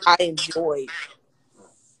things I enjoyed,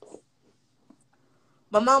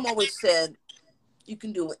 my mom always said, you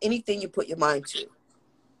can do anything you put your mind to.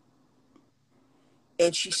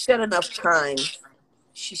 And she said it enough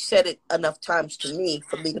times to me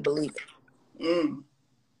for me to believe it.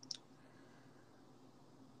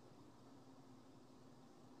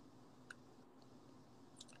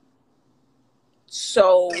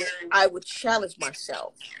 So I would challenge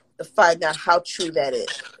myself to find out how true that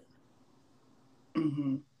is.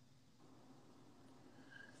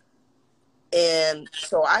 And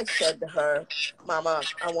so I said to her, Mama,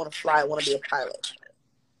 I want to fly. I want to be a pilot.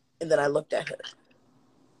 And then I looked at her,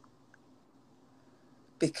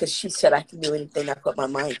 because she said I can do anything I put my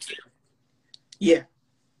mind to. Yeah.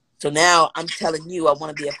 So now I'm telling you I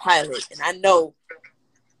want to be a pilot. And I know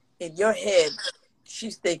in your head,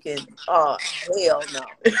 she's thinking, oh, hell no.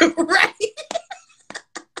 Right.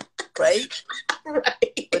 Right?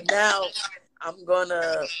 Right. But now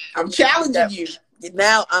I'm challenging you.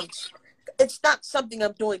 Now it's not something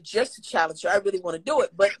I'm doing just to challenge her. I really want to do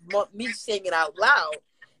it. But me saying it out loud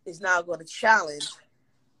is now going to challenge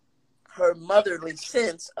her motherly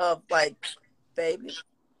sense of, like, baby.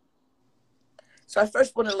 So I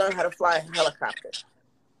first want to learn how to fly a helicopter.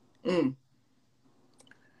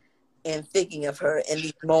 And thinking of her in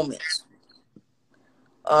these moments.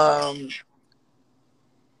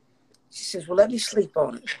 She says, well, let me sleep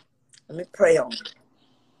on it. Let me pray on it.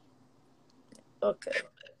 Okay.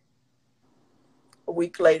 A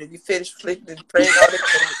week later, you finish sleeping and praying on it.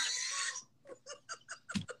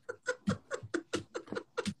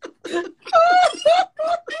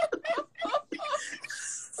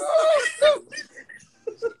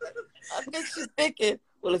 I bet she's thinking,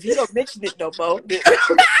 well, if he don't mention it no more, if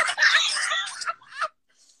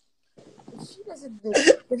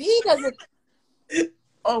he doesn't,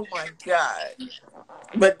 oh my God.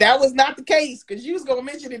 But that was not the case, because you was going to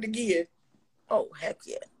mention it again. Oh, heck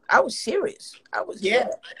yeah. I was serious. I was, yeah.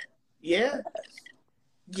 Yeah.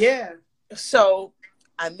 Yeah. So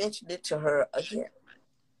I mentioned it to her again.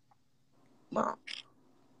 Mom,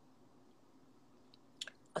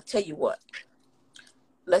 I'll tell you what.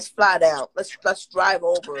 Let's fly down. Let's drive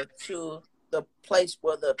over to the place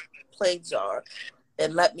where the planes are,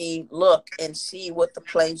 and let me look and see what the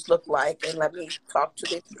planes look like, and let me talk to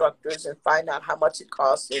the instructors and find out how much it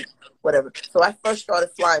costs and whatever. So I first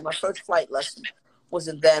started flying. My first flight lesson was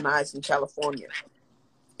in Van Nuys, California,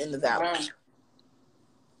 in the valley. Wow.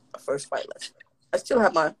 My first flight lesson. I still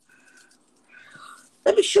have my.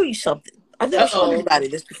 Let me show you something. I've never shown anybody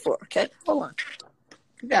this before. Okay, hold on.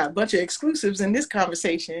 We got a bunch of exclusives in this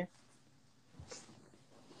conversation.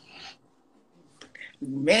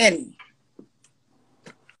 Manny.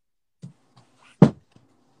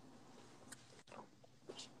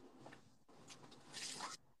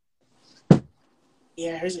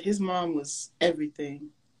 Yeah, his mom was everything.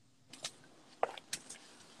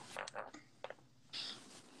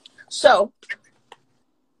 So,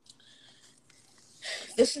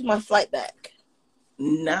 this is my flight bag.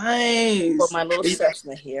 Nice. For my little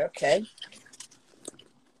Cessna here, okay?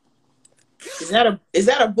 Is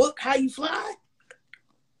that a book, How You Fly?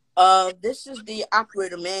 This is the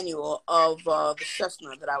operator manual of the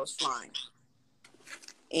Cessna that I was flying.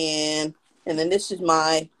 And then this is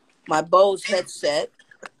my Bose headset.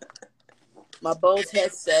 My Bose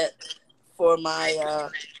headset for my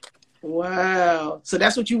wow. So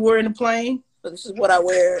that's what you wore in the plane? So this is what I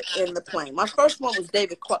wear in the plane. My first one was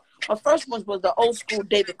David Clark. My first one was the old school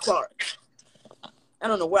David Clark. I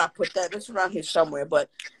don't know where I put that. It's around here somewhere.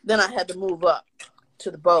 But then I had to move up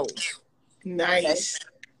to the Bose. Nice. Okay?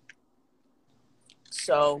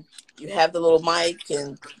 So you have the little mic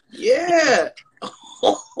and yeah.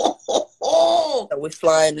 So we're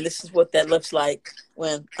flying, and this is what that looks like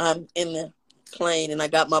when I'm in the plane and I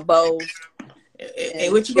got my Bose.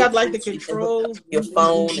 And what you got, like the controls, your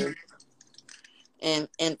phone and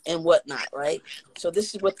whatnot, right? So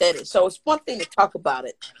this is what that is. So it's one thing to talk about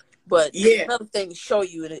it, but yeah, another thing to show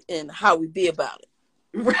you in how we be about it.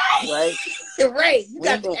 Right. Right. Right. You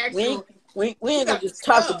got the actual. We ain't gonna just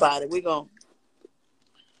talk about it. We're gonna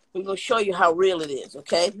show you how real it is.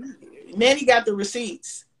 Okay. Manny got the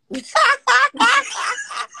receipts.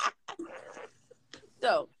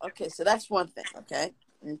 So okay, so that's one thing. Okay,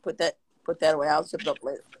 and put that away. I'll zip it up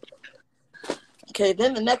later. Okay,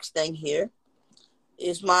 then the next thing here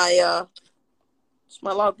is my it's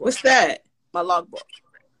my logbook. What's that? My logbook.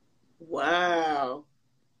 Wow.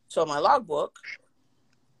 So my logbook.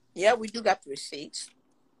 Yeah, we do got the receipts.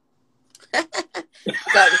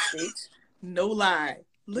 Got receipts. No lie.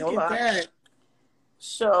 Look at that.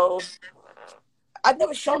 So I've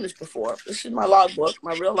never shown this before. This is my logbook,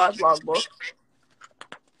 my real life logbook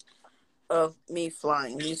of me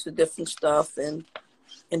flying. These are different stuff and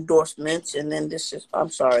endorsements, and then this is, I'm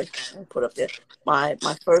sorry, I'll put up there my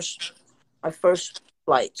first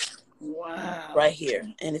flight. Wow. Right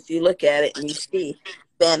here. And if you look at it and you see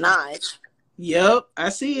Van Nuys. Yep, I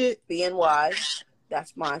see it. BNY.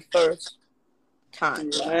 That's my first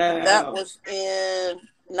time. Wow. That was in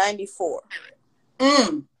 94.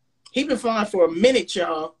 He been flying for a minute,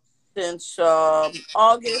 y'all. Since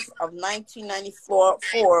August of 1994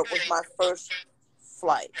 was my first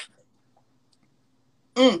flight.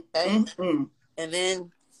 Okay. And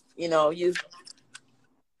then,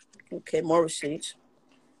 more receipts.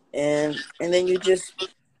 And then you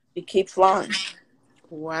keep flying.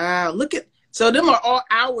 Wow. So them are all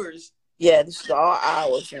hours. Yeah, this is all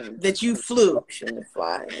hours that you flew. To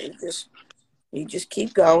fly. You just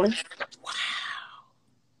keep going. Wow.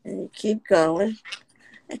 And you keep going.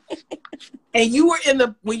 And you were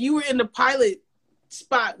when you were in the pilot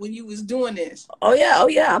spot when you was doing this. Oh yeah.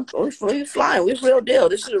 We're flying. We're real deal.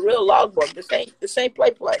 This is a real logbook. This ain't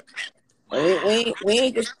play. We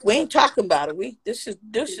ain't talking about it. This is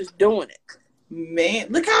doing it. Man,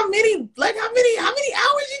 look how many hours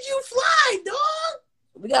did you fly, dog?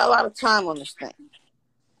 We got a lot of time on this thing.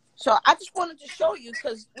 So I just wanted to show you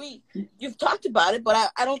because you've talked about it,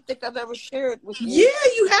 but I don't think I've ever shared with you. Yeah,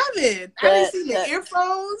 you haven't. I didn't see the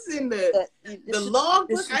earphones and the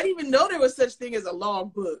logbook. I didn't even know there was such thing as a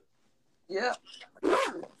logbook. Yeah.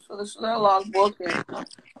 So this is our logbook, and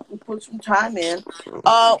we put some time in.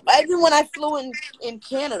 Even when I flew in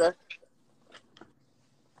Canada,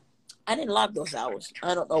 I didn't log those hours.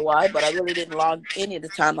 I don't know why, but I really didn't log any of the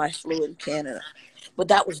time I flew in Canada. But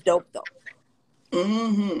that was dope, though.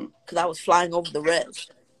 Because I was flying over the res.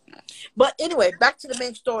 But anyway, back to the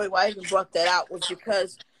main story. Why I even brought that out was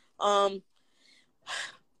because I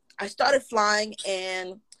started flying,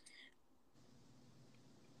 and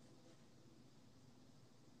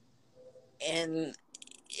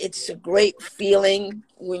it's a great feeling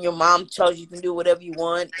when your mom tells you can do whatever you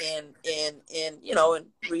want, and you know, in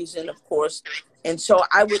reason, of course. And so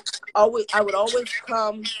I would always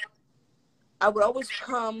come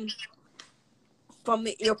from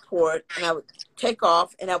the airport, and I would take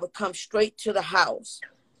off, and I would come straight to the house,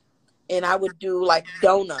 and I would do like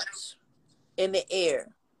donuts in the air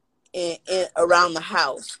and around the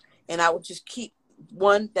house, and I would just keep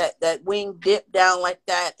one that wing dip down like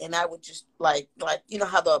that, and I would just like you know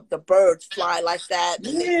how the birds fly like that,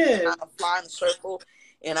 and they kind of fly in a circle,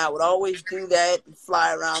 and I would always do that and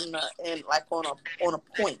fly around and like on a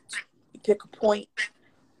point. You pick a point,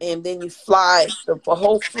 and then you fly. The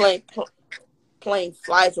whole plane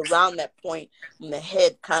flies around that point, and the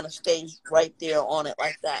head kind of stays right there on it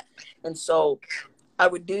like that. And so I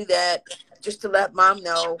would do that just to let mom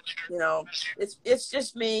know, you know, it's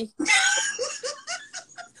just me.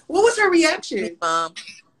 What was her reaction? Mom.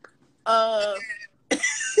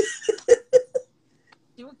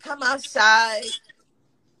 She would come outside.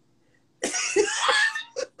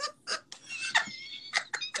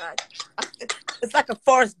 God, it's like a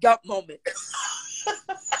Forrest Gump moment.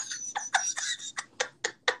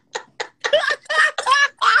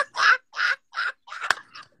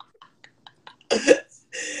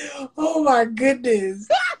 Oh my goodness.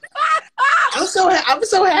 I'm so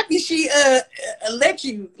happy she let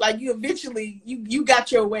you. Like you eventually you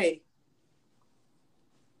got your way.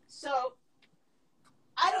 So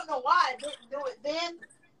I don't know why I didn't do it then,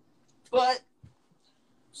 but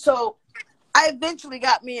so I eventually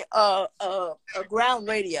got me a ground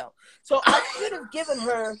radio. So I should have given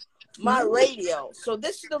her my radio. So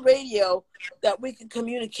this is the radio that we can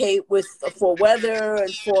communicate with for weather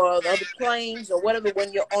and for the other planes or whatever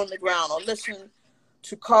when you're on the ground or listen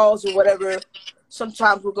to calls or whatever.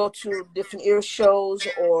 Sometimes we'll go to different air shows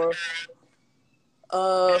or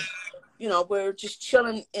you know, we're just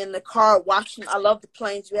chilling in the car watching. I love the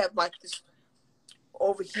planes. We have like this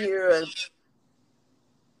over here at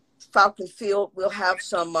Falcon Field. We'll have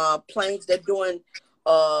some planes. They're doing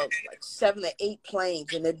like 7 or 8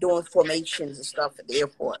 planes, and they're doing formations and stuff at the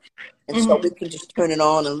airport. And so we can just turn it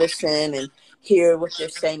on and listen and hear what they're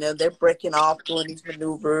saying. They're breaking off, doing these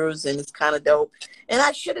maneuvers, and it's kind of dope. And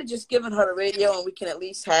I should have just given her the radio, and we can at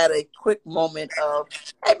least had a quick moment of,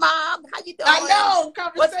 "Hey, Mom, how you doing? I know,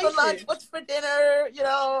 what's conversation. for lunch? What's for dinner? You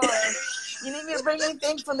know, you need me to bring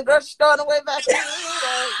anything from the grocery store on the way back here?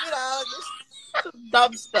 Or, you know, just some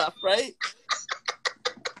dumb stuff, right?"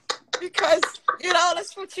 Because, you know,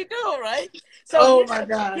 that's what you do, right? So oh my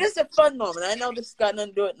God. Here's a fun moment. I know this got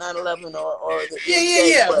nothing to do with 9/11 or the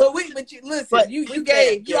yeah. But you listen, but you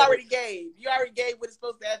gave. You already gave. You already gave what it's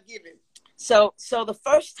supposed to have given. So the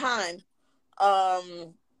first time, I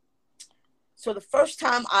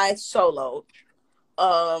soloed,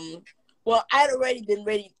 well, I'd already been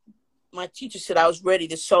ready. My teacher said I was ready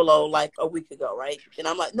to solo like a week ago, right? And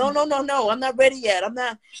I'm like, no, I'm not ready yet. I'm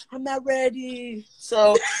not ready.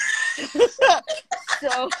 So,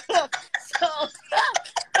 so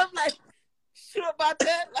I'm like, sure about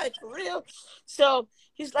that? Like, for real? So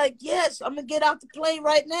he's like, yes, I'm gonna get out the plane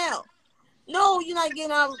right now. No, you're not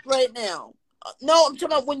getting out right now. No, I'm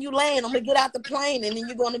talking about when you land. I'm gonna get out the plane, and then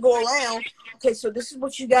you're gonna go around. Okay, so this is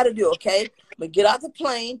what you got to do. Okay, I'm gonna get out the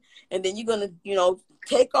plane, and then you're gonna, you know,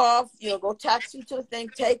 take off. You know, go taxi to the thing,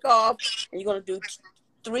 take off, and you're gonna do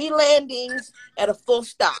 3 landings at a full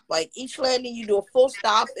stop. Like each landing, you do a full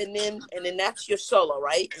stop, and then that's your solo,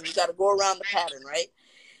 right? And you got to go around the pattern, right?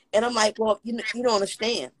 And I'm like, well, you don't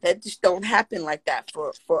understand. That just don't happen like that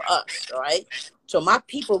for us, all right? So my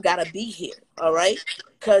people got to be here, all right?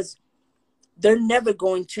 Because they're never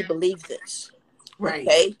going to believe this. Right.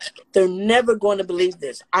 Okay? They're never going to believe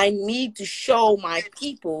this. I need to show my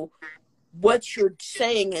people what you're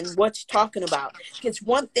saying and what you're talking about. It's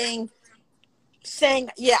one thing saying,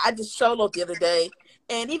 yeah, I just soloed the other day.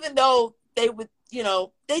 And even though they would, you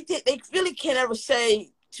know, they really can't ever say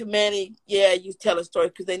to Manny, yeah, you tell a story,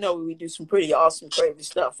 because they know we do some pretty awesome, crazy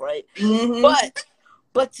stuff, right?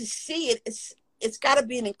 But to see it, it's got to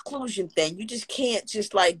be an inclusion thing. You just can't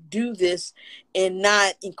just like do this and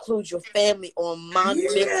not include your family on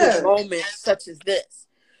monumental moments such as this.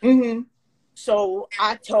 So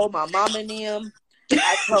I told my mom and them,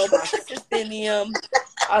 I told my sister and them,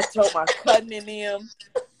 I told my cousin and them,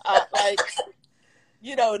 like,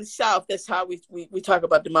 you know, in the South, that's how we talk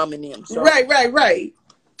about the mom and them. So, right.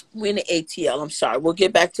 We're in the ATL. I'm sorry. We'll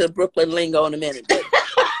get back to the Brooklyn lingo in a minute. But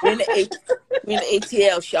we're in the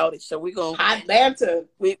ATL, shouted. So we're gonna Atlanta.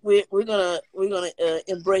 We're gonna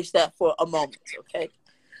embrace that for a moment, okay?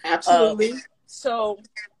 Absolutely. So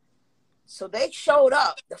they showed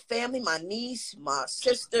up. The family, my niece, my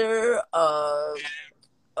sister,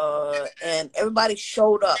 and everybody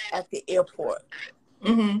showed up at the airport.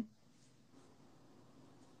 Mm-hmm.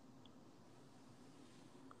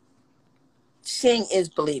 Seeing is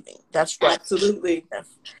believing. That's right. Absolutely.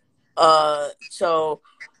 So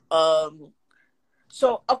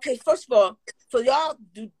okay, first of all, for y'all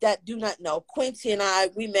that do not know, Quincy and I,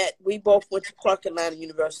 we both went to Clark Atlanta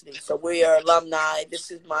University, so we are alumni. This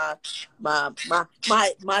is my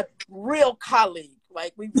real colleague.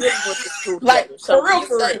 Like, we really went to school Like, together. So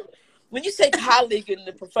for real. When you say colleague in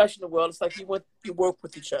the professional world, it's like you work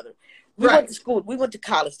with each other. We Right. went to school, we went to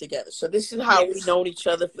college together. So this is how we've known each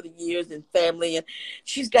other for the years, and family. And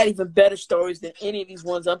she's got even better stories than any of these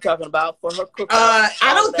ones I'm talking about for her cooking. I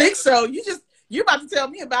don't think so. You're about to tell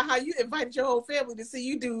me about how you invited your whole family to see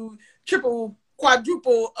you do triple,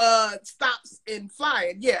 quadruple stops in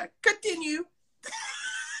flying. Yeah, continue.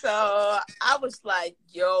 So I was like,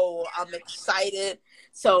 yo, I'm excited.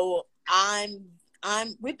 So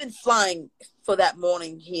we've been flying for that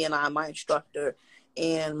morning, he and I, my instructor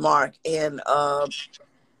and Mark, and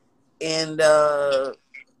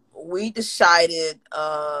we decided,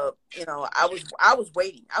 I was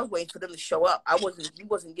waiting for them to show up. He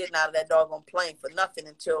wasn't getting out of that doggone plane for nothing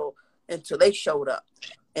until they showed up.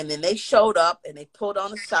 And then they showed up and they pulled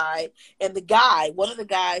on the side, and one of the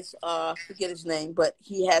guys, I forget his name, but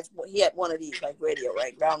he had one of these, like, radio,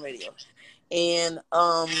 right? Ground radio. And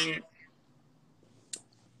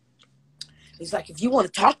he's like, if you want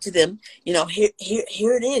to talk to them, here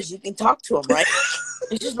it is. You can talk to them, right?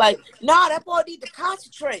 It's just like, nah, that boy need to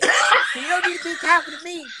concentrate. He don't need to be talking to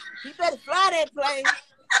me. He better fly that plane.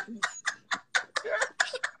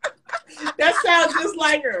 That sounds just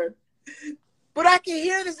like her. But I can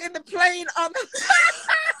hear this in the plane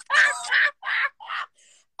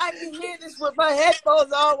I can hear this with my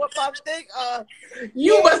headphones on, with my thing on.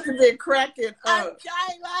 You must have been cracking up. I'm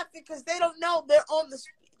dying laughing because they don't know they're on the,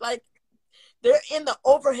 like, they're in the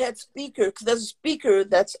overhead speaker, because there's a speaker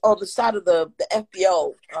that's on the side of the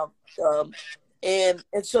FBO. And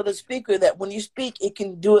so the speaker, that when you speak, it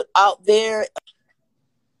can do it out there.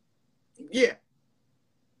 Yeah.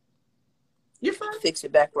 You're fine. Fix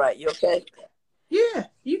it back right. You okay? Yeah.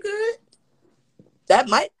 You good? That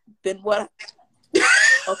might have been what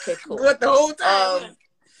okay, cool. What, the whole time?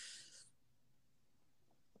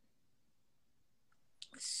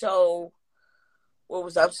 So what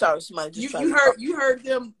was I'm sorry, somebody just you heard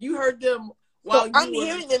them while so I'm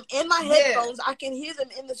hearing them in my headphones. I can hear them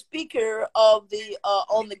in the speaker of the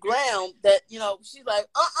on the ground, that she's like,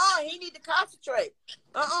 he need to concentrate.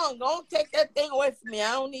 Don't take that thing away from me.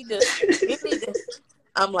 I don't need to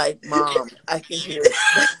I'm like, Mom, I can hear it.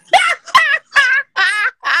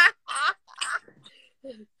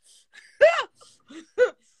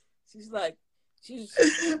 She's oh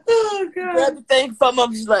God. Grabbed the thing from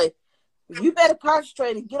him. She's like, you better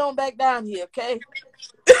concentrate and get on back down here, okay?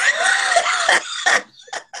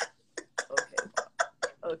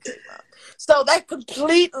 Okay, Mom. So that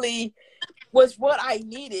completely was what I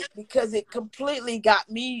needed, because it completely got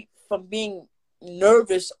me from being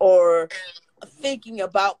nervous or thinking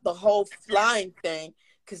about the whole flying thing.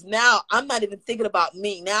 Because now I'm not even thinking about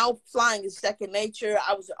me. Now flying is second nature.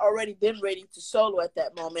 I was already been ready to solo at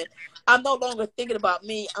that moment. I'm no longer thinking about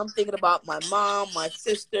me. I'm thinking about my mom, my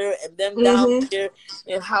sister, and them down here,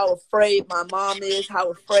 and how afraid my mom is,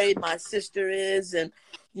 how afraid my sister is, and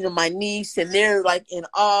my niece, and they're like in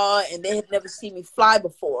awe, and they had never seen me fly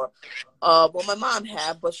before. Well, my mom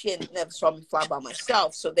had, but she had never saw me fly by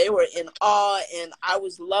myself. So they were in awe, and I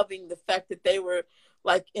was loving the fact that they were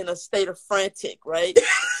like in a state of frantic, right?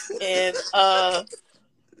 and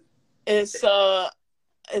so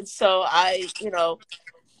I,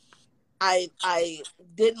 I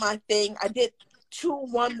did my thing. I did 2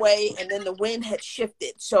 one way, and then the wind had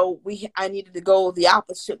shifted, so I needed to go the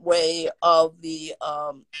opposite way of the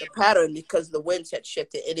pattern, because the winds had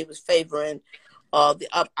shifted and it was favoring the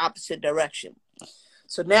opposite direction.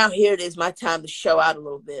 So now here it is, my time to show out a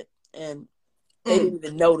little bit, and they didn't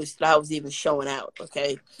even notice that I was even showing out,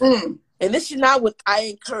 okay? And this is not what I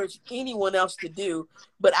encourage anyone else to do,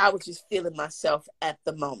 but I was just feeling myself at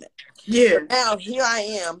the moment. Yeah. So now here I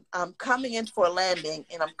am. I'm coming in for a landing,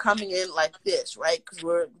 and I'm coming in like this, right? Because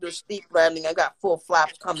we're steep landing. I got full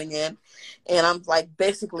flaps coming in, and I'm like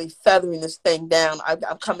basically feathering this thing down.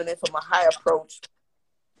 I'm coming in from a high approach,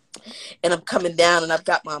 and I'm coming down, and I'm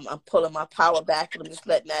pulling my power back, and I'm just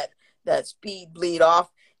letting that speed bleed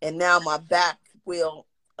off. And now my back 2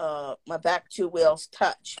 wheels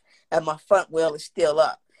touch, and my front wheel is still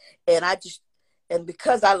up. And And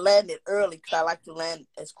because I landed early, because I like to land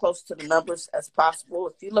as close to the numbers as possible.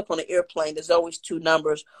 If you look on an airplane, there's always two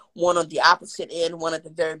numbers, one on the opposite end, one at the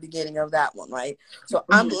very beginning of that one, right? So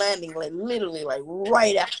I'm landing like literally like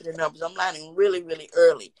right after the numbers. I'm landing really, really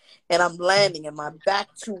early. And I'm landing and my back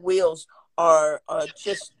two wheels are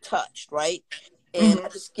just touched, right? And I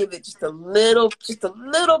just give it just a little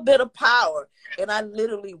bit of power. And I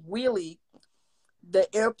literally wheelie the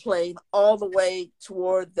airplane all the way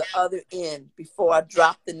toward the other end before I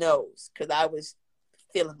dropped the nose, because I was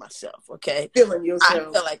feeling myself. Okay, Feeling yourself.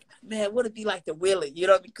 I felt like, man, would it be like the wheelie? You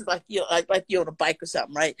know, because like you're on a bike or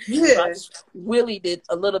something, right? Yeah. So I just wheelied it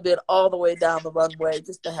a little bit all the way down the runway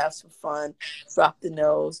just to have some fun. Dropped the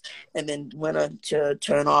nose, and then went on to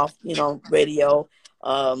turn off, radio.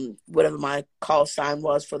 Whatever my call sign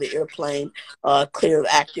was for the airplane, clear of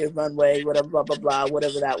active runway, whatever, blah blah blah,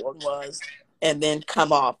 whatever that one was. And then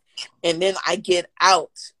come off. And then I get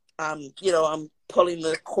out. I'm pulling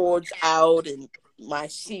the cords out and my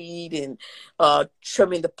seat and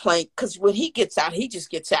trimming the plank. Because when he gets out, he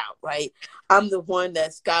just gets out, right? I'm the one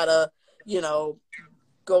that's got to,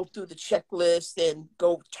 go through the checklist and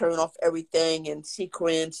go turn off everything and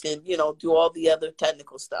sequence and, do all the other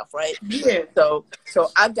technical stuff, right? Yeah. So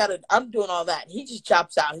I'm doing all that. He just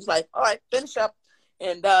chops out. He's like, all right, finish up.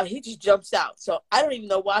 And he just jumps out. So I don't even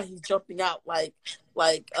know why he's jumping out like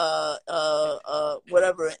whatever.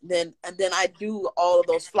 And then I do all of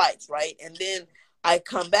those flights, right? And then I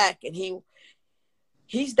come back and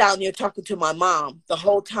he's down there talking to my mom the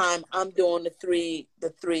whole time I'm doing the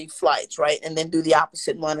three flights, right? And then do the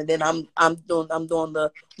opposite one, and then I'm doing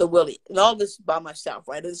the wheelie, and all this by myself,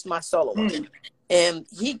 right? This is my solo one. And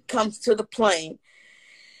he comes to the plane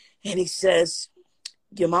and he says,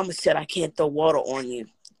 your mama said I can't throw water on you,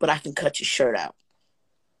 but I can cut your shirt out.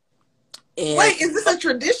 And wait, is this a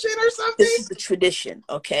tradition or something? This is the tradition,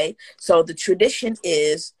 okay? So the tradition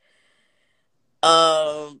is,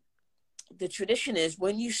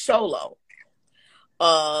 when you solo,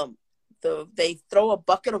 they throw a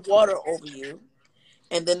bucket of water over you,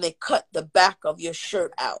 and then they cut the back of your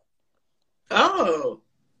shirt out. Oh.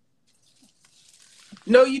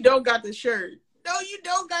 No, you don't got the shirt. No, you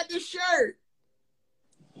don't got the shirt.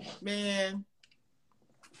 Man,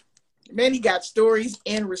 he got stories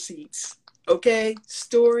and receipts. Okay?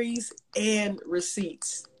 Stories and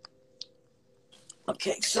receipts.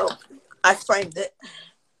 Okay, so I framed it.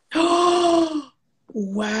 Oh,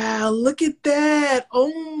 wow, look at that.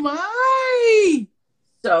 Oh my.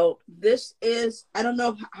 So this is, I don't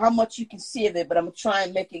know how much you can see of it, but I'm going to try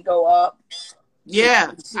and make it go up.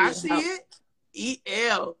 Yeah, I see it.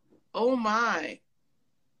 EL. Oh my.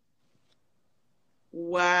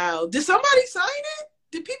 Wow. Did somebody sign it?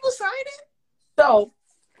 Did people sign it? So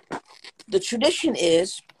the tradition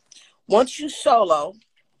is, once you solo,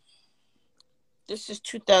 this is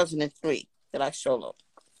 2003 that I soloed.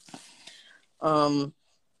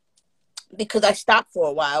 Because I stopped for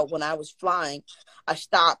a while when I was flying. I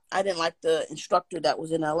stopped. I didn't like the instructor that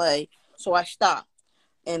was in LA, so I stopped.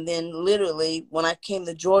 And then literally when I came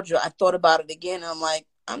to Georgia, I thought about it again. And I'm like,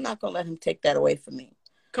 I'm not going to let him take that away from me.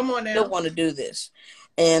 Come on now. I don't want to do this.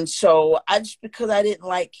 And so because I didn't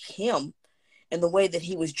like him and the way that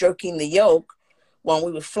he was jerking the yoke when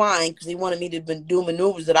we were flying, because he wanted me to do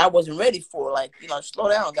maneuvers that I wasn't ready for. Like, slow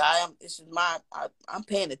down, guy. I'm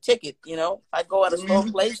paying the ticket, If I go at a slow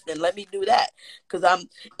place, then let me do that. Because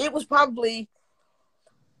it was probably,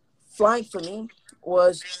 flying for me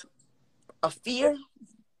was a fear,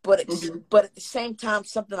 but at the same time,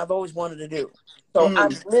 something I've always wanted to do. So I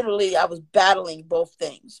was battling both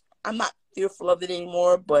things. I'm not fearful of it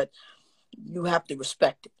anymore, but you have to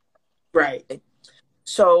respect it. Right.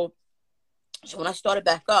 So when I started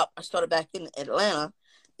back up, I started back in Atlanta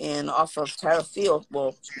and off of Tara Field,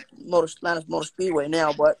 well, Atlanta's Motor Speedway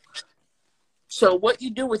now. But so what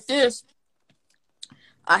you do with this,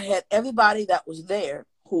 I had everybody that was there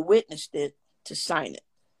who witnessed it to sign it.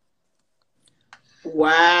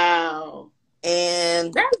 Wow.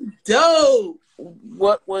 And that's dope.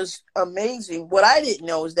 What was amazing, what I didn't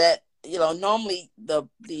know is that, normally the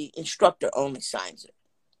instructor only signs it.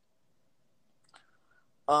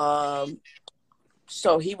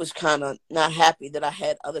 So he was kind of not happy that I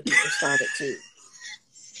had other people sign it too.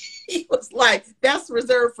 He was like, that's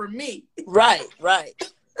reserved for me. Right.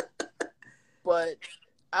 But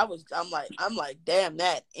I'm like, damn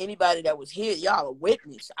that. Anybody that was here, y'all are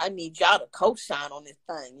witness. I need y'all to co-sign on this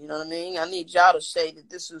thing. You know what I mean? I need y'all to say that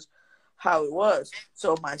this is how it was.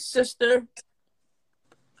 So my sister's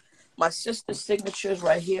signature is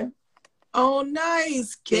right here. Oh,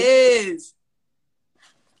 nice. Kiss.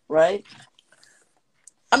 Right?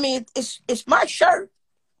 I mean, it's my shirt.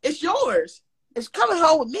 It's yours. It's coming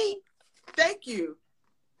home with me. Thank you.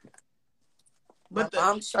 But my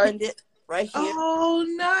mom signed it right here. Oh,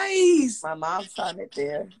 nice. My mom signed it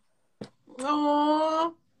there.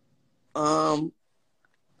 Oh. And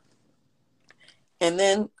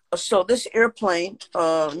then, so this airplane,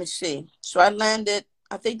 let me see. So I landed,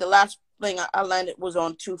 I think the last thing I landed was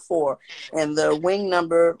on 24, and the wing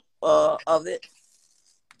number of it.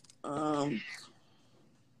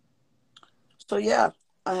 So yeah,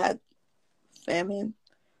 I had family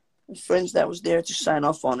and friends that was there to sign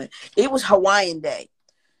off on it. It was Hawaiian Day.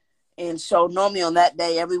 And so normally on that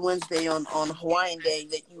day, every Wednesday on Hawaiian Day,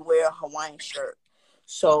 that you wear a Hawaiian shirt.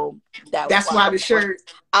 So that's why the shirt.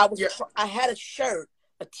 I had a shirt,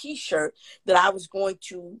 a T-shirt that I was going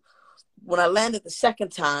to, when I landed the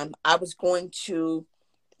second time, I was going to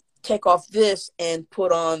take off this and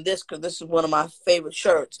put on this because this is one of my favorite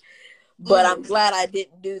shirts. But I'm glad I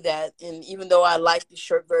didn't do that. And even though I like the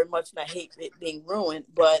shirt very much and I hate it being ruined,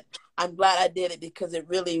 but I'm glad I did it because it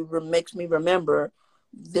really makes me remember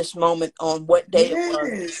this moment on what day it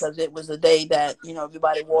was, because it was the day that, you know,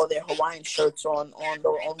 everybody wore their Hawaiian shirts on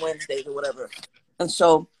Wednesdays or whatever. And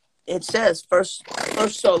so it says first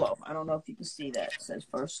solo. I don't know if you can see that. It says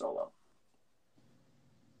first solo.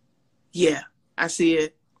 Yeah, I see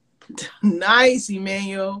it. Nice,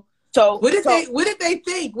 Emmanuel. So what did they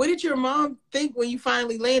think? What did your mom think when you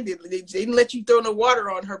finally landed? They didn't let you throw no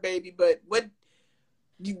water on her, baby, but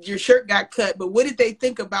your shirt got cut, but what did they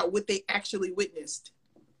think about what they actually witnessed?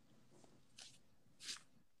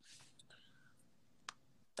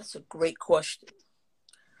 That's a great question.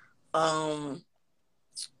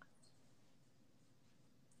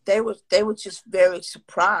 They were just very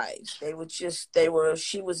surprised.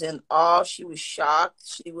 She was in awe. She was shocked.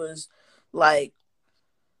 She was like,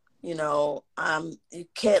 you know, you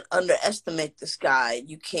can't underestimate this guy.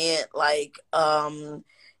 You can't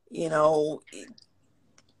you know,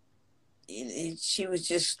 she was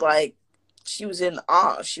just like, she was in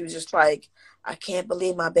awe. She was just like, I can't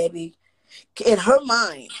believe my baby. In her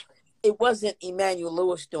mind, it wasn't Emmanuel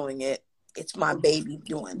Lewis doing it. It's my baby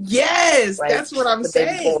doing it. Yes, right? That's what I'm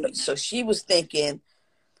saying. So she was thinking,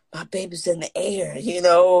 my baby's in the air, you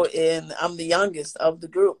know, and I'm the youngest of the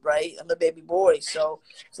group, right? I'm the baby boy. So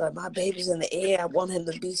it's like, my baby's in the air. I want him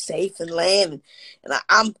to be safe and land. And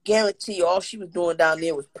I'm guarantee you all she was doing down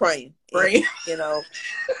there was praying. Praying. You know,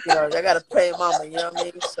 I got to pray, mama, you know what I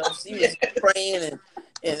mean? So she was praying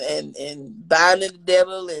and binding the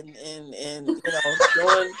devil and you know,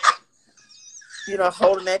 doing, you know,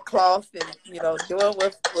 holding that cloth and, you know, doing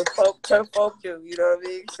what church folk do, you know what I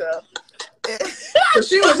mean? So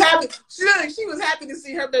she was happy. She was happy to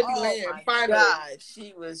see her baby land. Finally, God,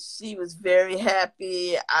 she was very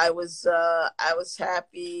happy. I was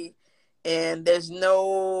happy, and there's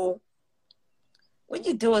no, when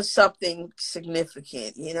you're doing something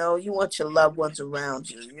significant, you know, you want your loved ones around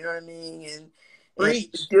you. You know what I mean? And to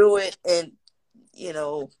do it, and you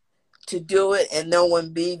know, to do it and no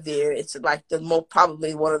one be there, it's like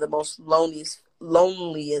probably one of the most loneliest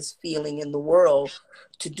feeling in the world,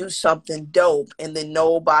 to do something dope and then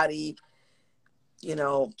nobody, you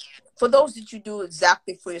know, for those that you do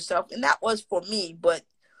exactly for yourself, and that was for me. But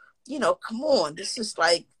you know, come on, this is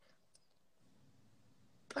like,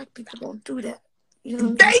 black people don't do that, you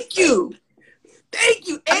know. Thank you. And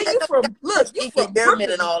you from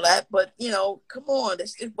Brooklyn and all that, but you know, come on,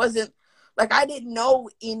 it wasn't like I didn't know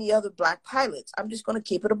any other black pilots. I'm just gonna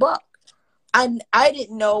keep it a buck. I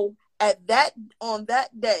didn't know on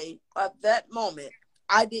that day, at that moment,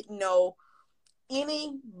 I didn't know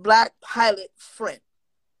any black pilot friend.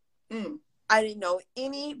 I didn't know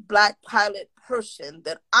any black pilot person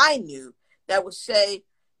that I knew that would say,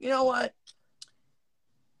 you know what,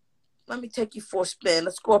 let me take you for a spin.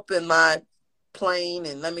 Let's go up in my plane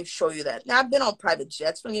and let me show you that. Now, I've been on private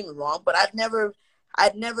jets, don't get me wrong, but I'd never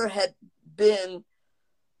had been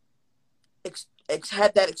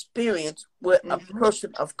had that experience with a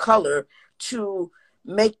person of color to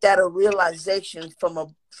make that a realization from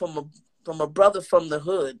a brother from the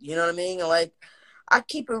hood. You know what I mean? Like, I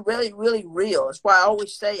keep it really, really real. That's why I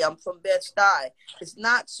always say I'm from Bed-Stuy. It's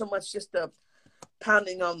not so much just the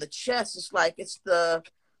pounding on the chest. It's like, it's the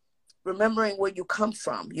remembering where you come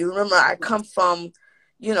from. You remember, I come from,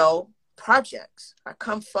 you know, projects. I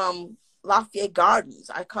come from Lafayette Gardens.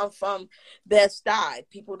 I come from Bed-Stuy.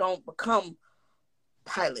 People don't become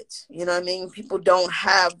pilots. You know what I mean? People don't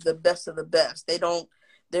have the best of the best.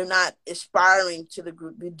 They're not aspiring to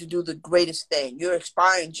do the greatest thing. You're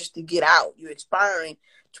aspiring just to get out. You're aspiring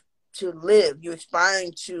to live. You're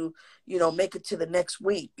aspiring to, you know, make it to the next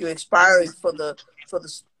week. You're aspiring for the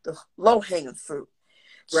low hanging fruit.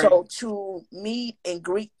 Right. So to meet and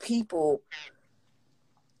greet people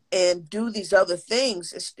and do these other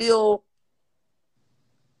things, it's still,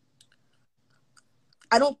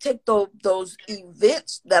 I don't take those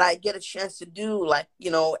events that I get a chance to do, like,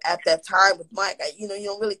 at that time with Mike, you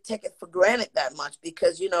don't really take it for granted that much,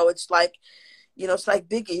 because, it's like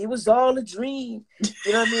Biggie, it was all a dream.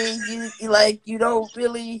 You know what I mean? You don't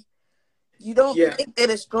really, you don't Yeah. think that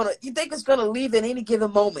you think it's gonna leave at any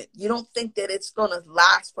given moment. You don't think that it's gonna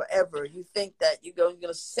last forever. You think that you're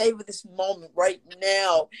gonna savor this moment right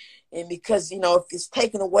now. And because, if it's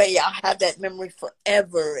taken away, I'll have that memory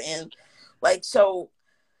forever. And so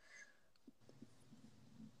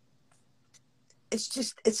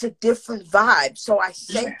it's a different vibe. So I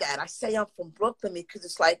say that. I say I'm from Brooklyn because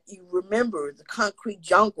it's like you remember the concrete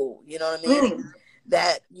jungle, you know what I mean?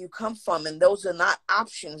 That you come from, and those are not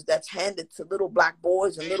options that's handed to little Black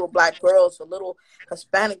boys and little Black girls or little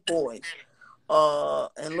Hispanic boys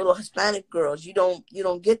and little Hispanic girls. You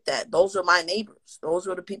don't get that. Those are my neighbors. Those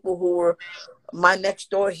are the people who were my next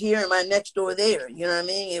door here and my next door there. You know what I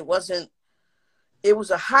mean? It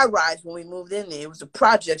was a high rise when we moved in there. It was a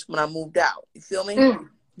projects when I moved out. You feel me?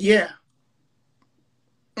 Yeah.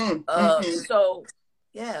 So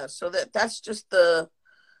yeah, so that's just I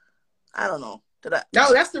don't know.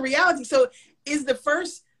 No, that's the reality. So is the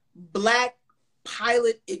first Black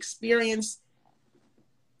pilot experience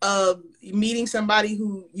of meeting somebody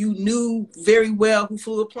who you knew very well who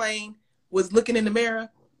flew a plane was looking in the mirror?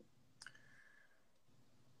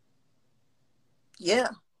 Yeah.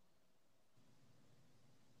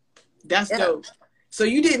 That's dope. So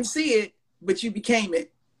you didn't see it, but you became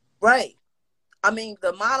it. Right. I mean,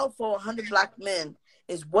 the model for 100 Black men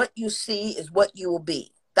is what you see is what you will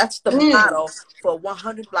be. That's the motto for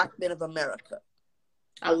 100 Black men of America.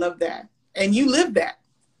 I love that. And you live that.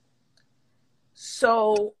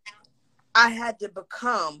 So I had to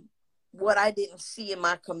become what I didn't see in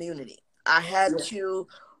my community. I had to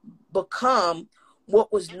become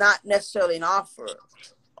what was not necessarily an offer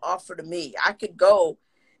to me. I could go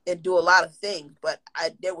and do a lot of things, but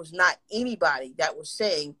there was not anybody that was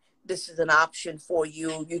saying this is an option for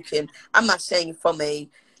you. You can, I'm not saying from a,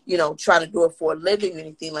 trying to do it for a living or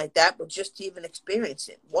anything like that, but just to even experience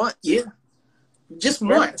it once. Yeah. Just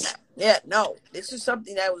once. Yeah, no. This is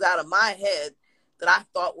something that was out of my head that I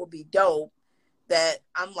thought would be dope. That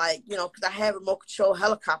I'm like, because I have remote control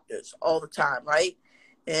helicopters all the time, right?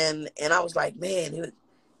 And I was like, man, it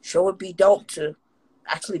would be dope to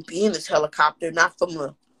actually be in this helicopter, not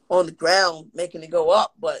from on the ground making it go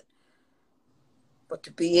up, but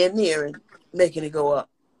to be in there and making it go up,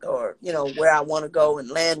 or where I want to go and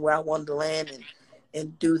land where I wanted to land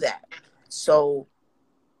and do that. So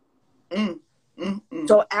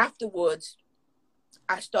so afterwards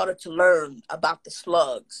I started to learn about the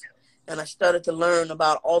slugs, and I started to learn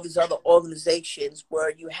about all these other organizations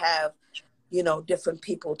where you have different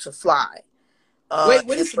people to fly. Wait,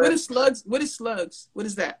 what is slugs? What is slugs? What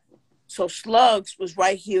is that? So slugs was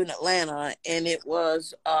right here in Atlanta, and it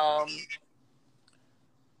was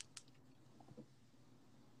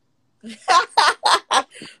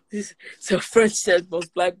so French says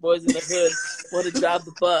most Black boys in the hood want to drive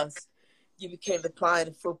the bus. You became the client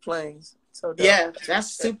and flew planes. So dope. Yeah,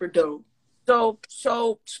 that's super dope.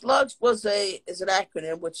 So slugs is an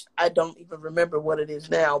acronym, which I don't even remember what it is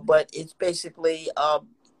now, but it's basically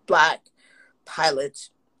Black pilots,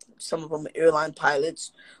 some of them airline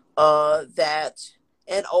pilots,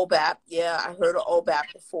 and OBAP. Yeah, I heard of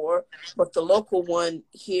OBAP before, but the local one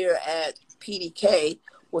here at PDK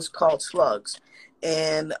was called Slugs,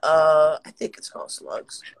 and I think it's called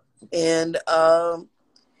Slugs, and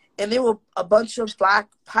there were a bunch of Black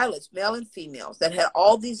pilots, male and females, that had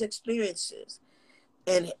all these experiences.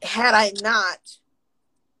 And had I not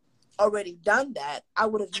already done that, I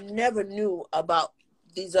would have never knew about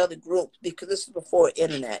these other groups, because this is before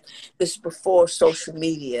internet. This is before social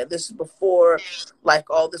media. This is before like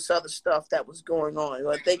all this other stuff that was going on.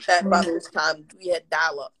 I think that about this time we had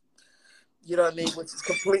dial-up. You know what I mean? Which is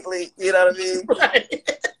completely, you know what I mean? Right.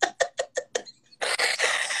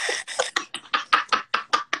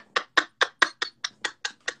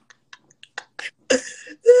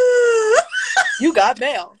 You got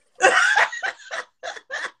mail.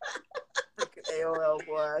 AOL,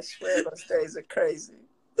 boy, I swear those days are crazy.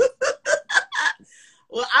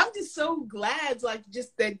 Well, I'm just so glad,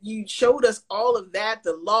 just that you showed us all of that,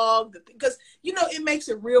 the log, because, it makes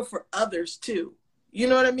it real for others too. You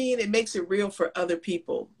know what I mean? It makes it real for other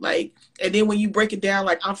people. And then when you break it down,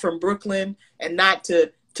 I'm from Brooklyn, and not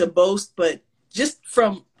to boast, but just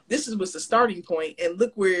from, was the starting point, and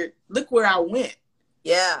look where I went.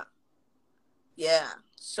 Yeah. Yeah.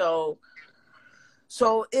 So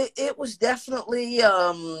So it was definitely,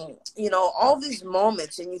 all these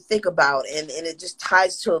moments, and you think about, and it just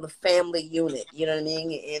ties to the family unit, you know what I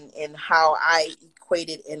mean? And how I equate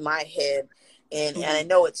it in my head. And I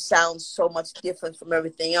know it sounds so much different from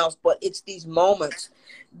everything else, but it's these moments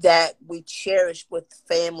that we cherish with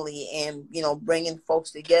family and, bringing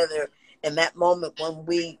folks together. And that moment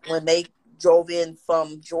when they drove in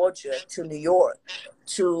from Georgia to New York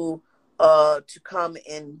to come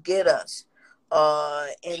and get us.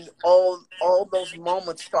 And all those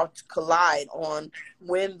moments start to collide on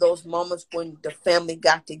when those moments when the family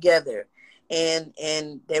got together, and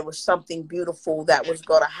there was something beautiful that was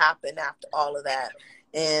going to happen after all of that,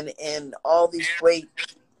 and all these great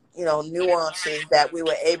nuances that we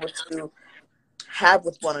were able to have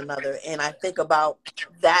with one another. And I think about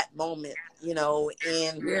that moment, and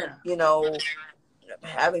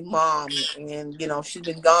having mom, and she's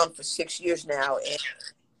been gone for 6 years now, and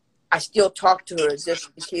I still talk to her as if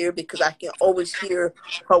she's here, because I can always hear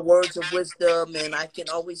her words of wisdom, and I can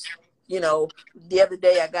always, the other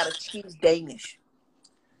day I got a cheese Danish,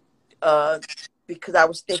 because I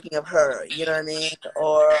was thinking of her, you know what I mean?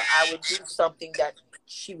 Or I would do something that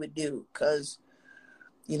she would do, because,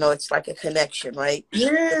 it's like a connection, right?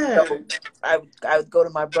 Yeah. So I would go to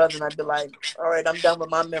my brother and I'd be like, all right, I'm done with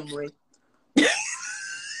my memory.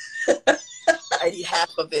 I need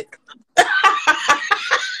half of it.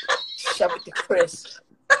 Shove it to Chris,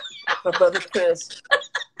 my brother Chris.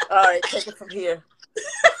 All right, take it from here.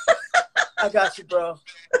 I got you, bro.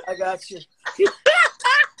 I got you.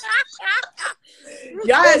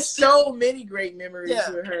 Y'all had so many great memories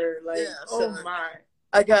with her. Like, oh my.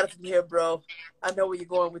 I got it from here, bro. I know where you're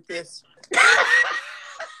going with this.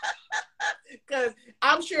 Because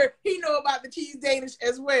I'm sure he know about the cheese Danish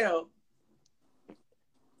as well.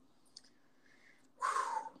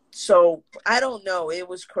 So I don't know. It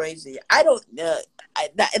was crazy. I don't know.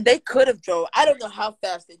 They could have drove. I don't know how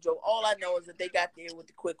fast they drove. All I know is that they got there with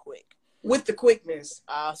the quick. With the quickness.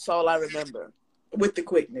 That's all I remember. With the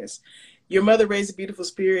quickness. Your mother raised a beautiful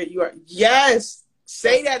spirit. You are, yes.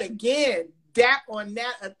 Say that again. Dap on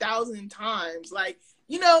that 1,000 times. Like,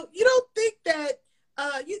 you don't think that,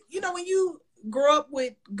 when you grow up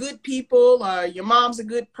with good people, or your mom's a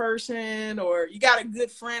good person, or you got a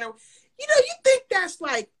good friend, or, you think that's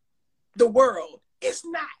like the world. It's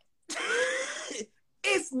not.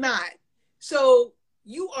 It's not. So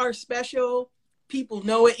you are special. People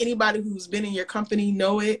know it. Anybody who's been in your company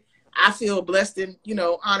know it. I feel blessed and,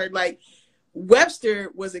 honored. Like,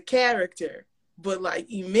 Webster was a character, but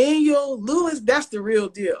like Emmanuel Lewis, that's the real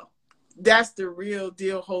deal. That's the real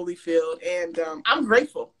deal, Holyfield. And I'm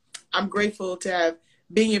grateful. I'm grateful to have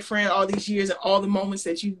been your friend all these years and all the moments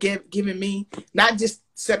that you've given me, not just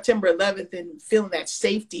September 11th and feeling that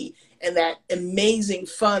safety and that amazing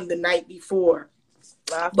fun the night before,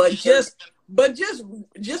 but just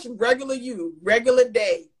regular you, regular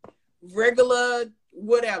day, regular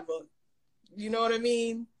whatever. You know what I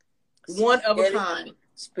mean? One of a kind.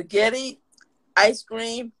 Spaghetti, ice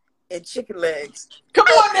cream, and chicken legs. Come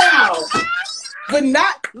on now. But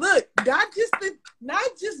not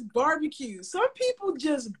just barbecue. Some people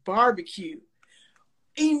just barbecue.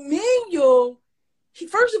 Emmanuel,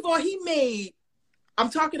 first of all, he made, I'm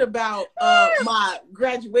talking about my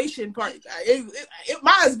graduation party. It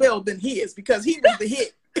might as well have been his, because he was the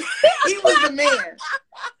hit. He was the man.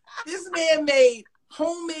 This man made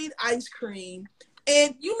homemade ice cream.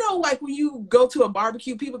 And like when you go to a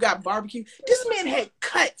barbecue, people got barbecue. This man had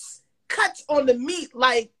cuts on the meat,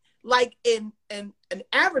 like in an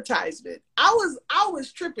advertisement. I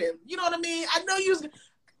was tripping. You know what I mean? I know you was,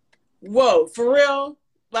 whoa, for real?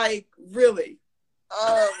 Like, really?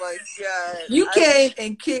 Oh my God. You came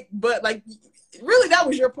and kicked butt. Like, really, that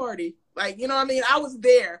was your party. Like, you know what I mean? I was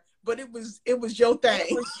there, but it was your thing.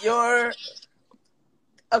 It was your...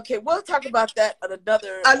 Okay, we'll talk about that at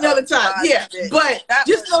another time. Yeah, but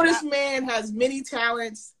just know this man has many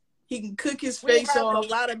talents. He can cook his face off. We have a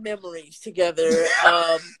lot of memories together,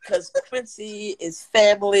 because Quincy is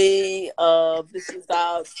family. This is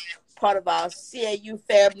part of our CAU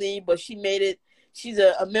family, but she made it. She's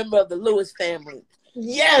a member of the Lewis family.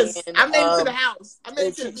 Yes, and, I made it to the house.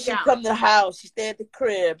 She come to the house. She stay at the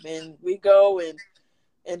crib, and we go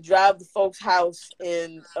and drive the folks' house.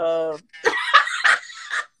 And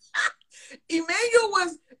Emmanuel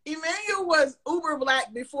was Uber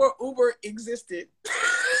Black before Uber existed.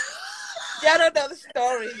 I don't know the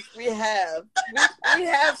stories we have. We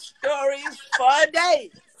have stories for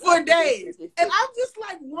days. For days. And I'm just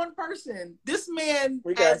like one person. This man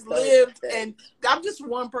has lived, and I'm just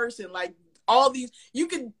one person. Like, all these, you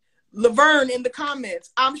can, Laverne in the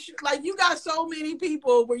comments, I'm sure, like, you got so many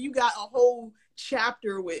people where you got a whole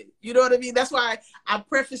chapter with. You know what I mean? That's why I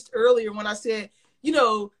prefaced earlier when I said, you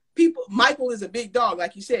know, people, Michael is a big dog,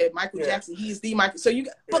 like you said, Michael Jackson, he is the Michael. So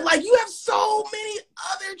but like you have so many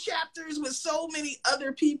other chapters with so many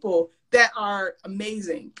other people that are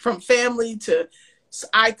amazing, from family to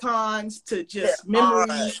icons to just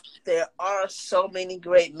memories. There are so many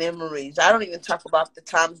great memories. I don't even talk about the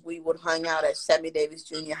times we would hang out at Sammy Davis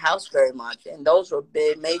Jr. house very much, and those were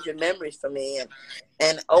big, major memories for me.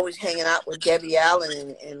 And always hanging out with Debbie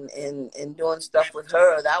Allen and doing stuff with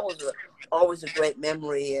her. That was always a great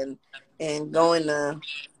memory. And going to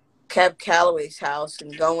Cab Calloway's house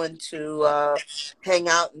and going to hang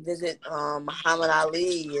out and visit Muhammad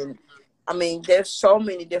Ali. And I mean, there's so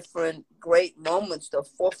many different great moments. The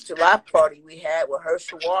 4th of July party we had with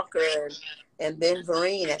Herschel Walker and Ben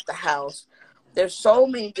Vereen at the house. There's so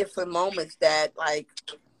many different moments that, like,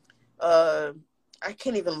 I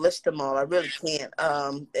can't even list them all. I really can't.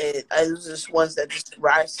 There's just ones that just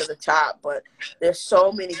rise to the top. But there's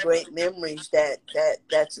so many great memories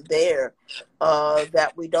that's there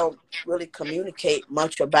that we don't really communicate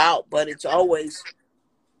much about. But it's always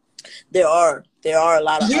there are a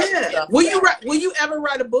lot of other stuff. Will you ever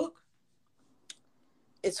write a book?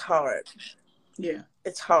 It's hard. Yeah,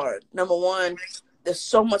 it's hard. Number one, there's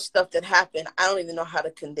so much stuff that happened. I don't even know how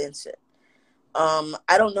to condense it.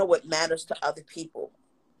 I don't know what matters to other people,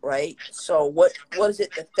 right? So what is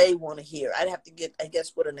it that they want to hear? I'd have to get, I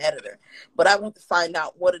guess, with an editor. But I would have to find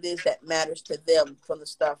out what it is that matters to them from the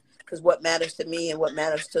stuff, because what matters to me and what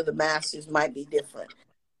matters to the masses might be different.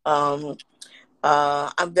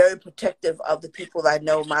 I'm very protective of the people I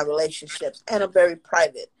know, my relationships, and I'm very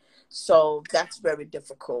private. So that's very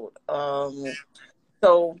difficult.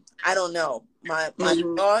 So I don't know. My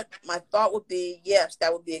thought would be, yes,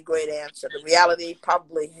 that would be a great answer. The reality,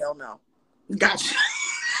 probably hell no. Gotcha.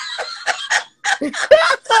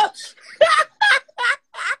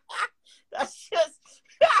 That's just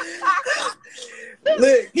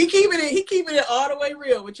look. He keeping it all the way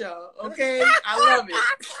real with y'all. Okay, I love it.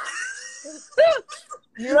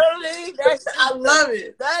 You know what I mean? I love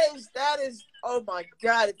it. That is. Oh my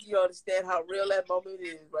God! If you understand how real that moment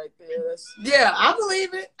is, right there. Yeah, I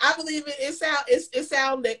believe it. It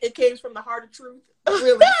sound that it came from the heart of truth.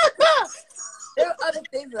 Really. There are other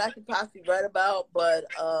things that I could possibly write about, but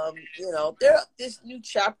you know, there are these new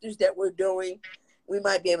chapters that we're doing. We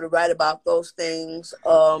might be able to write about those things,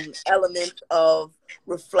 elements of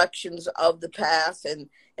reflections of the past, and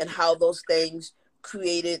how those things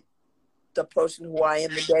created the person who I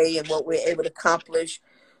am today, and what we're able to accomplish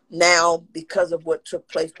now because of what took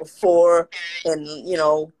place before. And you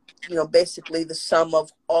know, basically the sum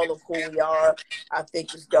of all of who we are, I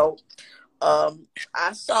think is dope.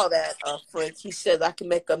 I saw that, Frank. He says I can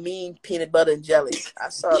make a mean peanut butter and jelly. I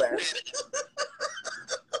saw that.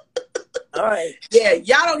 All right. Yeah,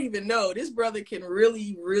 y'all don't even know. This brother can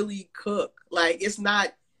really, really cook. Like it's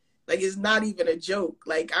not even a joke.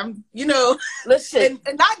 Like listen,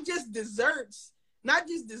 and not just desserts,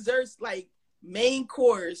 like main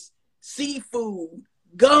course, seafood,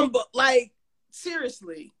 gumbo. Like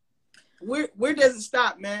seriously, where does it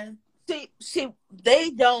stop, man? See, they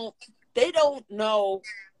don't know,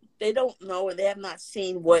 and they have not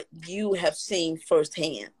seen what you have seen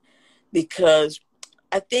firsthand, because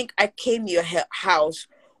I think I came to your house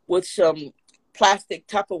with some plastic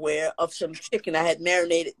Tupperware of some chicken I had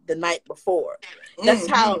marinated the night before. That's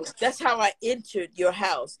how I entered your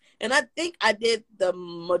house. And I think I did the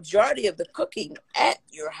majority of the cooking at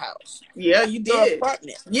your house. Yeah, you did. Your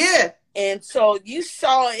apartment. Yeah. And so you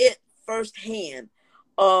saw it firsthand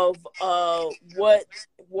of what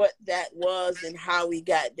that was and how we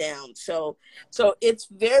got down. So it's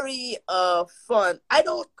very fun. I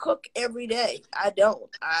don't cook every day. I don't.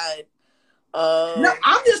 No,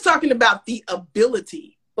 I'm just talking about the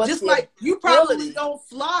ability. Just like you probably don't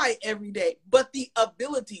fly every day, but the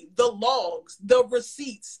ability, the logs, the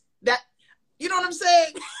receipts, that, you know what I'm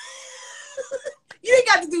saying? You ain't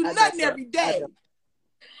got to do nothing every day.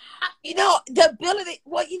 You know, the ability,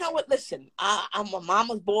 well, you know what, listen, I'm a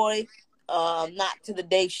mama's boy, not to the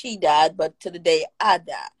day she died, but to the day I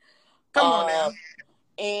died. Come on now.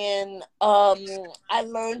 And I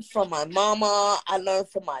learned from my mama, I learned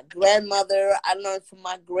from my grandmother, I learned from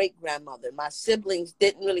my great-grandmother. My siblings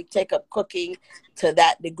didn't really take up cooking to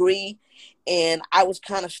that degree, and I was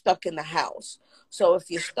kind of stuck in the house. So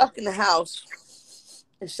if you're stuck in the house,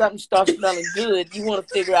 if something starts smelling good, you want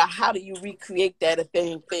to figure out how do you recreate that if it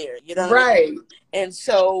ain't there. You know what I mean? Right. And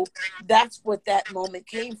so that's what that moment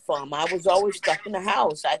came from. I was always stuck in the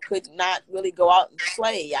house. I could not really go out and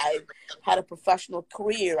play. I had a professional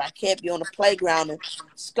career. I can't be on the playground and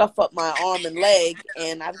scuff up my arm and leg,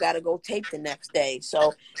 and I've got to go tape the next day.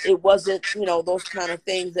 So it wasn't, you know, those kind of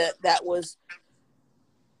things that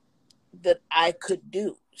I could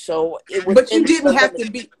do. So it was. But you didn't have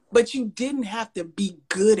to be. But you didn't have to be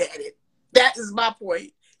good at it. That is my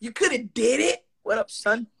point. You could have did it. What up,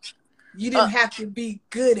 son? You didn't have to be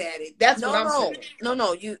good at it. That's what I'm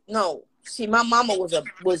saying. No. See, my mama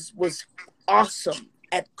was awesome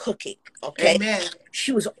at cooking. Okay, Amen.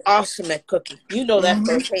 She was awesome at cooking. You know that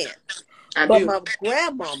firsthand. But my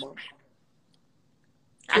grandmama,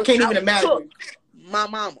 I can't even imagine. My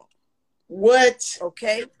mama. What?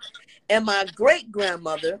 Okay, and my great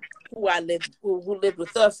grandmother, who lived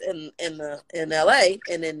with us in LA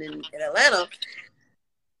and in Atlanta.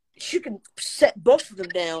 She can set both of them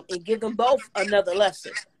down and give them both another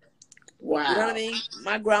lesson. Wow. You know what I mean?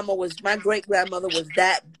 My great grandmother was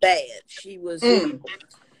that bad. She was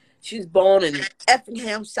she was born in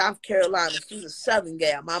Effingham, South Carolina. She was a Southern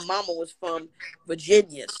gal. My mama was from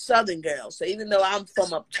Virginia, Southern girl. So even though I'm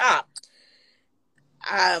from up top,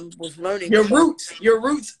 I was learning. Your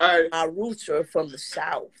roots are. My roots are from the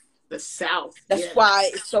South. The South. That's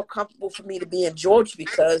why it's so comfortable for me to be in Georgia,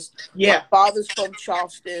 because my father's from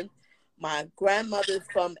Charleston, my grandmother's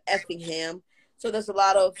from Effingham, so there's a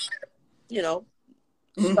lot of, you know,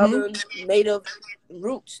 Southern native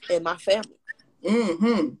roots in my family.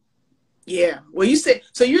 Yeah. Well, you're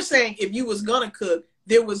saying if you was gonna cook,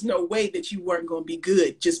 there was no way that you weren't gonna be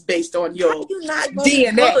good just based on your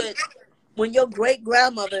DNA. When your great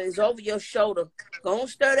grandmother is over your shoulder, go and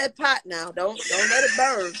stir that pot now. Don't let it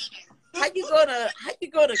burn. How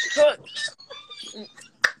you gonna cook?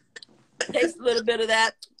 Taste a little bit of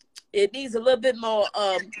that. It needs a little bit more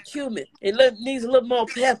cumin. It needs a little more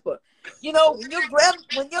pepper. You know, when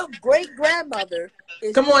your great grandmother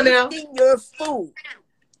is tasting your food,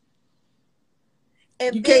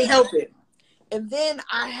 and you can't help it. And then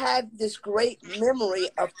I have this great memory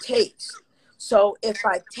of taste. So if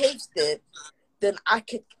I taste it, then I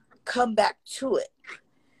could come back to it.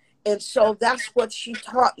 And so that's what she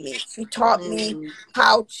taught me. She taught me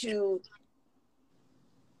how to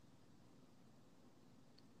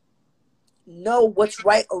know what's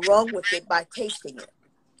right or wrong with it by tasting it.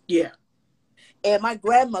 Yeah. And my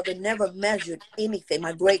grandmother never measured anything.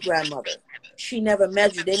 My great grandmother, she never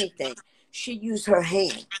measured anything. She used her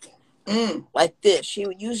hand like this. She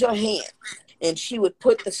would use her hand. And she would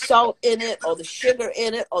put the salt in it or the sugar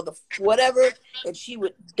in it or the whatever, and she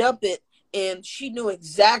would dump it, and she knew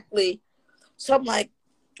exactly. So I'm like,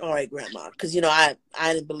 all right, Grandma, because, you know, I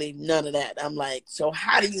didn't believe none of that. I'm like, so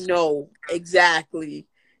how do you know exactly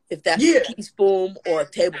if that's a teaspoon or a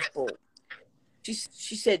tablespoon? She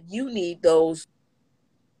said, you need those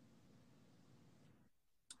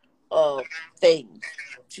things.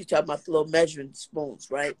 She's talking about the little measuring spoons,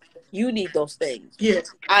 right? You need those things. Yeah.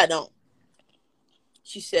 I don't.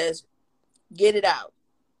 She says, get it out.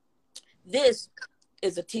 This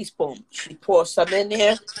is a teaspoon. She pours some in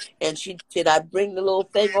there, and I bring the little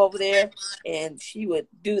thing over there, and she would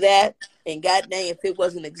do that. And God dang, if it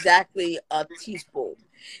wasn't exactly a teaspoon.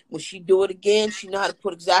 When she do it again, she know how to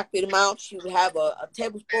put exactly the amount. She would have a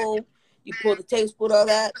tablespoon. You pull the tablespoon out of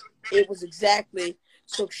that. It was exactly.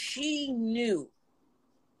 So she knew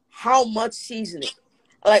how much seasoning.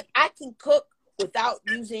 Like, I can cook without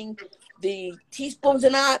using the teaspoons or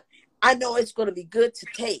not. I know it's going to be good to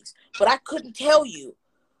taste, but I couldn't tell you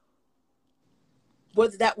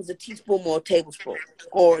whether that was a teaspoon or a tablespoon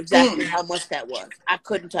or exactly how much that was. I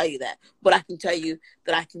couldn't tell you that, but I can tell you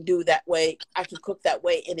that I can do that way. I can cook that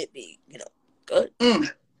way and it be, you know, good.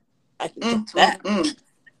 I can cook that.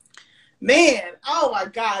 Man, oh my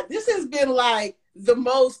God. This has been like the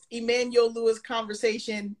most Emmanuel Lewis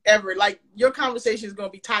conversation ever. Like, your conversation is going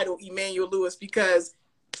to be titled Emmanuel Lewis, because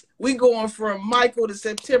we going from Michael to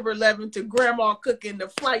September 11th to grandma cooking to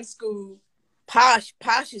flight school. Posh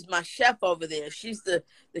is my chef over there. She's the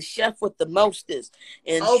chef with the mostest.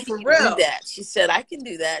 And she for can real? do that. She said, I can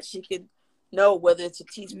do that. She can know whether it's a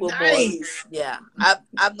teaspoon nice. More. Yeah.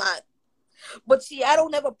 I'm not. But see, I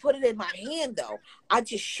don't ever put it in my hand, though. I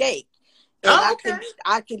just shake. And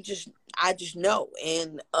I just know.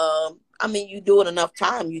 And, I mean, you do it enough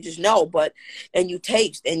time, you just know, and you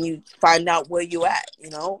taste and you find out where you at,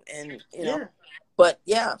 you know, and, you know, but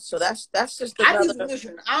yeah, so that's just another.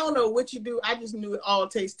 Listen, I don't know what you do. I just knew it all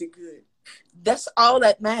tasted good. That's all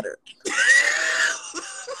that mattered.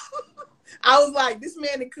 I was like, this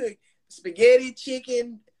man can cook spaghetti,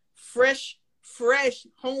 chicken, fresh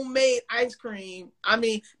homemade ice cream. I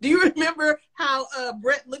mean, do you remember how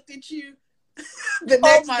Brett looked at you the next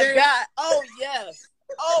day? Oh my God. Oh yes.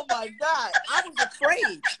 Oh my God. I was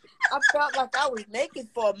afraid. I felt like I was naked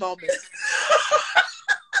for a moment.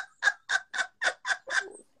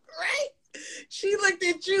 Right? She looked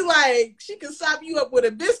at you like she could sop you up with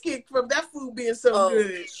a biscuit from that food being so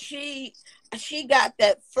good. She got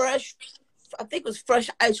that fresh, I think it was fresh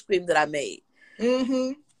ice cream that I made.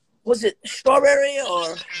 Mm-hmm. Was it strawberry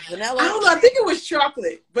or vanilla? I don't know. I think it was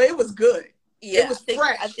chocolate, but it was good. Yeah, it was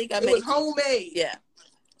fresh. I think it was homemade. Yeah.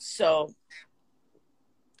 So.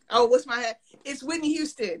 Oh, what's my hat? It's Whitney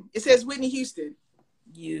Houston. It says Whitney Houston.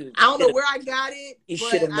 I don't know where I got it,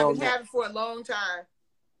 but I've been having it for a long time.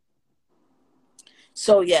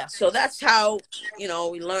 So yeah, so that's how, we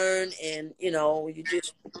learn, and you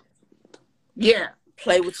just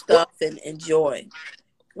play with stuff and enjoy.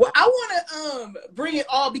 Well, I want to bring it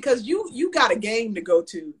all because you got a game to go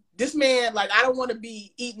to. This man, like, I don't want to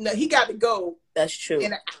be eating. He got to go. That's true.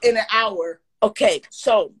 In an hour. Okay,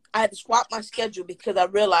 so I had to swap my schedule because I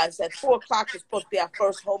realized that 4:00 was supposed to be our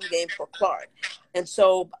first home game for Clark, and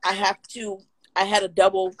so I had a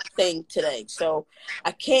double thing today, so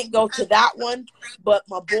I can't go to that one. But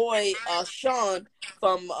my boy Sean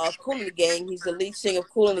from Kool and the Gang, he's the lead singer of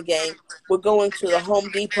Kool and the Gang. We're going to the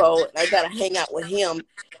Home Depot, and I gotta hang out with him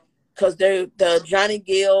because they're the Johnny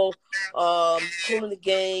Gill, Kool and the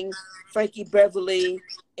Gang, Frankie Beverly,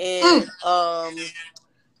 and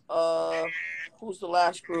who's the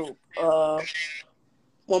last group?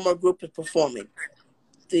 One more group is performing.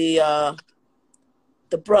 The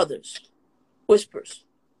Brothers. Whispers.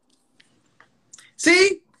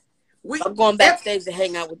 See, I'm going backstage to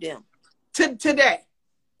hang out with them today.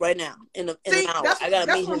 Right now, in an hour. I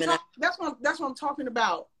gotta meet him in an hour. That's what I'm talking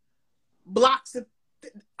about. Blocks. A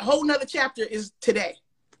whole nother chapter is today.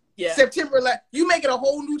 Yeah. September 11th. You make it a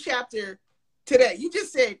whole new chapter today. You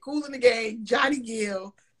just said Kool and the Gang, Johnny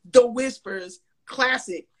Gill, The Whispers,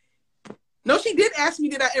 classic. No, she did ask me,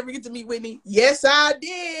 did I ever get to meet Whitney? Yes, I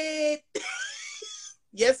did.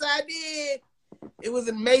 Yes, I did. It was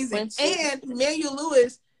amazing. And Emmanuel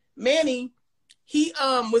Lewis, Manny, he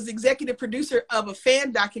was executive producer of a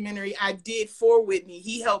fan documentary I did for Whitney.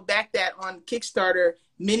 He helped back that on Kickstarter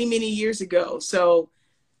many, many years ago. So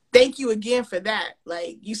thank you again for that.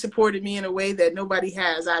 Like, you supported me in a way that nobody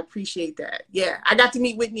has. I appreciate that. Yeah, I got to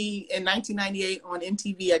meet Whitney in 1998 on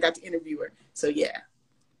MTV. I got to interview her. So yeah.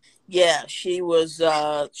 Yeah, she was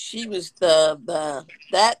that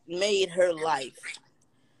made her life.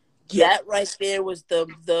 Yeah. That right there was the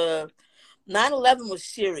 9/11 was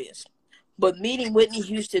serious, but meeting Whitney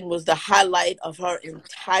Houston was the highlight of her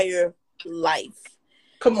entire life.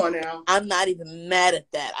 Come on now. I'm not even mad at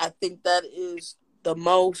that. I think that is the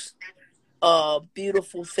most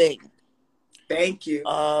beautiful thing. Thank you.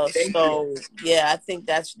 Yeah, I think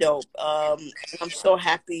that's dope. I'm so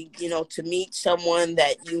happy, to meet someone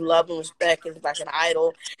that you love and respect as like an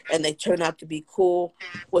idol, and they turn out to be cool.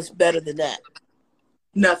 What's better than that?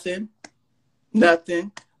 Nothing.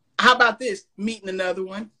 How about this? Meeting another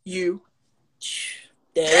one. You.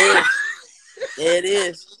 There it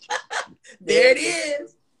is. There it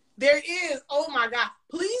is. Oh my God.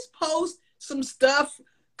 Please post some stuff,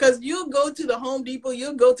 because you'll go to the Home Depot,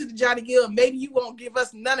 you'll go to the Johnny Gill, and maybe you won't give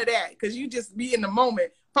us none of that because you just be in the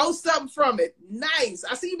moment. Post something from it. Nice.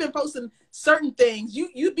 I see you've been posting certain things.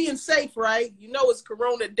 You being safe, right? You know it's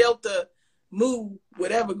Corona, Delta, Mu,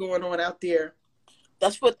 whatever going on out there.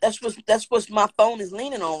 That's what my phone is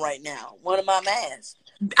leaning on right now. One of my masks.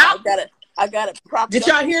 I got it propped up.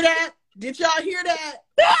 Y'all hear that?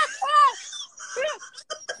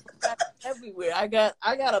 Everywhere. I got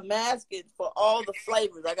a mask for all the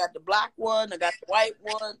flavors. I got the black one. I got the white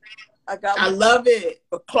one. I love it.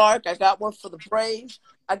 For Clark. I got one for the Braves.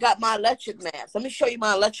 I got my electric mask. Let me show you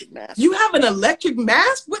my electric mask. You have an electric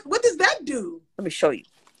mask? What does that do? Let me show you.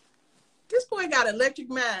 This boy got an electric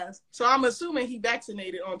mask, so I'm assuming he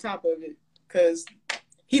vaccinated on top of it, because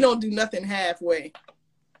he don't do nothing halfway.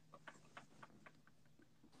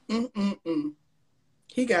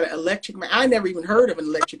 He got an electric mask. I never even heard of an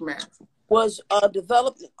electric mask. Was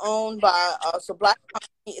developed and owned by a black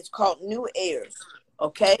company. It's called New Airs.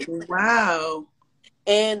 Okay. Wow.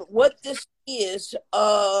 And what this is,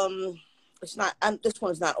 it's not. This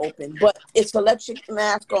one's not open, but it's electric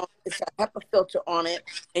mask on. It's a HEPA filter on it,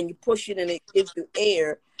 and you push it, and it gives you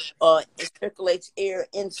air. It circulates air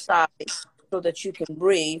inside so that you can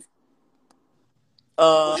breathe.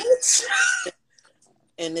 And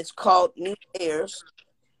it's called New Airs.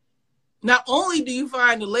 Not only do you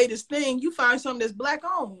find the latest thing, you find something that's black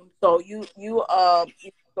owned. So you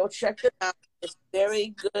Go check it out. It's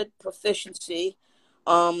very good proficiency.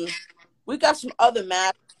 We got some other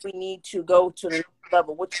masks we need to go to the next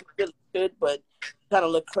level, which we really should, but kind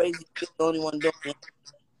of look crazy. You're the only one doing it.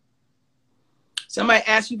 Somebody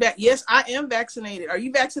asked you back. Yes, I am vaccinated. Are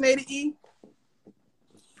you vaccinated, E?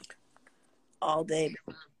 All day.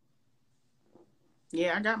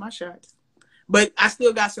 Yeah, I got my shots. But I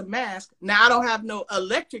still got some masks. Now I don't have no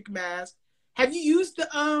electric mask. Have you used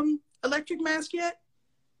the electric mask yet?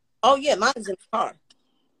 Oh yeah, mine's in the car.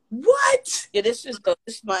 What? Yeah, this is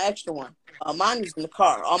my extra one. Mine is in the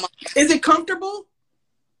car. Is it comfortable?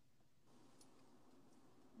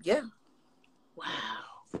 Yeah.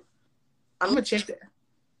 Wow. I'm gonna check that.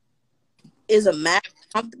 Is a mask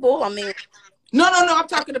comfortable? I mean, no. I'm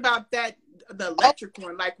talking about the electric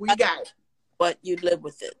one, like we got. But you live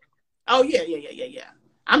with it. Oh yeah.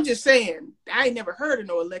 I'm just saying, I ain't never heard of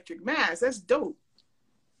no electric mask. That's dope.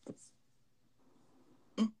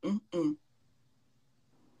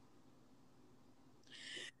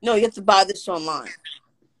 No, you have to buy this online.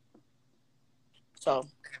 So,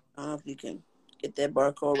 I don't know if you can get that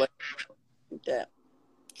barcode right. Like that.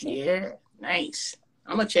 Yeah, nice.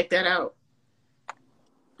 I'm gonna check that out.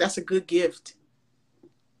 That's a good gift.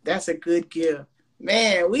 That's a good gift.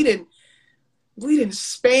 Man, we didn't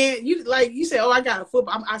span you, like you said, oh, I got a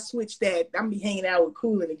football. I switched that. I'm be hanging out with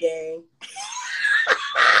Cool in the gang.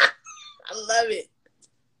 I love it.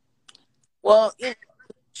 Well,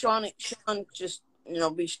 Sean just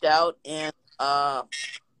reached out and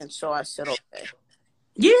so I said okay.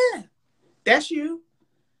 Yeah, that's you.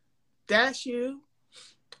 That's you.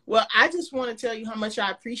 Well, I just want to tell you how much I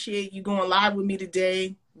appreciate you going live with me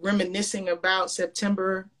today, reminiscing about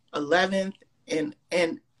September 11th, and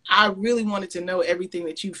I really wanted to know everything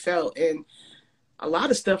that you felt, and a lot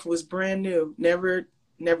of stuff was brand new. Never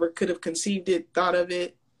could have conceived it, thought of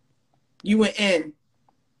it. You went in.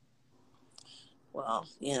 Well,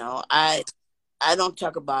 I don't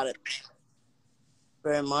talk about it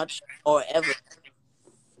very much or ever.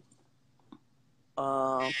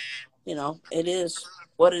 It is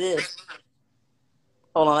what it is.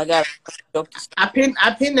 Hold on, I got a joke to say. I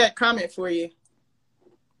pinned that comment for you.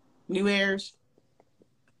 New airs.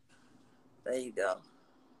 There you go.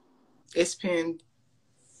 It's pinned.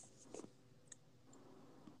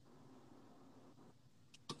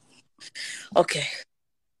 Okay.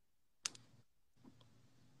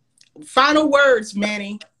 Final words,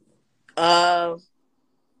 Manny. Final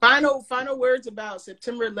words about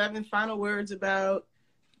September 11th. Final words about,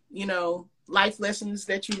 life lessons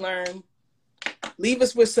that you learned. Leave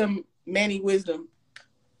us with some Manny wisdom.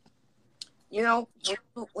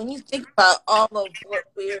 When you think about all of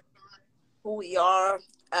who we are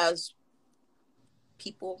as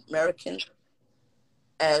people, Americans,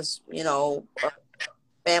 as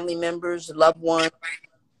family members, loved ones,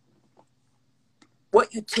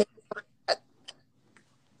 what you take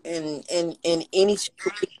in any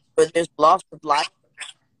situation where there's loss of life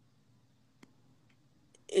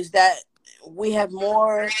is that we have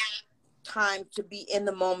more time to be in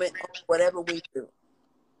the moment of whatever we do.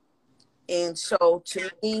 And so to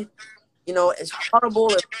me, as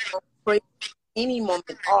horrible as crazy any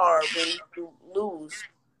moment are when you lose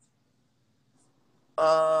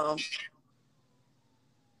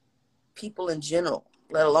people in general,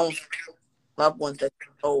 let alone loved ones that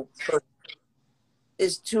you know personally,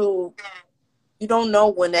 is you don't know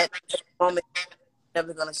when that moment you're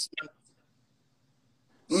never gonna see.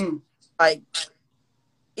 Like,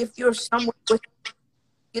 if you're somewhere with,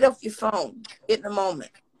 get off your phone, get in the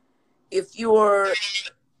moment. If you're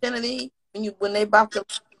Kennedy, when they about to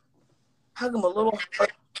hug them a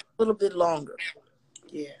little bit longer.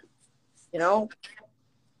 Yeah.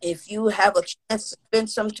 If you have a chance to spend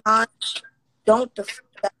some time, don't defer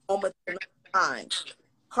that moment to another time.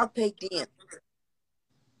 Carpe diem.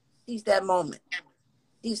 Seize that moment.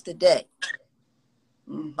 Seize the day.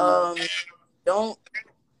 Don't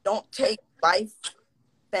take life,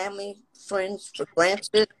 family, friends for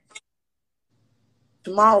granted.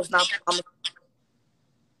 Tomorrow's not promised.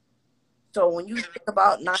 So when you think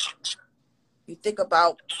about you think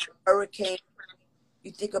about hurricane,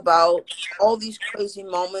 you think about all these crazy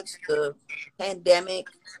moments, the pandemic,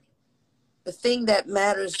 the thing that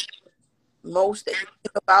matters most that you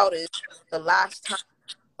think about is the last time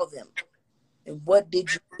you saw them. And what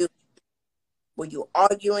did you do? Were you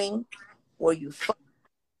arguing? Were you fighting?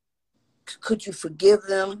 Could you forgive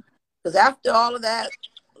them? Because after all of that,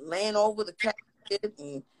 laying over the casket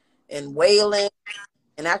and wailing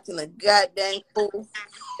and acting a goddamn fool,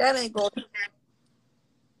 that ain't going to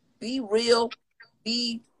be real.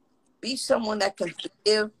 Be someone that can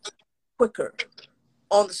forgive quicker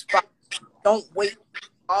on the spot. Don't wait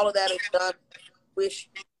all of that is done, wish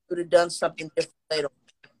you would have done something different later.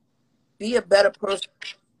 Be a better person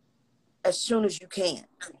as soon as you can.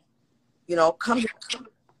 You know, come to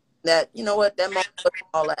that, you know what, that moment wasn't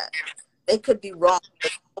all that. They could be wrong,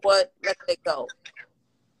 but you know what? Let it go.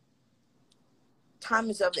 Time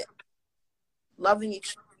is of it. Loving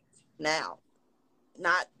each other now,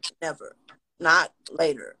 not never, not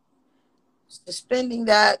later. Suspending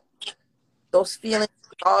that, those feelings,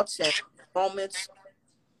 thoughts, and moments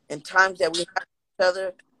and times that we have each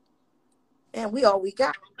other, and we all we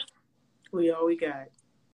got. We all we got.